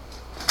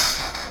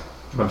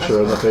 I'm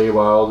sure in the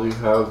Feywild you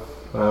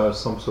have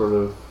some sort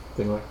of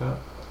thing like that.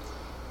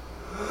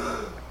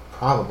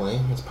 Probably.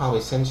 It's probably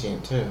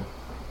sentient too.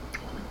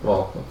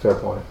 Well, fair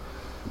point,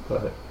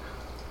 but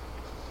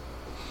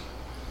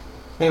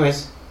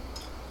Anyways,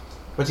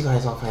 what'd you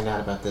guys all find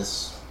out about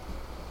this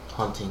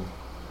haunting?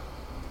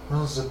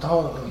 Well,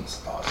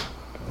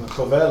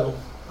 Covell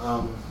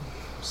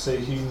say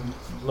he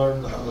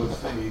learned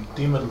of a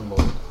demon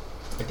lord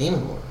A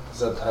demon lord.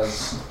 that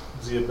has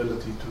the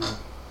ability to.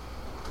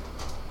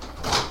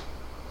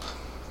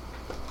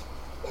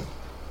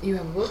 You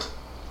have a book?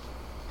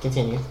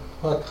 Continue.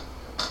 What?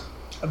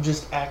 I'm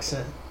just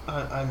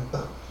I'm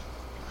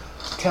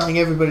telling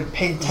everybody to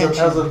pay That has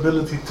the attention.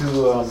 ability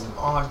to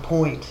On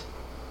point.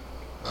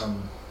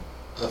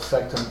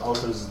 affect and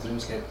alter his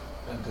dreamscape,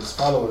 and his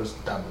followers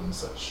dabble in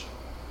such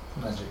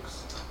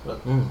magics.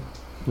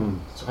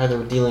 So either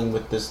we're dealing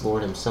with this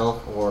lord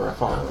himself or a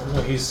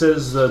follower. He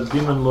says the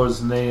demon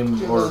lord's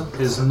name or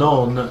is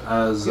known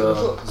as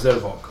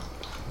Zervok.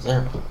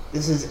 There.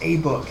 This is a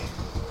book.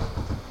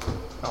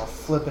 I'll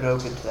flip it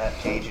open to that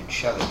page and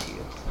shove it to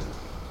you.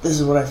 This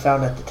is what I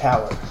found at the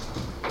tower.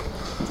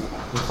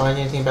 You find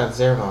anything about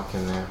Zervok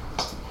in there?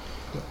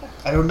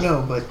 I don't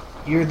know, but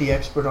you're the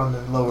expert on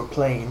the lower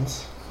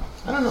planes.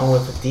 I don't know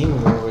if a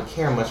demon lord would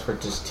care much for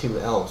just 2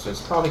 elves, so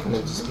it's probably going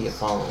to just be a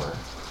follower.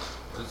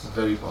 It's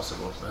very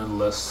possible,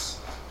 unless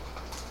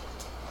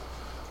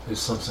it's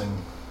something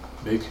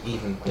big.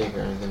 Even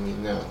bigger than we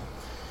know.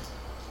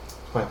 It's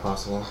quite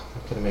possible.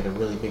 We could have made a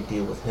really big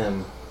deal with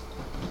him.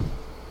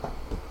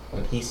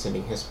 And he's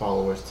sending his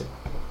followers to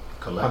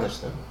punish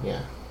them.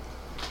 Yeah.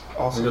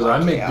 Also, Because my I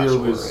make chaos deal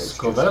aura with is just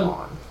Covell.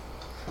 on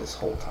this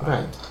whole time.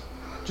 Right.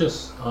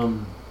 Just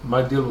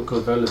my deal with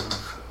Covell is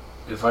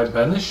if I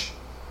banish,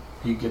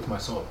 he get my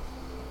soul.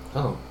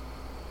 Oh.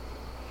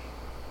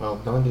 Well,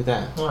 don't do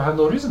that. Well, I have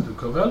no reason to.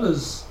 Covell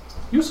is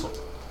useful.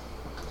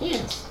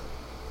 Yes.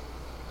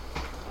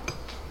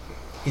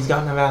 He's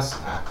gotten us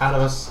out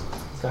of us.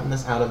 He's gotten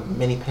us out of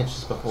many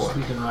pinches before.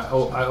 Speaking of,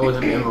 I owe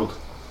him an emerald.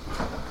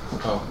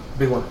 Oh,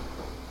 Big one.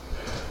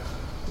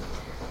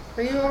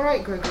 Are you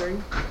alright, Gregory?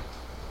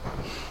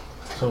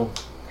 So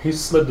he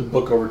slid the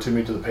book over to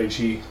me to the page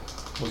he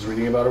was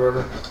reading about or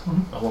whatever.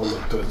 Mhm. I want to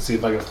look through it and see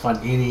if I can find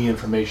any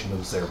information of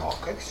the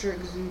Zervalk. Extra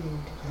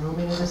exuding. Room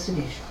in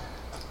investigation.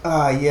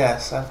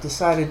 Yes, I've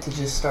decided to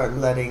just start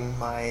letting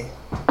my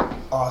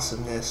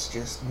awesomeness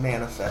just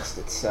manifest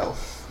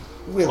itself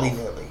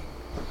willy-nilly.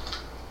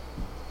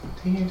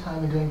 Taking your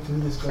time and going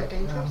through this Is that book.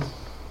 dangerous?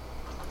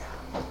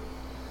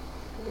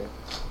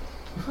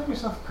 You find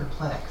yourself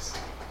perplexed.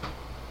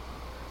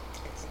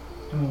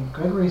 I mean,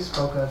 Gregory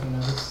spoke of,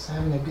 this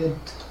having a good,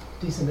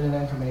 decent bit of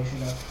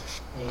information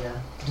of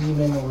a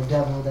demon or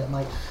devil that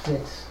might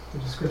fit the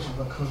description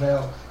of a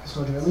Clavell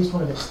soldier, at least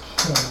one of its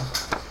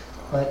kin.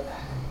 But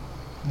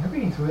when you're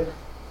reading through it,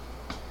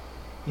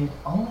 it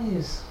only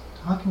is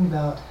talking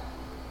about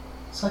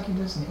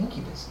succubus and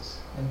incubuses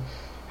and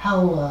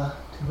how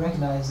to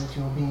recognize that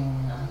you're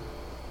being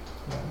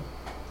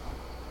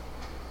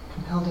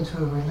compelled into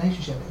a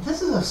relationship.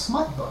 This is a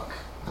smut book.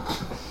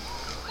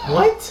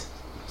 what?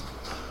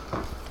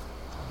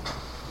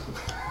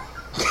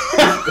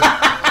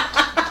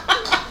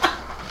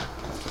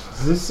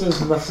 This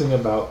is nothing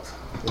about.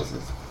 This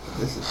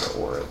is the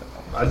aura.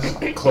 I just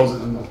close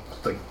it and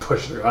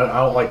push it. I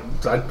don't like.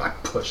 I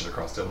push it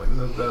across the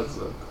like that's.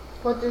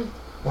 What did?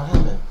 What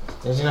happened?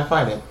 Did you not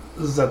find it?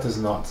 That is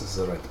not. This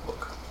is write the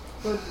book.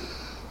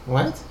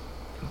 What?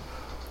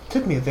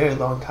 Took me a very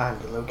long time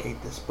to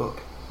locate this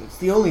book. It's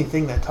the only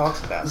thing that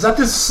talks about it. That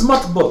is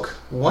smut book.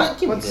 What?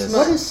 Give me What's this.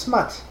 smut? What is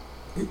smut?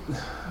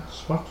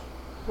 Smart.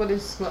 What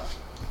is smut?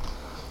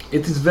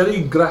 It is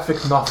very graphic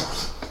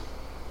novels.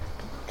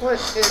 What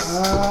is?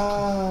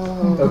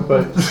 Oh.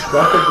 But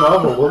graphic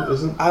novel, what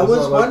isn't? I is was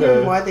that like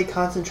wondering a- why they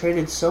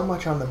concentrated so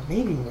much on the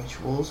mating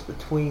rituals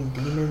between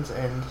demons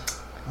and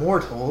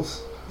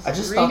mortals. I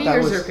just thought reading that or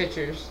is was there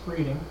pictures?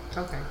 Reading.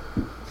 Okay.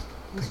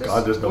 It's Thank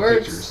God, there's just no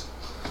words.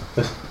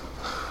 pictures.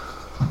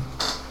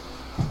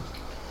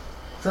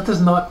 That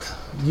is not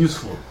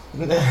useful.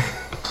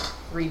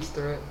 Reads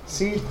through it.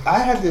 See, I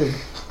had to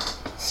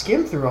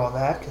skim through all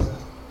that because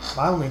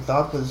my only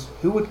thought was,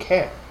 who would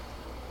care?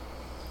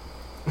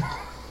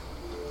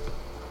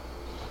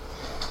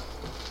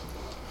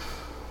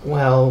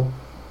 Well.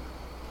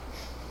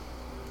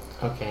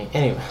 Okay.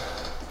 Anyway,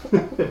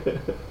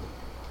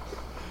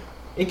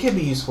 it could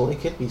be useful. It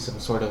could be some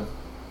sort of.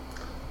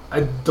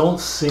 I don't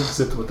think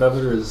that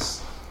whatever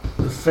is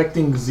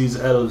affecting these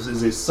elves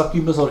is a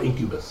succubus or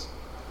incubus.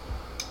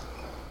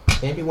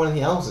 Maybe one of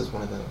the elves is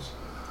one of those.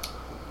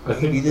 I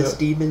Maybe think this that-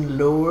 demon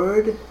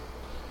lord?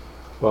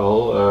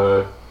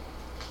 Well,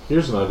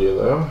 here's an idea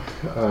though.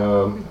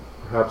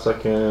 Perhaps I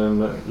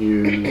can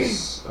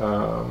use.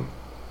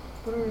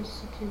 What are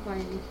succubi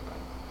and incubi?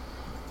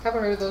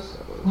 Haven't heard of those.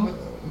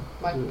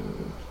 Like,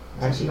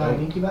 Actually, Not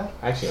an incubi?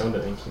 I actually owned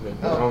an incubus.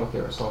 Oh. I don't know if you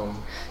ever saw him.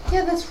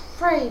 yeah, that's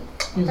right.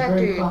 He was That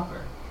very dude.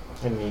 proper.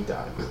 And he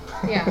died.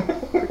 Yeah.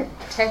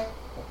 Can't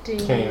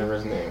Protecting. remember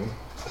his name.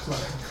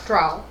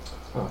 Drow.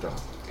 Oh, John.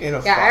 In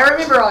a Yeah, I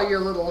remember all your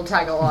little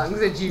tag-alongs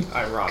that you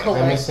Ironic.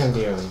 collect. I miss him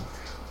dearly.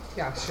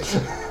 Yeah,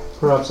 sure.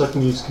 Perhaps I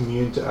can use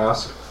commune to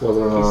ask whether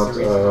or He's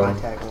the reason my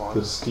not tag along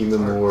this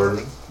demon are lord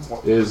really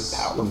more is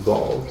powerful.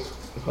 involved.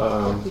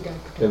 He died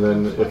And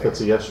then if it's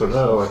a yes or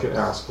no, I can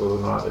ask whether or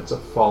not it's a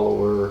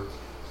follower.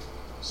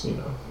 So,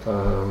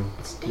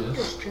 It's a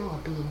dangerous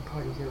job being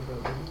part of your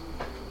religion.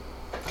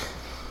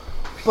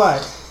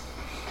 But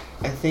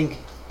I think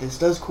this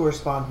does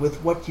correspond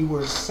with what you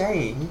were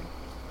saying,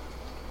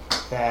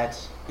 that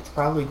it's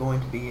probably going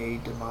to be a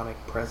demonic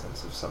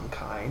presence of some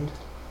kind,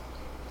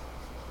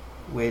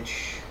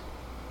 which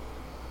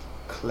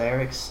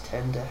clerics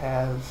tend to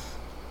have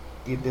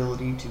the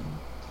ability to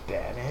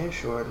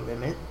banish or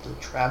limit the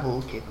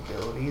travel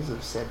capabilities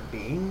of said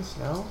beings,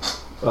 no?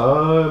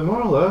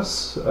 more or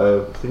less.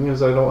 Thing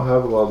is, I don't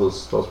have a lot of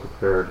those spells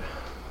prepared.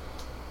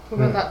 What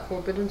about that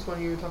Forbiddance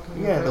one you were talking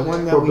about? Yeah, the earlier?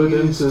 one that we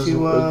Forbiddance used is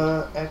to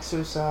a-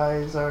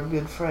 exercise our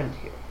good friend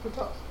here. What's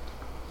up?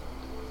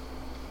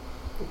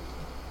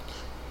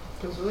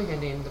 It was really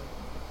handy in the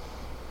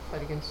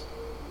fight against.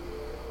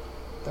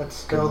 That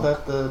spell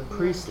that the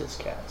priestess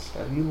cast.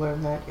 Have you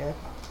learned that yet?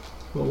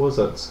 What was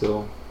that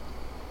skill?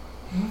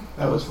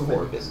 That was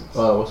Forbidden.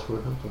 Oh, what's for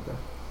him? Okay.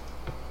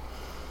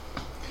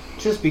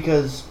 Just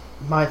because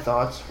my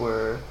thoughts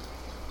were,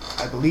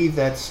 I believe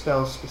that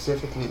spell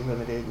specifically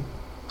limited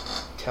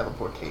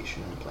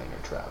teleportation and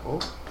planar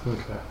travel,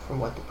 Okay. from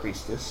what the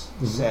priestess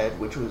Mhm. said,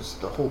 which was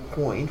the whole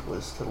point,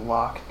 was to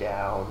lock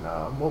down,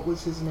 what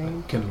was his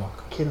name?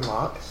 Kinlock.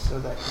 Kinlock, so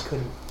that he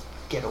couldn't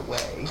get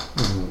away,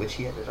 Mhm. which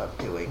he ended up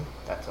doing.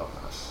 That's on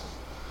us.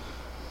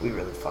 We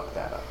really fucked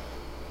that up,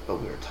 but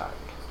we were tired.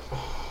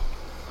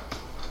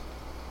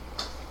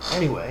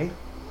 Anyway,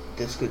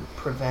 this could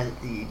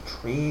prevent the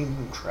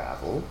dream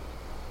travel.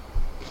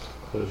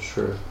 That is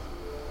true.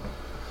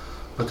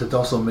 But it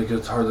also makes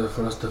it harder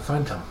for us to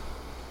find him.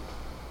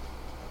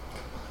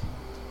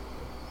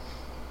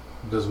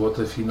 Because what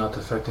if he's not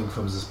affecting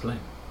from this plane?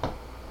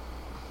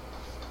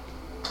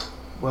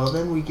 Well,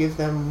 then we give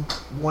them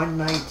one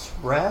night's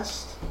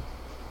rest.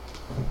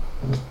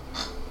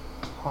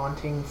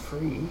 Haunting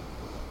free.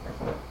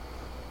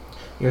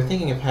 You're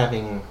thinking of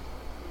having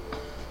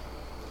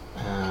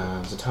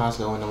Zataz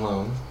go in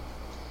alone,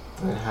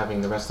 and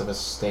having the rest of us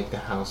stake the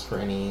house for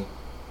any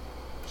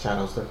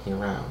shadows lurking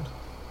around.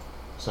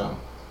 So,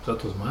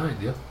 That was my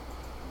idea.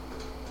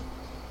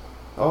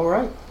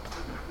 Alright.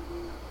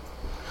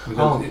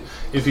 Because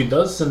if he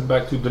does send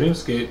back to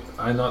Dreamscape,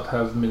 I not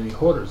have many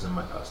horrors in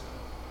my past.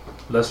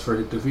 Less for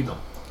it to feed on.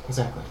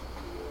 exactly.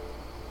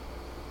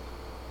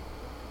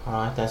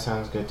 Alright, that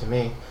sounds good to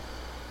me.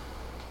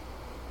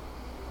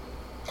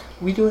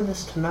 We doing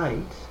this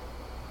tonight?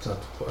 That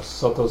was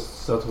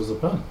the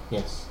plan.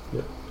 Yes.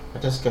 Yep. I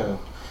just go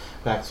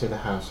back to the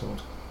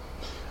household.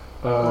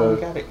 Oh,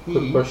 we gotta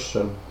Quick eat.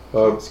 question.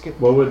 Can't skip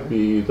What would dinner.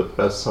 be the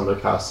best time to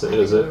cast it? I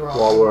think Is it we were all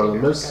while we're in the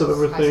dinner midst of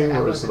because I everything, said I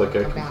or is it like a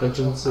wasn't gonna come down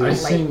contingency? I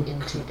until think- late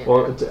into dinner.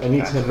 Well, it's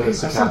any 10 minutes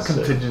to That's not cast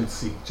it.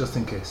 contingency, just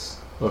in case.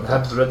 Okay.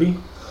 Have it ready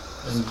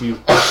and be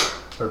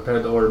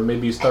prepared, or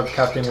maybe start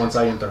casting once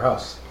I enter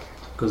house.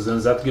 Because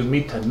then that gives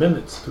me 10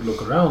 minutes to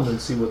look around and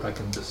see what I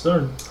can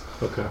discern.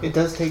 Okay. It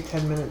does take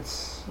 10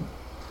 minutes.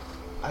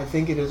 I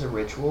think it is a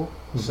ritual,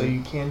 so Mhm.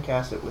 you can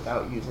cast it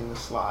without using the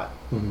slot,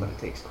 Mhm. but it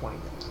takes 20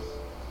 minutes.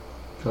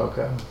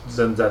 Okay.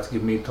 Then that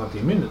gives me 20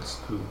 minutes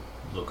to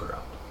look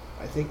around.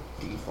 I think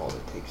default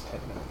it takes 10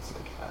 minutes to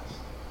cast.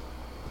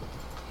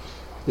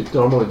 It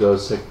normally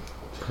does take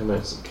 10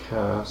 minutes to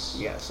cast.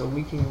 Yeah, so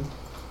we can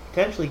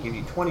potentially give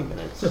you 20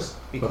 minutes Yes.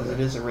 because Okay. it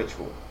is a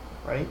ritual,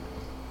 right?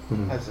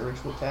 Mhm. Has the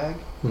ritual tag?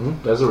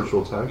 That's a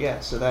ritual tag. Yeah,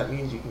 so that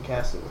means you can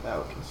cast it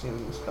without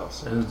consuming the spell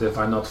slot. And if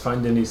I not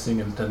find anything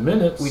in 10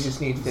 minutes, We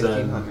just need then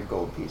 1,500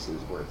 gold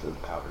pieces worth of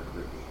powdered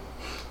ruby.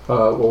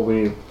 Well, we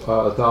need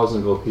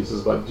 1,000 gold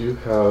pieces, but I do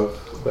have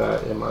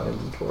that in my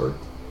inventory.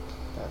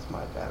 That's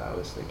my bad. I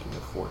was thinking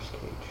of Force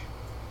Cage.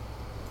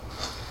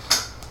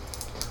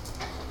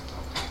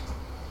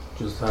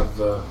 just have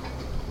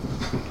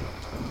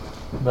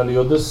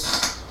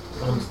Meliodas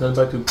on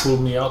standby to pull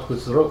me out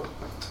with the rope.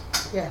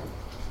 Yeah.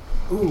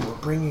 Ooh, we're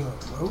bringing a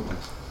rope?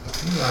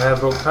 I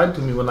have rope tied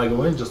to me when I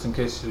go in, just in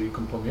case you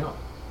can pull me out.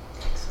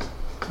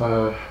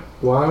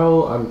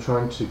 While I'm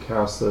trying to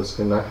cast this,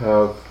 can I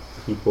have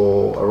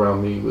people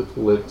around me with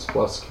lit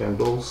plus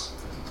candles,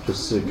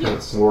 just to kind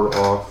Yes. of ward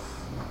off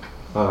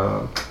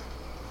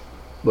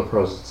the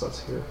presence that's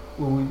here?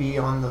 Will we be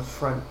on the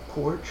front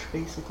porch,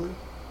 basically?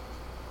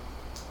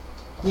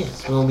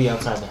 Yes, we'll be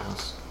outside the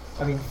house.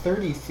 I mean,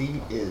 30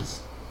 feet is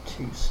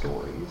 2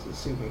 stories,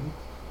 assuming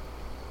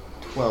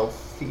 12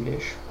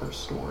 feet-ish per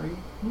story.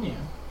 Yeah.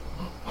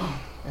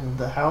 And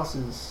the house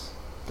is...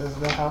 Does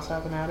the house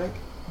have an attic?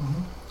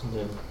 Mm-hmm.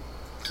 Yeah.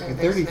 And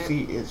 30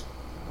 feet is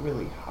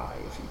really high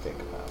if you think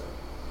about it.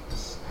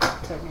 It's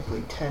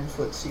technically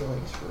 10-foot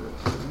ceilings for a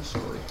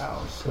 3-story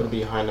house. Would it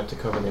be high enough to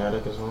cover the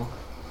attic as well?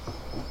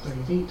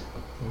 30 feet.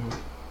 Mm-hmm.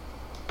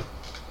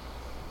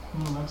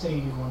 I'd say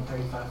you do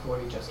 135,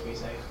 40 just to be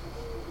safe.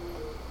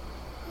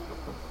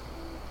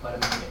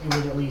 But I mean, it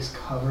would at least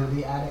cover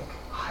the attic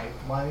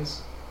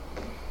height-wise.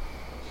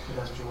 If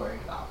that's what you're worried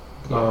about.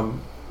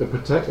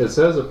 It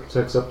says it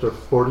protects up to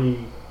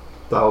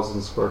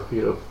 40,000 square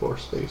feet of floor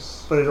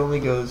space. But it only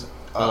goes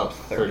up Up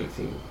 30 30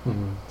 feet.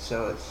 Mm-hmm.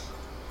 So it's...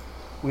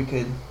 We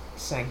could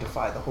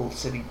sanctify the whole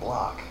city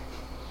block.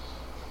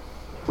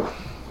 Your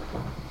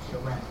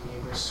rat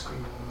neighbors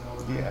screaming in the middle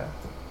of the night. Yeah.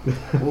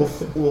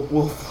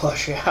 we'll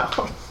flush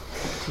out.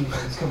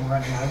 T-birds come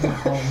running out of their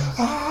homes.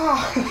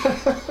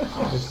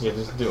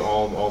 Just do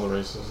all the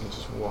races and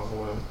just walk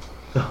away.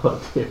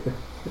 Oh dear.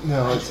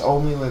 No, it's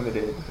only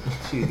limited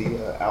to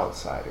the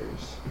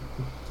outsiders.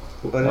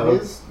 But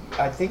it is...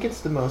 I think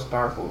it's the most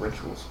powerful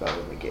ritual spell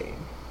in the game.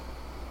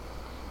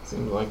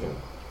 Seems like it.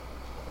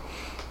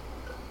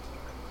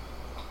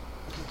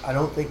 I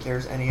don't think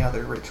there's any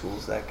other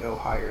rituals that go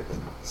higher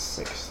than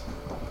 6th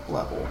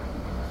level.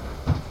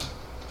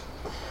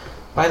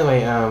 By the way,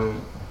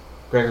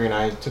 Gregory and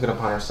I took it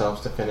upon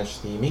ourselves to finish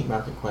the meat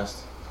market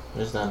quest.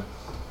 It is done.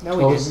 No,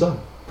 we Oh, didn't. it's done.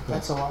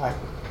 That's a lie.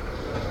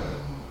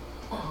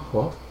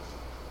 What?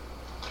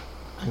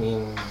 I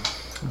mean,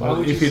 Well,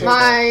 would if you it say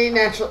My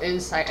natural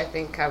insight, I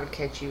think I would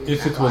catch you. in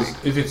if that it was lie.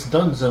 if it's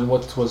done, then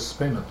what was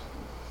payment?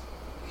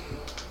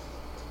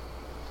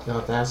 you'll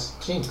have to ask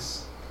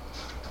Jinx.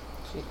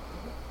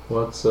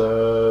 What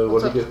do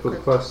up, you get for the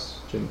Chris?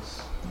 quest,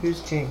 Jinx?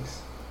 Who's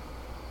Jinx?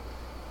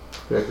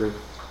 Gregory.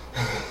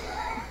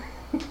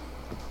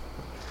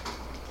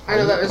 I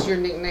know that was your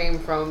nickname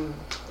from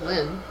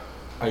Lynn.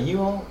 Are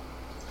you all?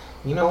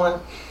 You know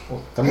what?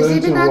 I'm Has he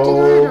going to been acting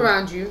weird roll.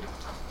 around you?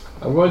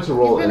 I'm going to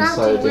roll He's been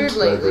insight acting against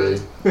weird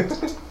lately.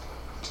 Gregory.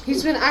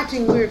 He's been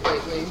acting weird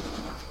lately.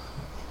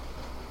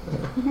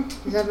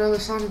 Is that another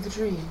sign of the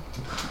dream?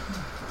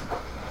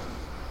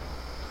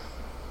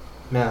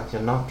 Mel,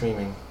 you're not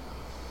dreaming.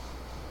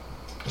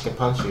 I can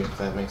punch you if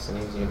that makes it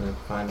easier to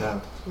find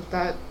out. Would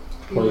that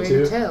be a way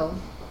 22? to tell?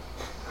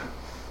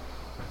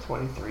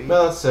 23.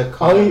 Well, it's a Oh,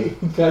 call. you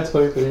got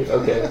 23.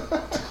 Okay.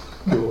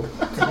 Cool.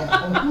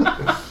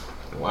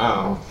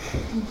 Wow.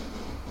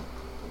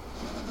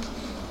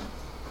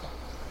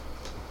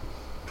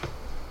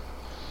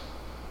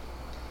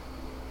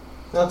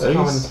 That's a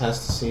Thanks. common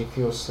test to see if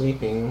you're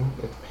sleeping.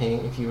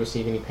 If you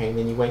receive any pain,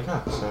 then you wake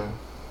up. So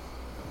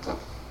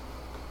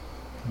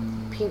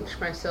Pinch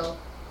myself.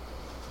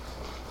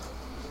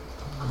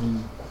 I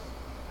mean,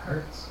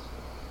 Hurts.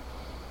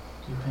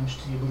 Do you pinch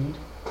till you bleed?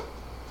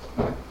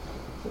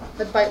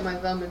 I'd bite my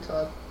thumb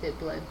until it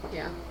bled.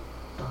 Yeah.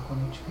 Doc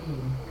 1 HP.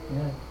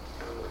 Yeah.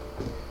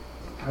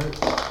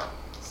 Hurts.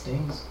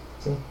 Stings.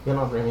 see, you're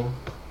not dreaming.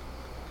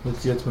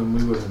 It's yet when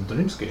we were in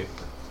Dreamscape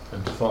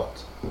and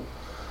fought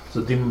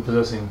the demon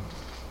possessing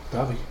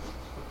Davi.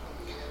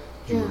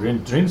 You were in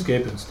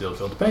Dreamscape and still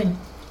felt pain.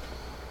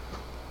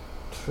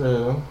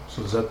 True.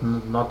 So is that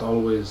not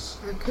always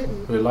I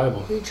couldn't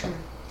reliable? reach her.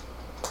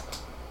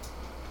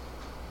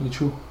 It's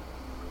true.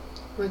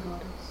 My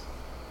goddess.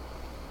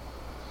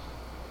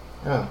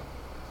 Oh.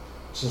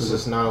 She's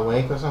just not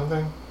awake or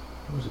something?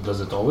 Does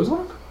it always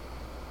work?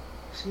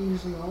 She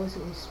usually always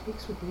at least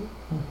speaks with me.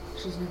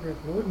 She's never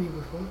ignored me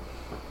before.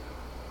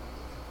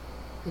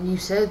 And you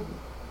said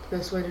the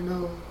best way to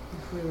know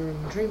if we were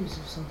in dreams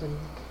if something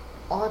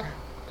odd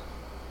happened.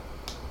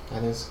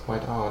 That is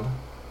quite odd.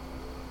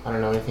 I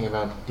don't know anything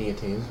about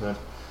deities, but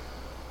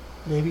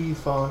Maybe you've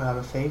fallen out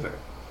of favor.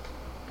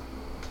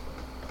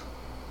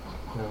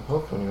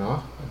 hopefully not.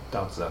 I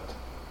doubt that.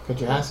 Could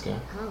you ask her?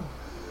 How?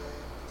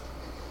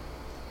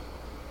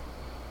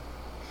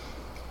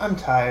 I'm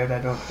tired.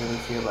 I don't really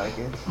feel like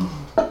it.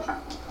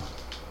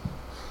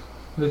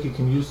 Ricky,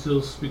 can you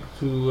still speak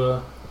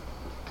to,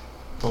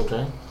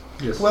 Okay.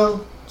 yes.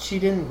 Well, she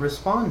didn't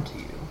respond to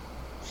you.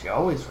 She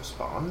always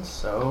responds,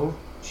 so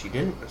she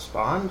didn't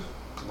respond,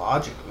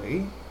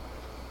 logically.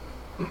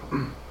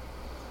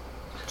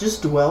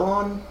 Just dwell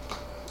on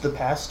the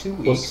past 2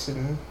 weeks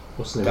and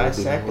what's the name of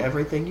the dissect demon?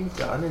 everything you've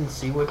done and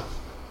see what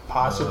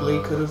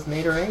possibly could have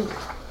made her angry.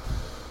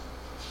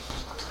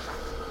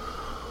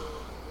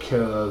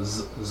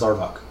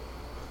 Zarvak.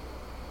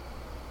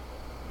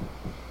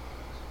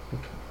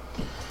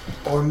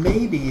 Or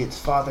maybe it's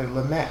Father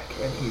Lamech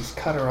and he's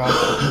cut her off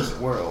from this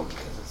world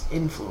because his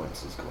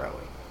influence is growing.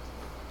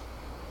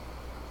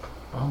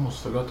 I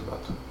almost forgot about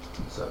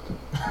that.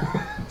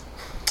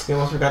 You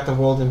almost forgot the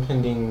world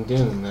impending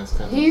doom. That's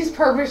kind of. He's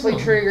purposely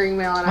triggering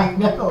me and I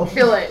know. I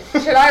feel it.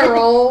 Should I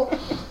roll?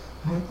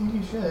 I think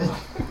you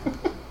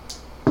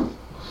should.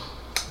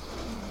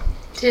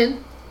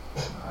 10.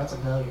 That's a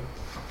failure.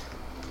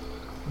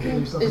 You give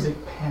yourself Is- a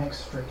big panic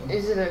stricken.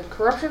 Is it a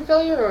corruption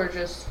failure or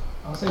just...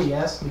 I'll say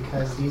yes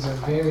because these are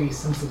very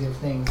sensitive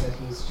things that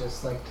he's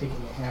just like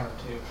taking a hammer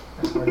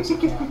to as hard as he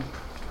can.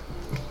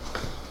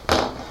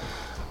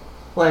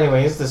 Well,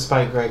 anyways,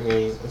 despite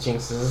Gregory's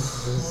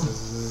jinxes, this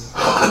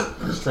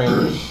is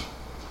strange.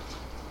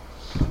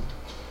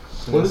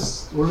 What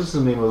is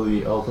the name of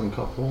the elven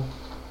couple?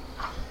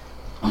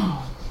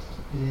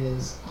 It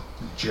is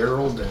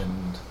Gerald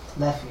and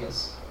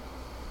Lephius.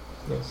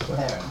 Yes.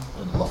 Theron.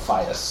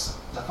 Lephius.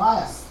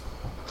 Lephius.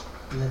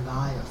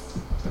 Levias.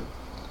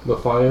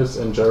 Matthias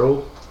and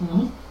Gerald?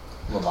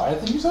 Mm-hmm.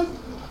 Leviathan, you said?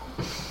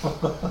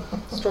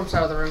 Storms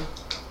out of the room.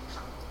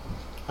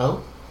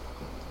 Oh,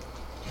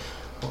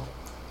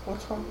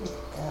 What's wrong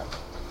with that?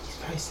 he's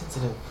very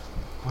sensitive.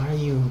 Why are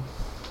you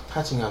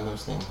touching on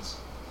those things?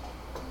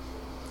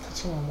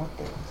 Touching on what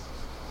things?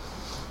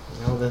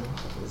 You know,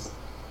 this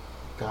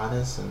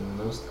goddess and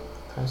those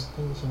types of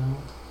things, you know?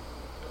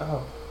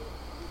 Oh.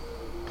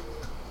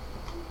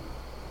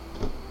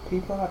 He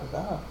brought it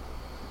up.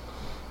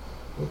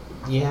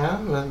 Yeah,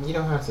 but you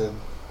don't have to.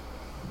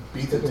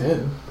 Beat it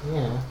in.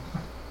 Yeah.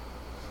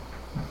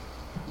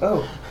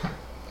 Oh.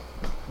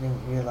 I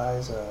didn't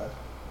realize I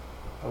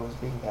was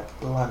being that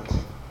blunt.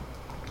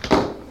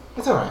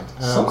 It's alright.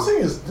 Something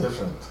is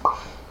different.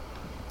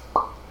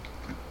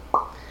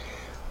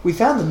 We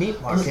found the meat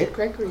market.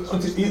 Gregory's Okay,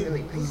 just it-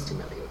 really pleased to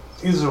know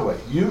you. Either way,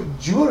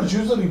 you are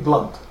usually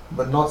blunt,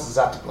 but not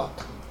that blunt.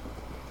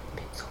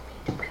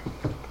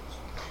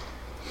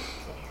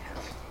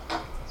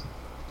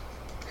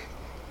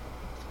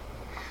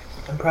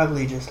 I'm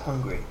probably just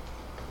hungry.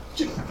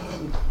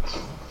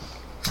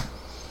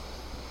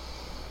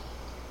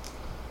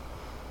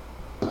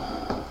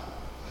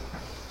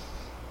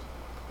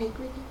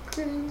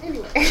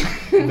 Anyway.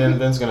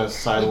 Ben's gonna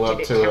sidle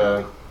up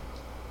to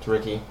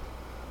Ricky.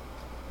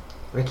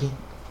 Ricky?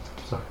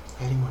 Sorry.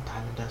 Any more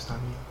diamond dust on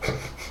you?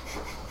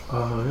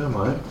 Yeah,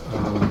 mate.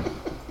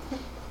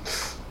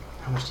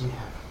 How much do you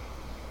have?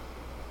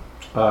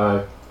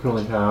 I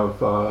currently have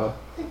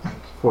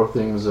 4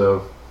 things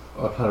of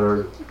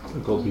 100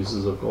 gold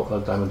pieces of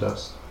diamond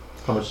dust.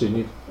 How much do you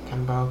need?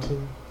 Can I borrow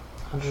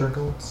 200 Sure.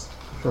 golds?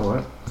 Sure,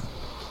 mate.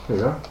 Here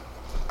you are.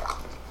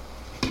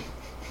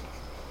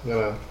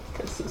 Gonna,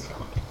 This is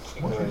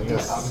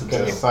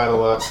gonna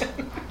sidle up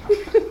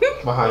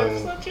behind.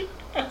 such an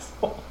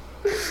asshole.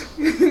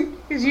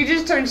 Because you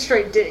just turn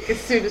straight dick as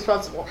soon as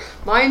possible.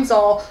 Mine's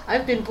all,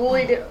 I've been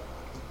bullied.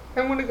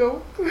 I'm gonna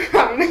go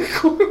cry in a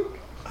corner.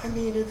 I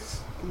mean, it's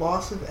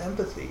loss of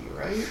empathy,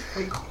 right?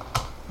 Like,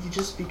 You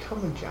just become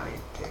a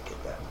giant dick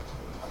at that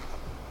point.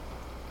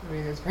 I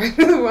mean, that's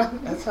probably the one.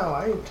 That's how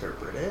I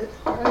interpret it.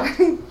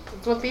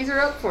 That's what these are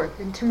up for.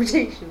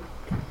 Intimidation.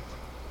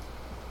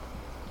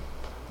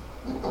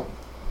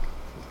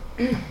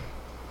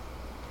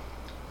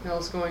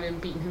 Mel's going and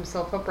beating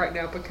himself up right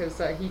now because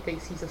he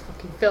thinks he's a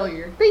fucking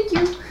failure. Thank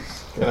you.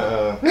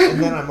 And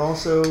then I'm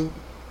also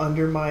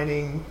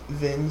undermining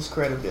Vin's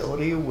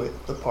credibility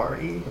with the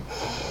party.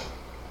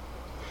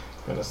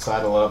 Gonna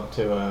sidle up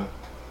to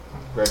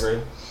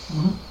Gregory.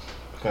 Mhm.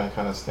 Gonna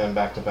kind of stand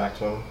back to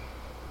him.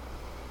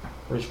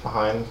 Reach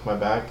behind my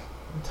back,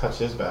 touch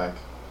his back,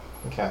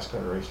 and cast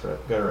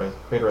Greater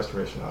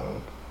Restoration on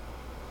him.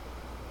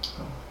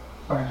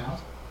 Burn out.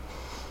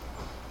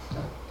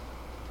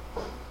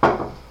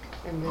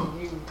 And then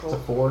you It's a roll.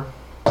 4.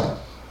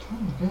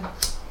 Okay.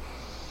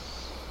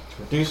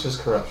 To reduce his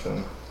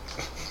corruption.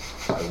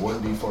 By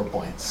 1d4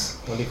 points.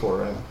 1d4,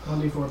 right?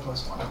 1d4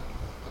 plus 1.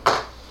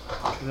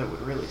 Because it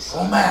would really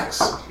suck. Oh,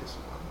 Max! if it was just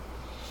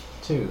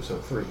 2, so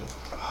 3.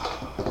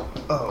 one.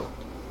 Oh.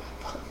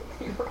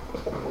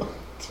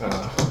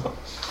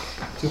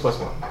 2 plus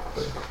 1.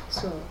 3.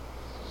 So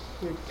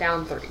you're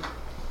down 3.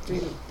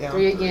 Down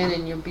 3 again,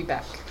 and you'll be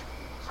back.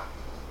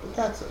 But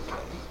that's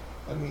okay.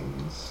 That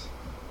means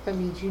That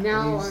means you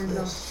now Use are no.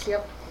 this.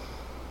 Yep.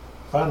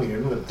 Finally, you're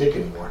not a dick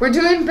anymore. We're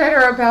doing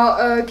better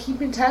about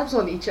keeping tabs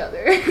on each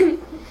other.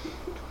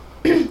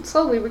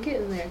 Slowly, we're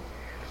getting there.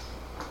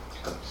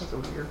 that's a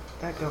weird.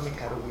 That gummy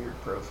had a weird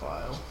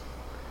profile.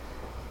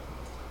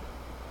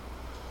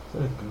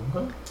 Is that a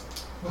Goomba?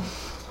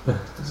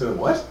 Is it a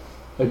what?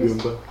 A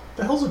Goomba.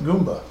 The hell's a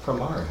Goomba? From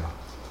Mario.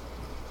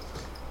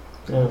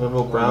 Yeah, the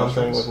little brown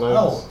thing with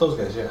Oh, legs. those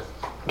guys, yeah.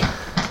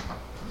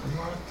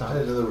 I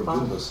didn't know they were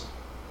Goombas.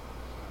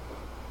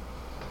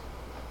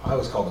 I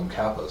always called them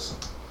Kappas.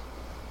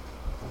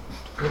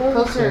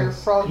 Those are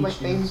Yes, frog-like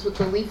peach things with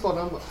the leaf on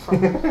them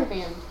from your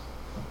hand.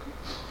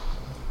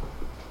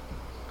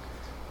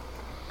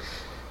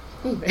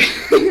 Anyway.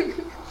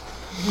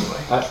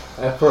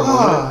 For a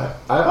moment,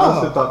 I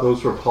honestly thought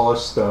those were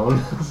polished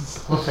stone.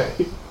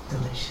 Okay.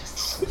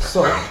 Delicious.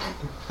 So, I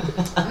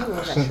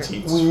love that shirt.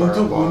 Teats we for need a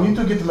to long-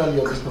 get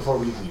Meliodas before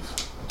we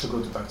leave to go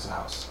back to the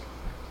house.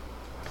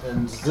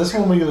 And this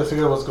one we gotta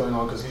figure out what's going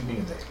on because he's being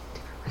a dick.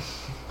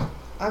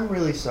 I'm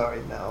really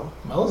sorry, Mel.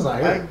 Mel's not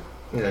here.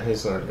 Yeah,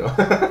 he's there to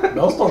go.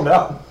 Mel's stormed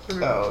out.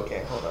 Oh,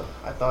 okay. Hold up.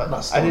 I Not thought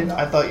I stormed didn't. out.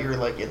 I thought you were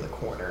like in the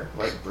corner,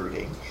 like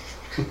brooding.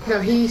 No,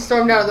 he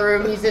stormed out of the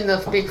room. He's in the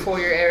big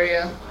foyer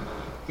area.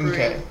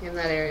 Okay. In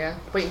that area,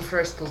 waiting for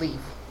us to leave.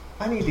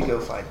 I need to go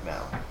find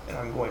Mel, and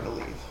I'm going to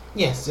leave.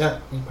 Yes, yeah,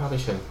 you probably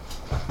should.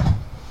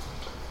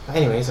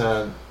 Anyways,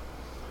 the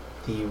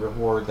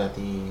reward that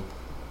the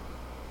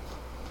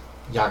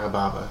Yaga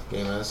Baba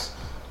gave us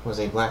was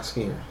a black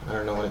sphere. I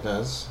don't know what it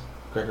does.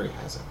 Gregory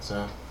has it,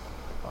 so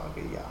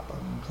Baga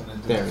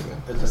Yaba. There we go.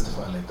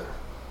 Identify later.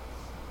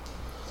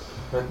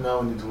 Right now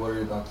we need to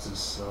worry about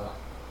this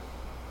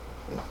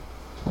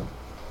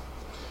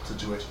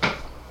situation.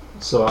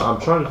 So I'm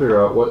trying to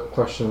figure out what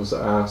questions to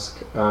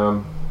ask.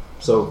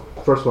 So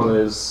first one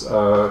is,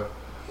 the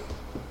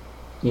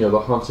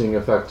hunting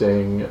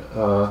affecting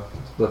the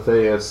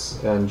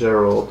Theus and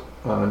Gerald.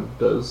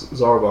 Does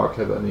Zarbok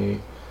have any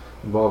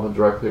involvement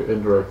directly or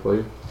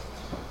indirectly?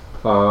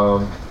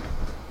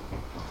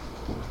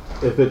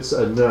 If it's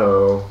a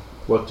no,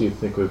 what do you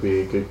think would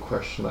be a good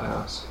question to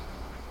ask?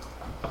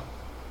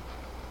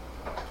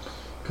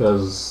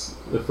 Because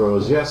if it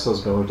was yes, I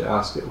was going to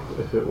ask it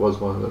if it was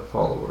one of their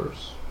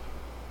followers.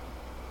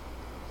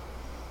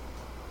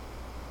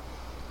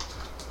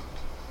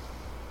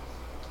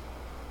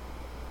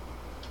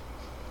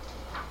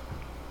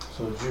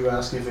 So did you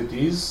ask if it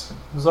is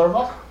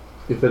Zarvok?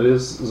 If it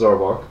is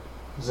Zarbok,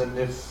 Then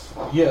if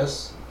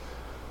yes,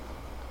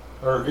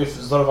 or if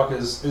Zarvok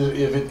is,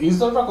 if it is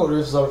Zarvok or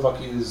if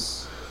Zarvok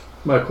is,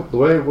 the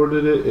way I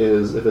worded it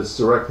is if it's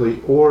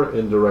directly or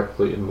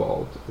indirectly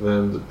involved.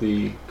 Then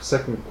the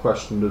second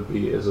question would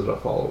be, is it a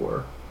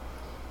follower?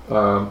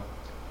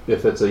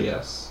 If it's a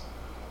yes.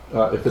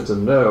 If it's a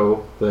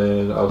no,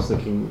 then I was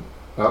thinking,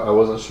 I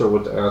wasn't sure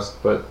what to ask,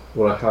 but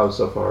what I have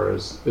so far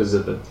is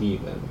it a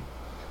demon?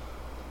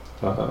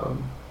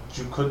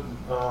 you could,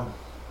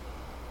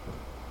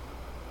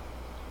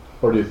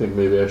 Or do you think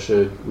maybe I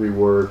should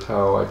reword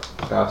how I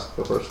asked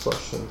the first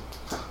question?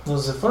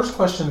 was the first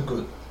question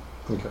good?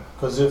 Okay.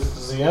 Because if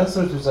the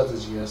answer to that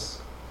is yes,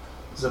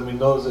 then we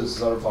know that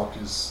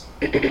Zarvok is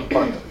a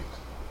part of it.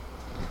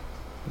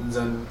 And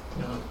then,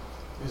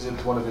 is it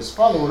one of his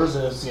followers?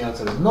 And if the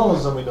answer is no,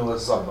 then we know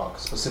it's Zarvok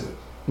specific.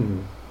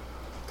 Mm-hmm.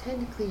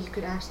 Technically, you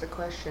could ask the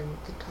question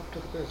to talk to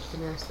the group,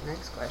 then ask the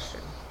next question.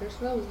 There's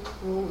no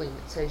ruling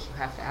that says you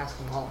have to ask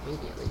them all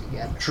immediately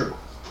together. True.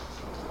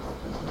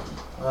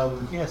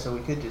 Yeah, so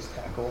we could just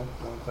tackle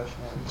one question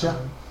at a Yeah.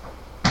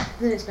 time.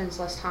 Then it spends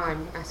less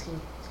time asking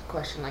the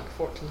question like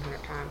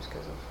 1,400 times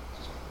because of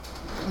just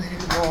letting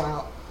them roll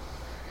out.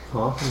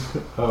 Huh?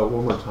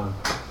 One more time.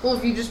 Well,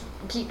 if you just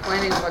keep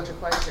planning a bunch of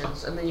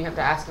questions and then you have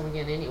to ask them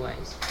again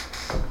anyways.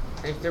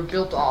 And if they're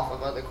built off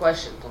of other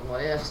questions on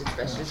what ifs, it's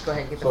best to just go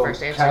ahead and get the So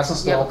first answer. cast a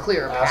You have spell, a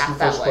clearer ask path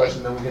the first that way.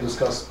 question, then we can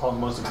discuss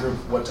amongst the group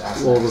what to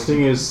ask Well, the next.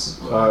 thing is,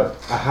 I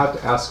have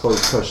to ask all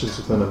these questions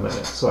within a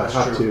minute, so That's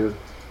I have true. to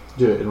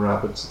do it in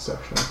rapid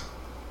succession.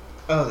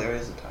 Oh, there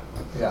is a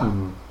timer. Yeah.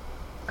 Mhm.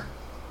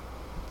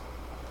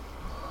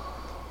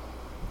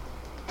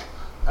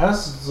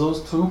 Ask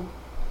those two,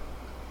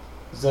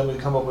 then we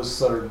come up with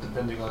sir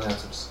depending on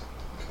answers.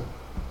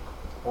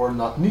 Or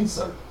not need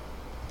sir.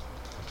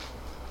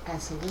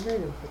 Ask something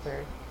random for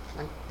third.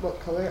 Like, what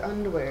color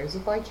underwear is a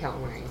Viscount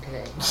wearing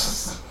today?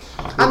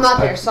 I'm not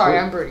there. Sorry,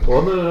 I'm broody.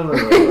 Well, no.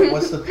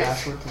 What's the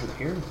password to the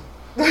pyramid?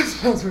 That's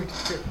password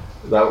to true.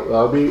 That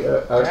would be.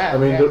 I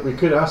mean, Yeah. we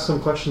could ask some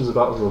questions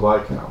about the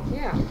Viscount.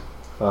 Yeah.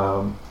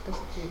 Um, That's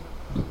what you.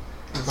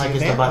 Like,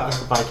 is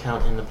the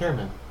Viscount in the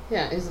pyramid?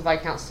 Yeah, is the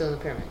Viscount still in the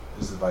pyramid?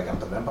 Is the Viscount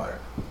the vampire?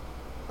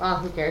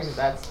 Who cares if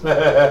that's.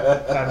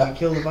 How do we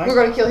kill the We're Viking?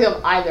 gonna kill him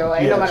either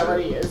way, Yeah, no matter true.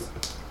 what he is.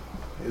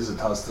 Is it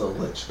how still a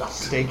lich? No.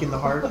 Stake in the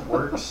heart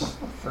works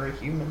for a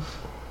human.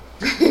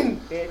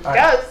 It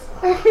Alright.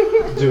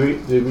 does.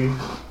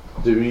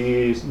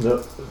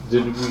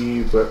 did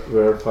we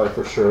verify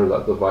for sure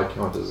that the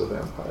Viscount is a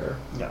vampire?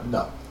 No.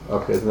 No.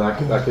 Okay,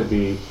 then that could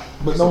be.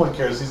 But no one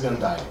cares, he's gonna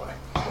die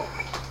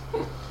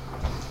anyway.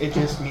 It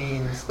just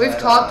means We've that,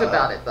 talked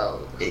about it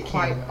though, it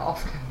quite can-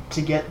 often.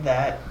 To get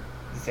that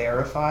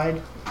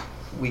verified,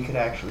 we could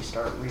actually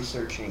start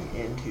researching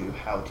into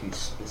how to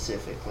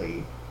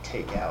specifically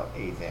take out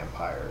a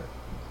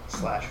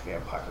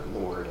vampire/vampire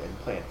lord and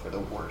plan for the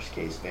worst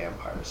case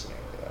vampire scenario.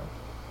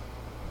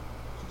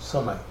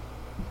 Sunlight.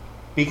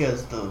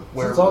 Because the it's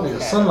werewolf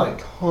obvious, had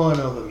sunlight. a ton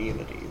of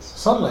immunities.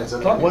 Sunlight's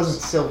And obvious. it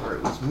wasn't silver,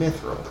 it was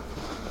mithril.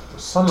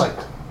 Sunlight.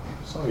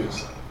 It's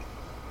obvious.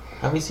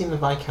 Have we seen the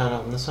Viscount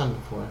out in the sun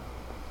before?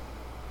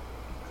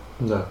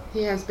 No.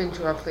 He has been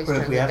to our place But if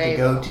during we the have day, to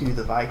go though. to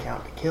the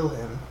Viscount to kill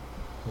him,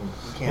 we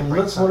can't And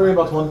bring let's worry sunlight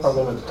about with one us.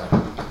 problem at a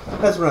time.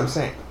 That's what I'm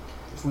saying.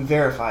 If we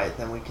verify it,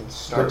 then we can The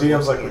start.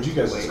 DM's like, looking would you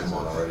into guys just ways come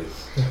on of- already?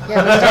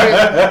 Yeah, we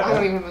started. I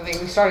don't even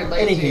think we started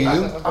late. too.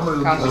 Anywho, I'm I'm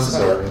gonna proud of leave this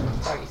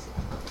myself. sorry.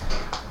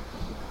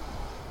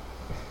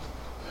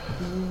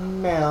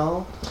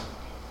 Mel.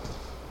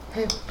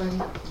 Hey, buddy.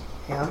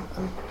 Yeah,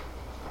 I'm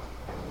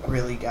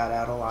really got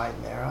out of line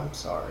there. I'm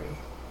sorry.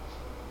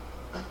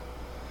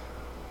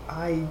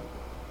 I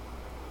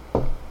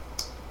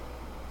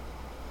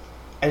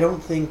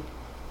don't think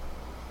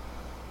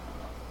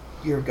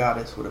your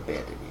goddess would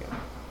abandon you.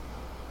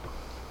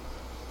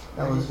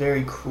 That was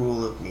very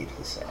cruel of me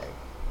to say.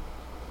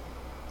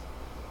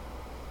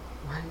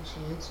 Why didn't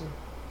she answer?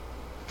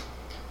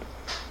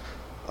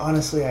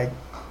 Honestly, I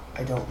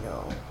don't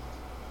know.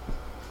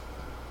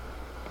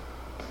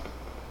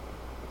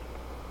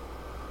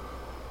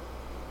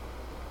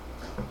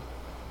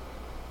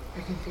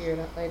 I can figure it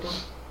out later.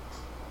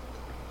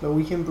 But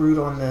we can brood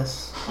on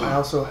this. I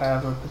also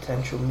have a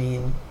potential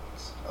means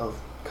of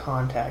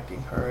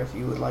contacting her. If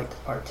you would like to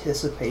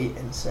participate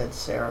in said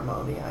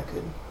ceremony, I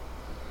could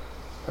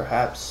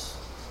perhaps.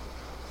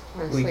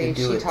 Honestly, could if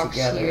do she it talks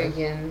to you together.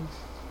 again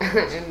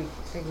and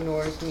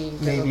ignores me,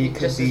 that'll Maybe be it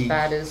could just be- as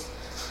bad as.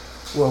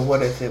 Well,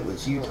 what if it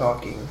was you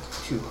talking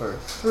to her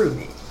through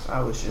me? I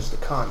was just a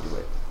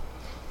conduit.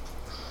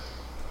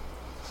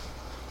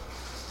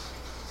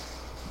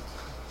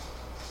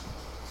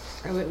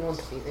 I wouldn't want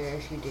to be there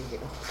if you did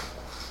get a hold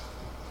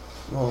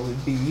of Well, it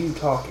would be you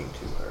talking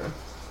to her.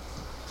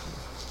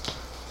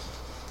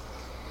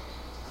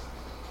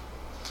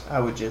 I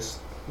would just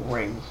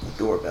ring the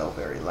doorbell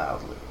very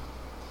loudly.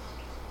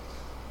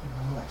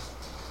 her.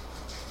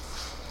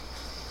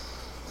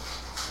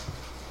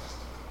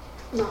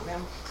 Not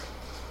now.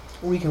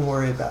 We can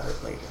worry about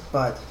it later,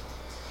 but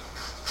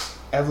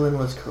Evelyn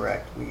was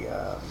correct. We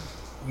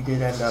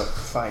did end up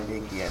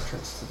finding the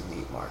entrance to the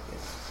meat market.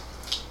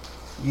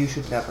 You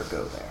should never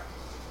go there.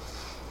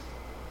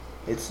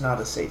 It's not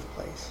a safe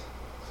place.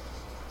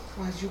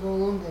 Why'd you go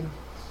alone then?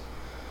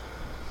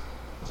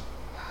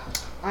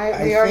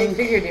 I We already think-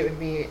 figured it would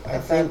be I a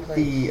bad think place.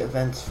 the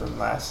events from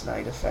last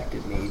night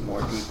affected me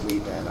more deeply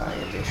than I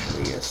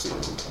initially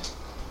assumed.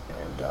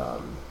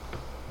 And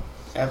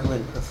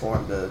Evelyn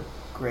performed a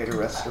greater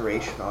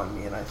restoration on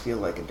me, and I feel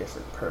like a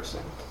different person,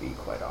 to be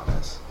quite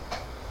honest.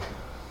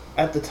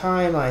 At the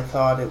time, I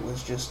thought it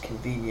was just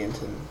convenient,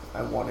 and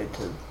I wanted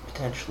to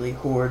potentially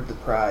hoard the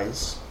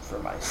prize for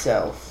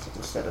myself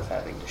instead of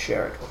having to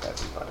share it with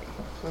everybody.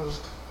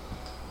 Oh.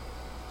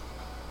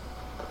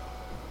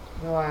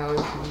 No, I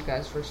always give you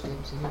guys first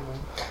names anyway.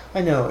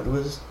 I know, it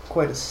was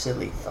quite a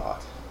silly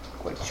thought,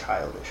 quite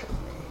childish of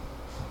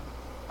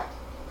me.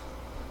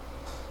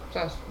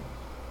 Just.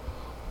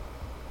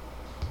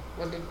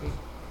 What did we?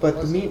 But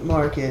the Was- meat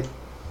market,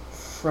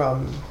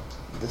 from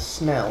the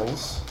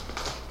smells,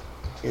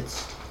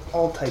 it's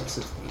all types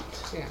of meat.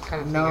 Yeah,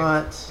 kind of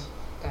Not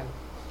that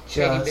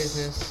shady just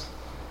business.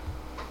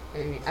 I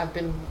mean, I've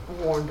been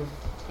warned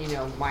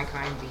of, my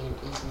kind being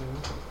eaten.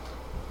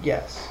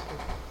 yes.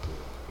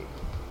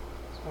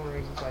 It's one of the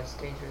reasons why it's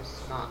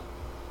dangerous to not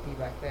be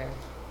back there.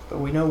 But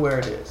we know where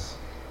it is.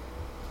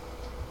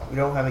 We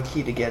don't have a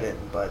key to get in,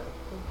 but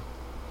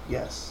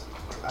yes,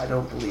 I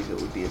don't believe it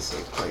would be a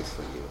safe place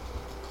for you.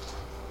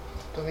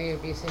 Don't think it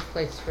would be a safe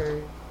place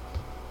for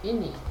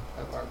any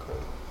of our crew.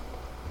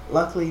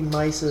 Luckily,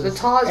 mice of The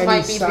Taz any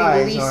might be the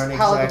size least aren't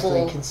palatable,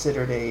 exactly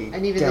considered a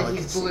And even though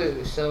he's delicacy.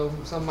 blue, so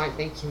some might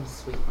think him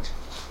sweet.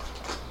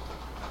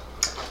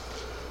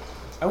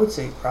 I would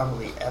say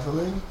probably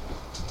Evelyn.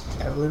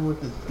 Evelyn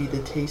would be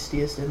the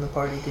tastiest in the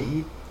party to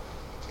eat.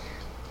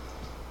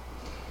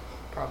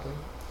 Probably.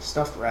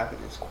 Stuffed rabbit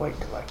is quite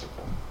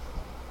delectable.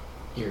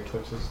 Ear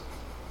twitches.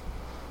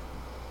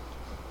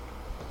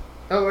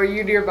 Oh, are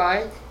you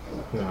nearby?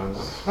 No, I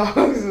was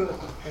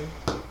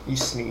Oh, You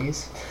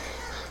sneeze.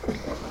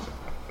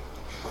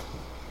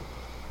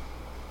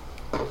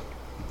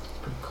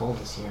 pretty cold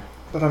this year.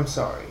 But I'm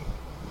sorry.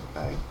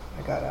 I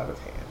got out of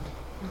hand.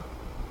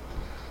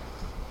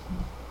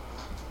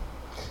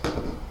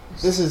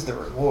 This is the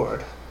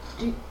reward.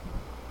 He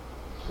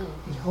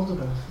holds up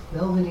a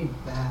velvety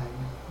bag.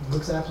 It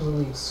looks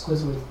absolutely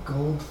exquisite with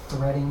gold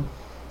threading,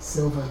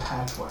 silver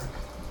patchwork.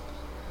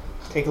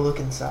 Take a look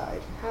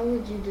inside. How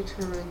would you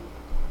determine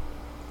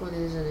what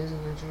is and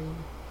isn't a dream?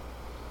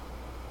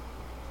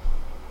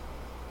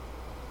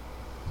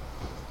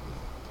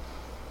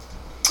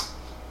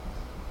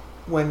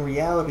 When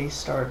reality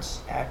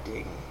starts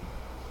acting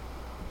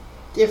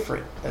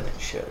different than it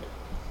should.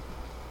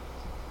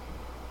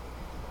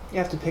 You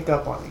have to pick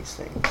up on these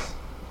things.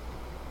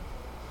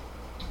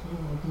 You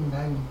open the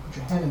bag and put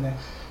your hand in there.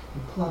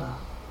 You pull out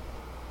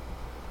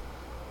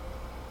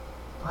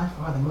by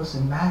far the most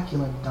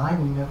immaculate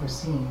diamond you've ever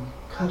seen,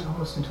 cut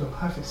almost into a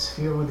perfect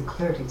sphere with the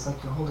clarity. It's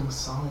like you're holding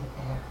solid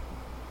air.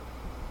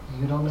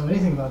 You don't know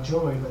anything about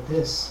jewelry, but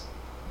this,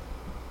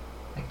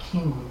 a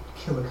king would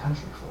kill a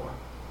country for.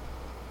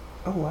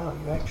 Oh wow,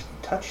 you actually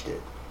touched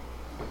it.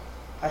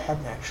 I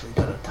hadn't actually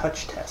done a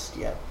touch test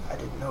yet. I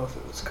didn't know if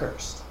it was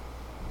cursed.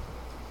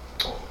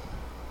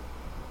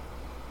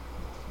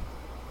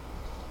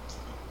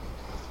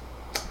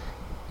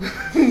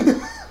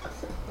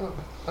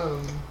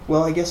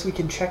 Well, I guess we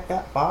can check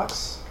that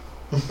box.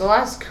 The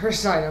last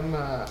curse item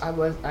I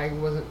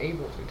wasn't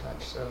able to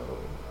touch, so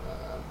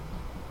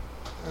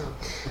I don't know.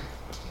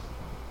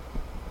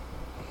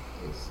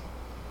 It's,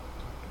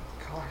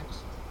 God, it's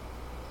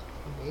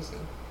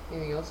amazing.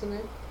 Anything else in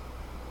there?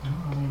 No,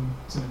 I mean,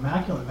 it's an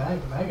immaculate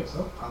bag. The bag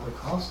itself probably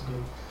costs a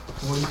good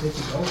 40,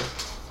 50 gold.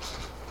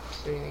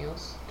 Is there anything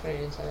else? Turn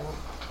it inside out.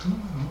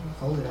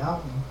 Fold it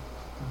out and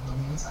put it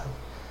on the inside.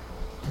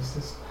 It's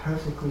this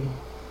perfectly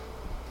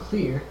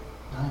clear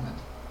diamond.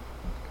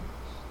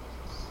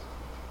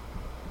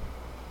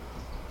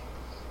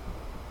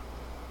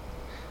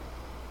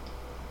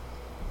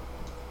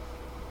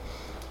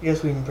 I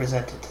guess we can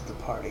present it to the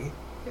party.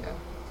 Yeah.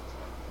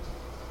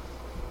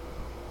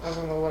 I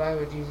don't know what I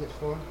would use it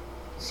for.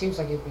 Seems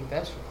like it'd be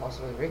best for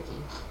possibly Ricky.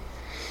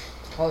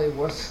 It's probably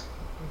worth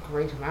a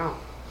great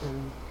amount.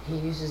 And he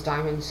uses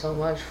diamonds so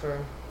much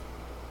for...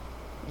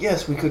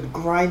 Yes, we could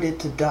grind it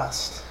to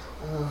dust.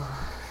 I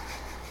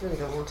really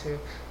don't want to.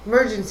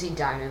 Emergency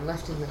diamond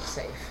left in the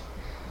safe.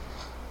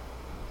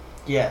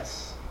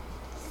 Yes.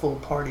 Full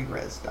party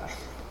res diamond.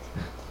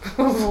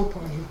 Full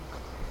party.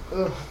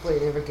 Ugh, hopefully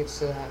it never gets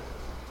to that.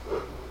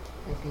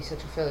 I'd be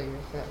such a failure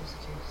if that was the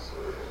case.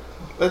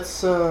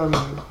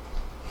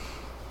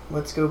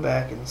 Let's go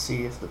back and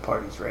see if the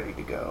party's ready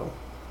to go.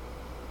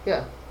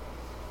 Yeah.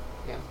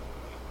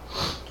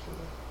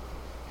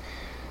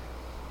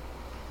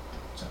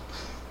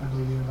 I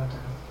believe you're about to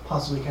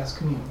possibly cast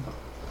Commune.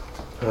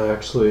 I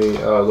actually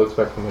looked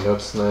back at my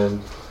notes and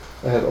then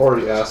I had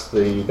already asked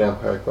the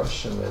vampire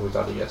question and we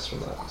got a yes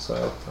from that.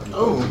 So I'm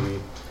going to be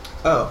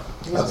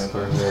asking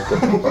a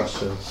different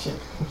question.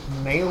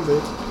 Nailed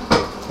it.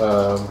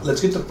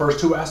 Let's get the first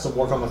two asked and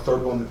work on the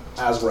third one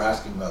as we're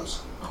asking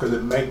those. Because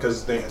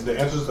the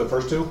answers to the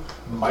first two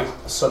might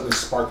suddenly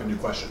spark a new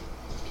question.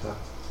 Okay.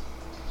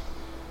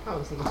 I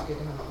always think it's good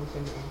to have an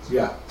open answer.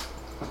 Yeah.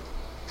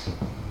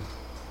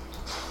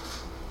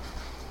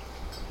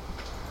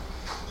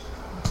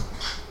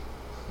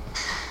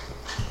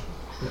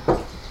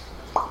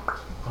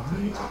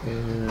 Alright,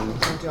 and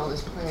Don't do all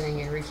this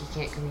planning and Ricky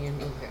can't commune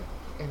either.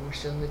 And we're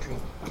still in the dream.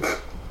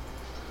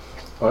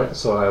 alright,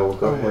 so I will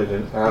go ahead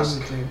and In ask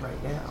the dream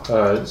right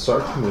now.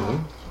 start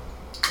communing.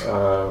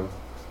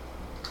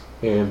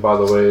 And by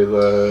the way,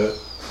 the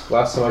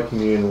last time I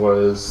communed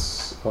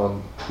was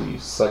on the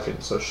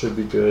 2nd, so it should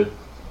be good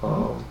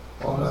on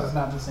As long as it's that.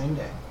 not the same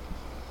day.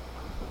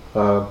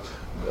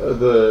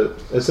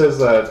 It says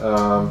that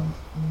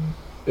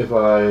if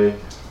I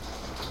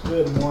Do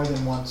it more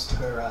than once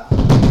per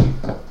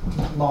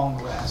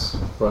long rest.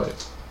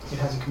 right, It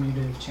has a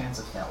commutative chance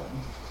of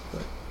failing.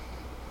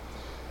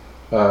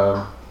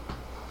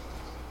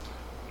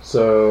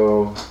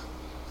 so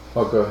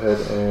I'll go ahead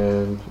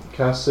and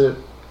cast it.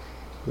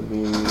 Let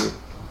me.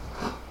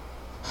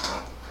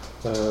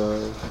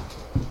 Oh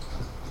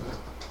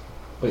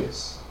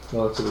yes,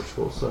 no, it's a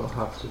ritual, so I'll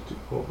have to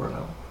go over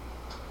now.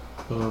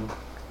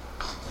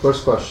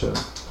 First question: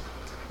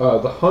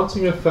 The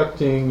hunting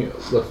affecting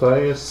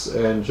Letheus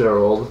and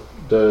Gerald,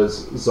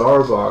 does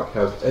Zarbok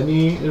have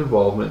any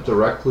involvement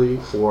directly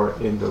or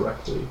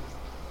indirectly?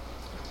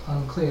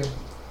 Unclear.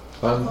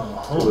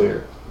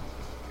 Unclear.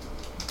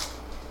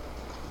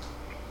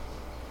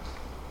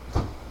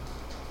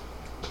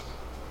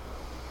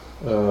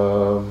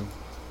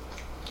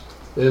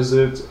 Is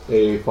it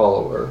a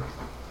follower?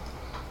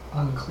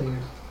 Unclear.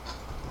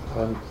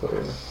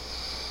 Unclear.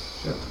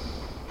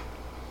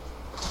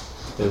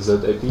 Is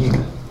it a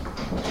demon?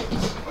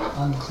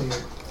 Unclear.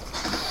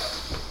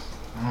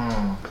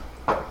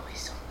 We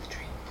saw the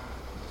dream.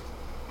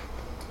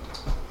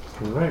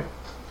 Alright.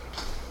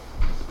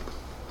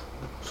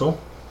 So,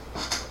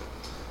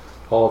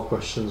 All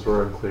questions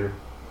were unclear.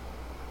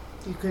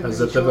 You couldn't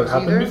has reach that ever yours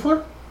happened either?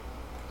 before?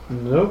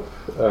 Nope.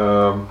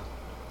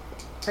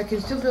 I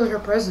can still feel her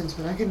presence,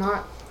 but I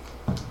cannot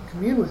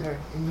commune with her,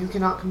 and you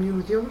cannot commune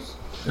with yours.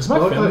 Is my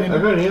Well, family in I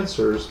here? got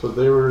answers, but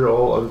they were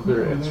all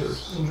unclear They're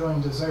answers.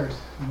 enjoying dessert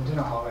in the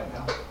dinner hall right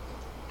now.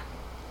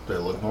 Do they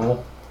look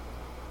normal?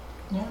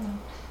 Yeah, no.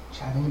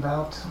 Chatting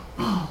about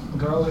the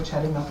girls are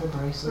chatting about their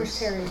Where's bracelets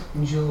Terry?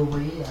 and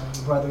jewelry.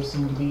 The brothers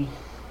seem to be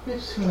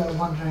just,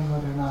 wondering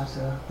whether or not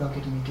they'll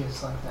get any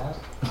gifts like that.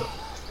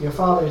 Your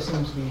father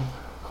seems to be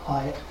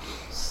quiet,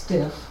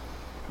 stiff.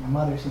 Your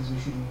mother seems to be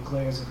shooting you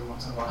glares every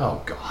once in a while.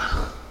 Oh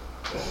God.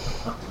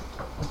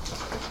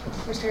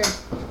 Where's Terry?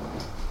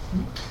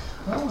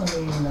 Well, I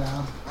mean,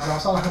 I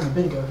saw him a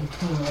bit ago. He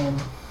came in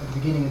at the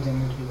beginning of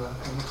dinner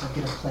to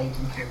get a plate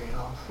and carry it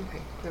off.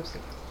 Okay, that was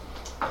it.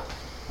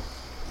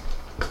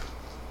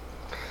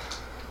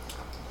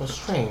 Well,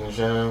 strange.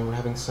 We're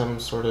having some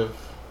sort of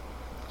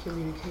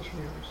Communication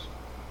errors.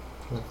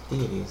 with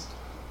deities.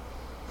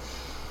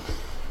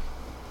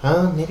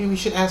 Maybe we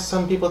should ask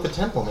some people at the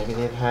temple. Maybe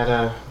they've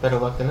had better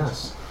luck than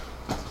us.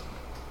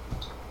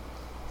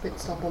 Pit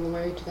stop on the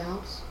way to the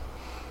house?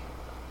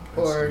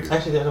 That's Or weird.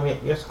 Actually,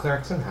 we have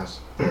clerics in the house.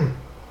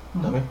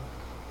 Don't we?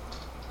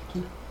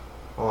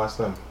 I'll ask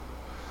them.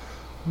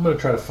 I'm gonna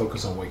try to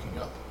focus on waking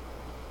up.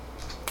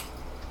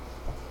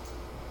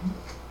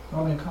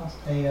 Roll me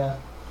a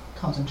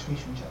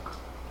concentration check.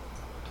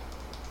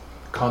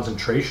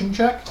 Concentration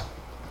check?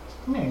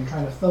 Yeah, you're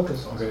trying to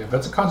focus on Okay, if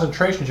that's a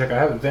concentration check, I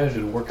have advantage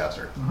to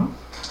Workcaster. Mm-hmm.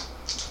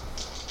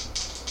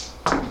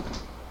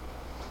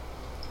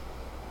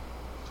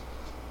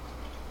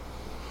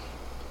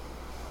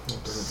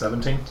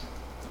 17?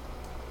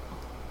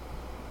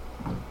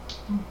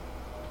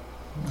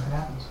 What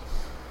happens?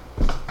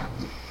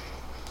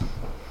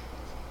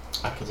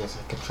 I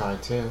could try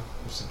too,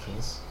 just in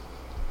case.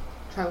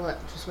 try what?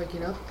 Just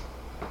waking up?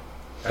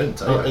 I didn't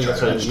tell you. I that's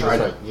tried it. I right. just You, tried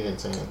that's it. right. You didn't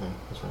say anything.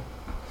 That's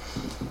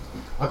right.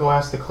 I'll go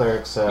ask the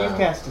clerics. You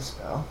cast a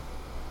spell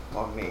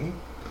on me.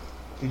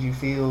 Did you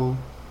feel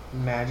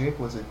magic?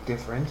 Was it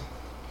different?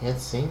 It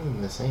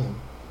seemed the same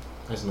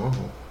as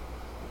normal.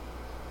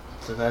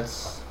 So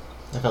that's.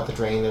 I felt the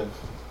drain of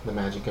the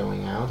magic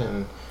going out,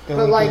 and Then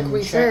But like can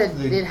we check said,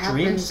 the it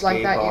happens like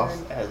dreamscape that off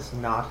even- as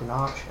not an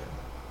option.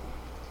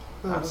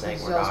 Well, Not saying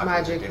because we're Zell's not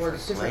magic in a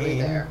works different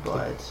differently plane, there.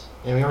 but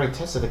we already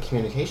tested the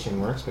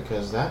communication works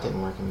because that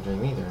didn't work in the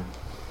dream either.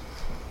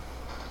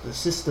 the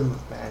system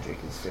of magic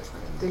is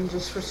different. Then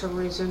just for some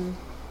reason,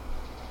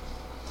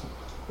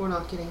 we're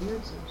not getting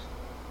answers.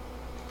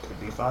 Could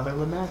be Father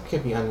Lamech. It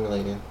could be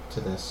unrelated to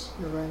this,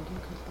 You're right, it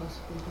could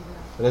possibly be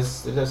that. but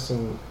it does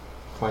seem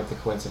quite the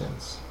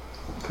coincidence.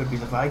 Could be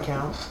the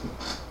Viscount.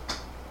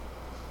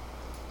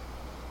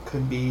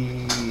 Could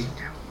be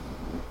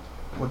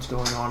what's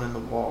going on in the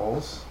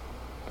walls.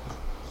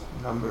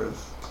 A number of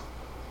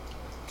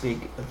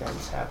big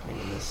events happening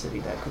in this city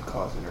that could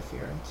cause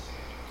interference.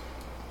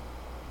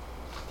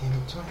 Damn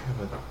it, do I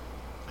have a...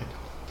 I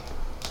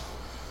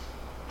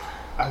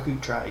don't. I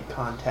could try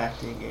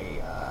contacting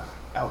a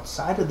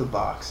outside of the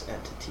box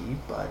entity,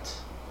 but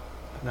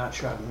I'm not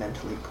sure I'm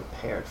mentally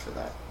prepared for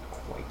that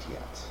quite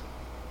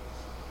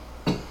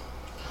yet.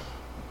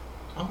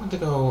 I want to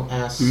go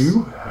ask... Do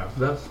you have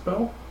that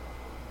spell?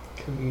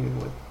 Commune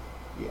with,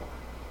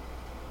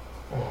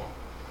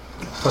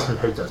 I fucking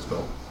hate that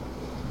spell.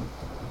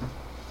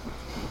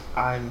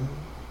 I'm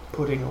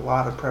putting a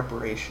lot of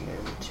preparation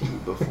into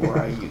before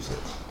I use it.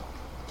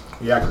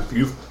 Yeah, because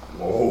you've...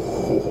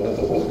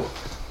 Oh,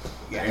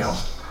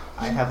 Yes.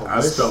 I have a that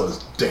list. spell is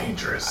I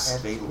dangerous.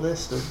 have a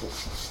list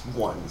of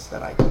ones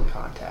that I can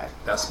contact.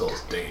 That spell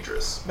is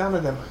dangerous. None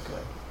of them are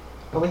good.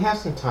 Well, we have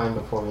some time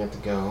before we have to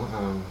go.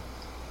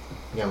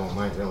 Yeah, well,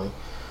 might really.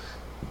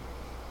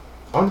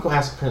 I want to go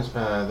ask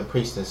the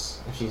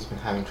priestess if she's been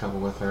having trouble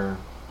with her.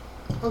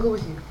 I'll go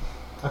with you.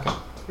 Okay.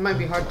 It might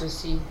be hard to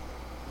see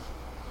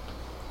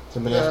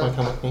Somebody else want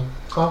to come with me?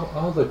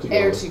 I'll let you go.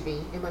 air to be.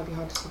 It might be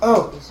hard to see.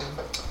 Oh. to be seen.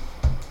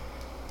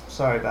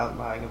 Sorry about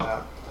lying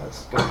about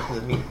us going to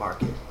the meat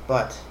market,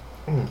 but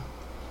Mm.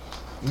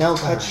 Nell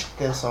touched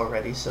this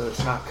already, so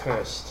it's not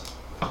cursed.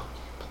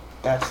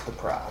 That's the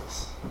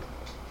prize.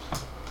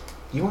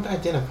 You want to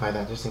identify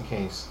that just in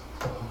case.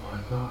 Oh my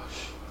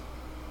gosh.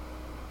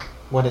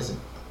 What is it?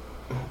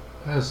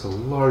 That is the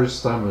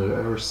largest diamond I've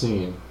ever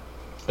seen.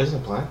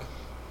 Isn't it black?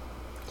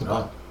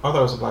 No. I thought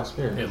it was a black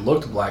spirit. It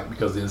looked black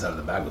because the inside of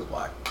the bag was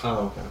black.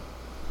 Oh,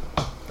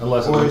 okay.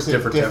 Unless it Or looks is it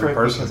different to every different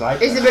person. because I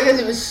Is it because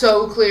it was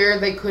so clear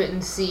they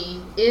couldn't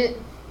see it,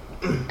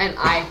 and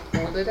I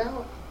pulled it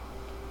out?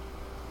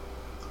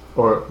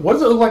 Or What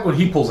does it look like when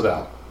he pulls it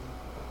out?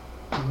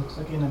 It looks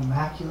like an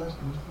immaculate,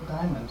 beautiful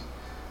diamond.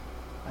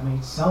 I mean,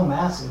 it's so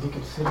massive it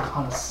could fit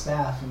upon a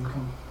staff and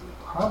become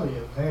probably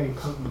a very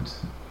potent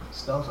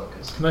spell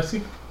focus. Can I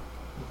see?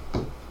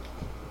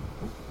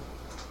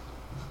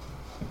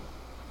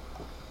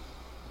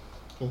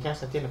 Can you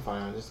cast Identify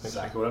on just make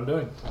Exactly what I'm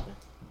doing. Okay. I'm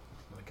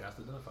going to cast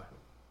Identify.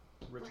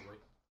 Ritually.